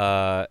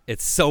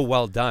so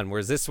well done.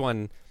 Whereas this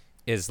one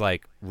is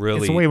like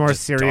really it's way more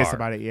serious dark.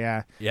 About it.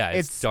 Yeah,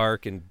 it's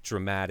dark and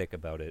dramatic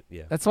about it.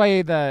 Yeah, that's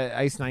why the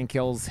Ice Nine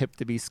Kills "Hip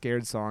to Be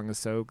Scared" song is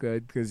so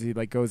good because he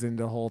like goes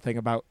into the whole thing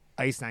about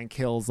Ice Nine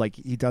Kills like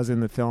he does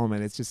in the film,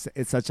 and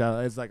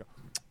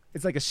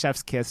it's like a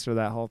chef's kiss for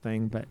that whole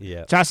thing. But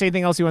yeah. Josh,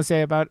 anything else you want to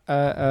say about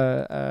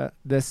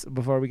this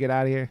before we get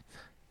out of here?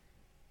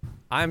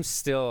 I'm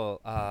still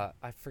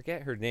I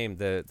forget her name,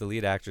 the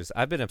lead actress.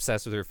 I've been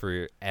obsessed with her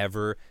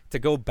forever. To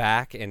go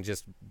back and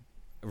just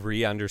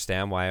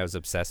re-understand why I was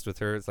obsessed with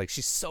her. It's like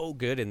she's so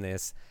good in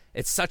this.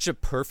 It's such a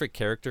perfect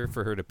character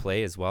for her to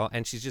play as well,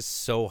 and she's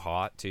just so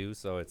hot too.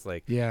 So it's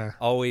like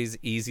always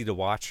easy to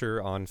watch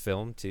her on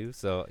film too.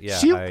 So yeah,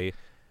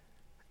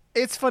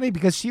 it's funny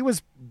because she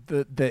was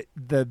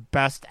the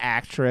best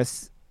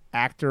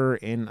actor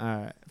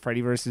in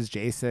Freddy vs.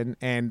 Jason,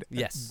 and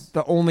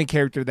the only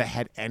character that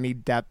had any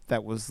depth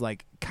that was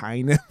like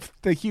kind of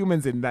the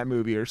humans in that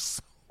movie are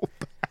so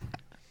bad.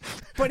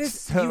 But it's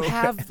so you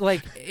have bad.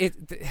 Like it.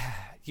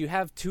 You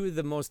have two of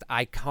the most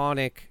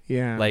iconic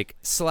like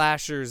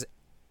slashers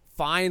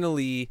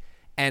finally,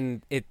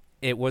 and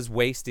it was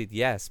wasted,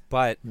 yes,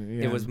 but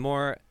it was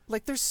more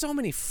like there's so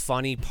many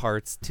funny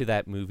parts to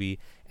that movie,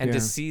 and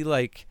to see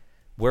like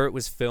where it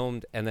was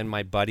filmed, and then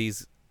my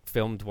buddies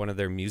filmed one of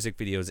their music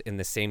videos in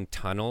the same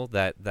tunnel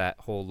that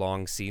whole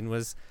long scene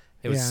was.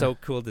 It was so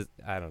cool to,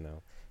 I don't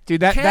know.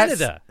 Dude,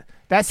 Canada.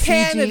 That's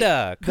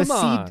Canada. CG, come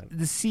on.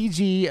 The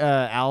CG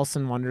Alice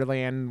in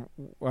Wonderland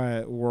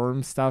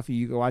worm stuff,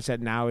 you can watch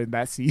that now, and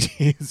that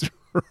CG is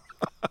rough.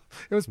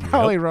 It was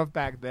probably rough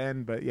back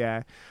then, but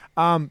yeah.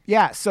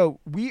 So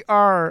we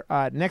are,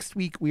 next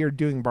week we are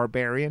doing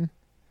Barbarian.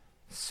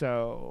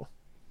 So,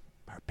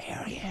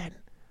 Barbarian.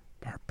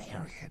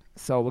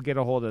 So we'll get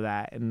a hold of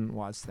that and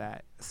watch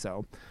that.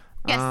 So,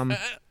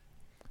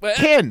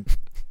 Ken,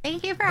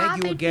 thank you for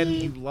having you again,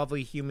 me. you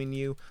lovely human,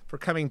 you for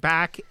coming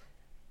back.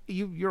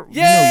 You know you're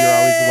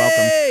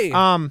always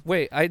welcome.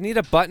 Wait, I need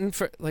a button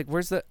for like.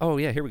 Where's the? Oh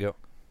yeah, here we go.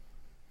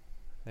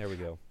 There we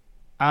go.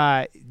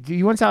 Do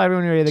you want to tell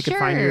everyone where they can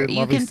find your lovely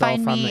you can self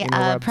find on me the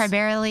interwebs?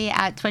 primarily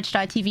at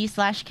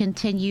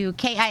twitch.tv/continue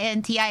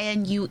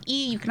KINTINUE.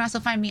 You can also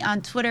find me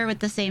on Twitter with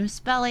the same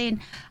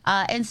spelling.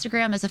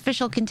 Instagram is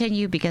official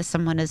continue because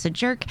someone is a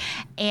jerk,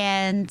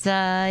 and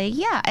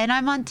and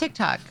I'm on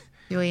TikTok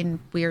doing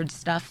weird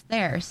stuff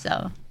there.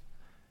 So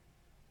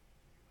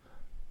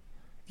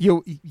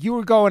you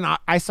were going.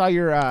 I saw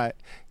you were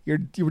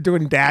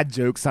doing dad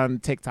jokes on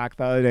TikTok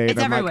the other day.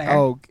 It's everywhere.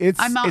 Like,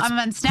 I'm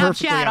on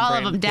Snapchat, all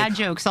of them, dad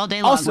jokes all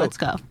day long. Also, let's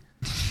go.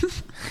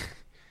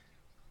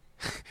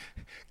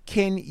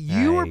 Ken,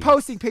 you were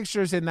posting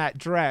pictures in that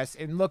dress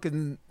and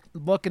looking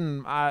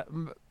smoking.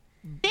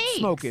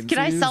 Can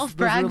I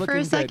self-brag for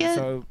a second?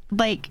 So.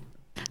 Like,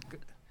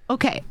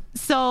 okay,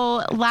 so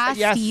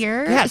last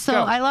year, go.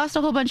 I lost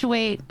a whole bunch of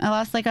weight. I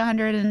lost like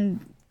 100 and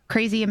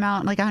crazy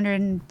amount, like 100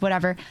 and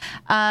whatever.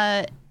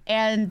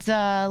 And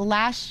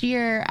last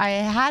year I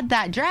had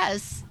that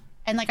dress,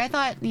 and like I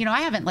thought,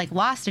 I haven't like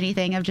lost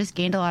anything. I've just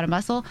gained a lot of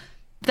muscle.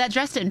 That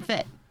dress didn't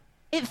fit.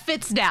 It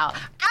fits now.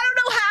 I don't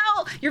know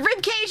how. Your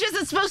rib cage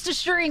isn't supposed to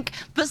shrink,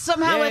 but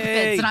somehow it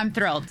fits, and I'm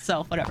thrilled.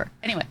 So whatever.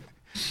 Anyway.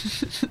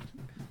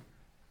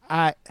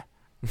 I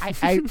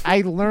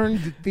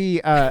learned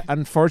the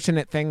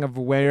unfortunate thing of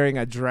wearing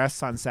a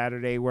dress on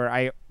Saturday,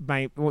 where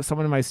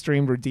someone in my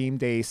stream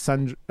redeemed a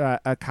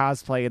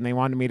cosplay, and they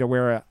wanted me to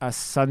wear a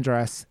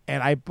sundress,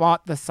 and I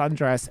bought the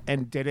sundress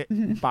and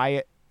didn't buy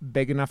it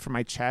big enough for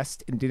my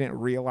chest and didn't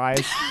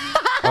realize.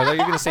 I thought you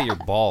were gonna say your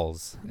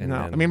balls.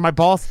 I mean my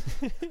balls.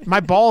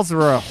 My balls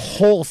were a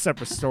whole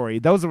separate story.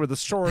 Those were the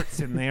shorts,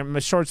 and my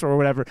shorts or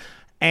whatever.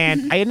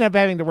 And I ended up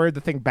having to wear the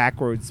thing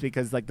backwards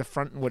because like the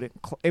front wouldn't.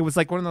 It was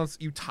like one of those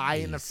you tie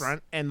in the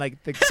front, and like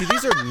see,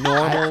 these are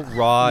normal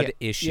rod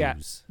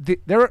issues.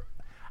 Yeah.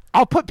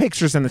 I'll put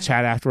pictures in the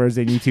chat afterwards,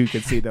 and you two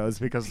can see those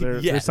because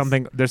there's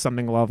something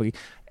lovely.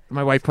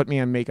 My wife put me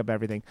on makeup,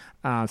 everything.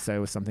 So it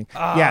was something.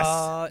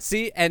 Yes.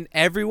 See, and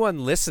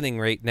everyone listening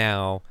right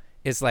now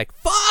is like,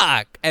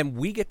 fuck, and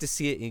we get to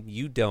see it and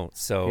you don't.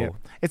 So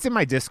it's in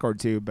my Discord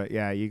too, but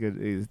yeah, you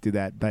could do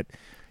that. But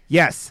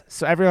yes,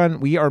 so everyone,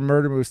 we are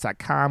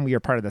murdermoose.com. We are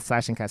part of the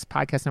Slashing Cast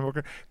podcast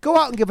network. Go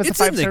out and give us a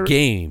 5-star. It's in the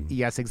game.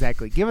 Yes,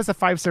 exactly. Give us a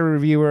 5-star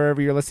review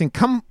wherever you're listening.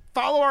 Come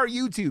follow our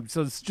YouTube.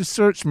 So just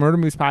search Murder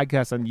Moose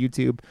Podcast on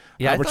YouTube.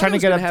 Yeah, we're trying to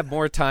get have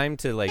more time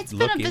to look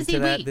into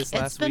that this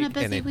last week,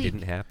 and it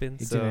didn't happen.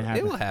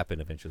 It will happen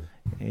eventually.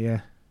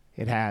 Yeah.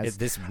 It has.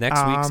 This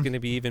next week's going to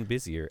be even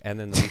busier, and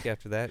then the week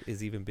after that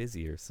is even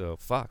busier. So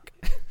fuck.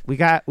 We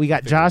got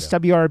Josh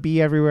WRB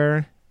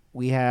everywhere.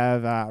 We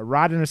have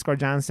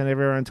Rod_Johnson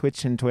everywhere on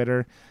Twitch and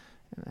Twitter.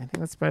 And I think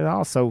that's about it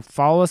all. So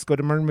follow us. Go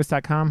to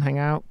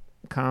murdermoose.com.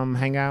 Come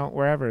hang out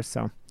wherever.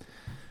 So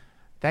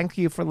thank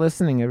you for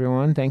listening,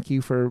 everyone. Thank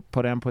you for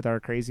putting up with our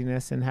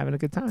craziness and having a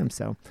good time.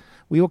 So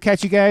we will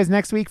catch you guys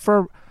next week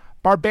for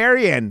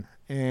Barbarian,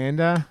 and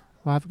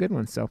we'll have a good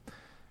one. So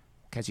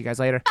catch you guys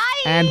later. Bye.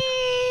 And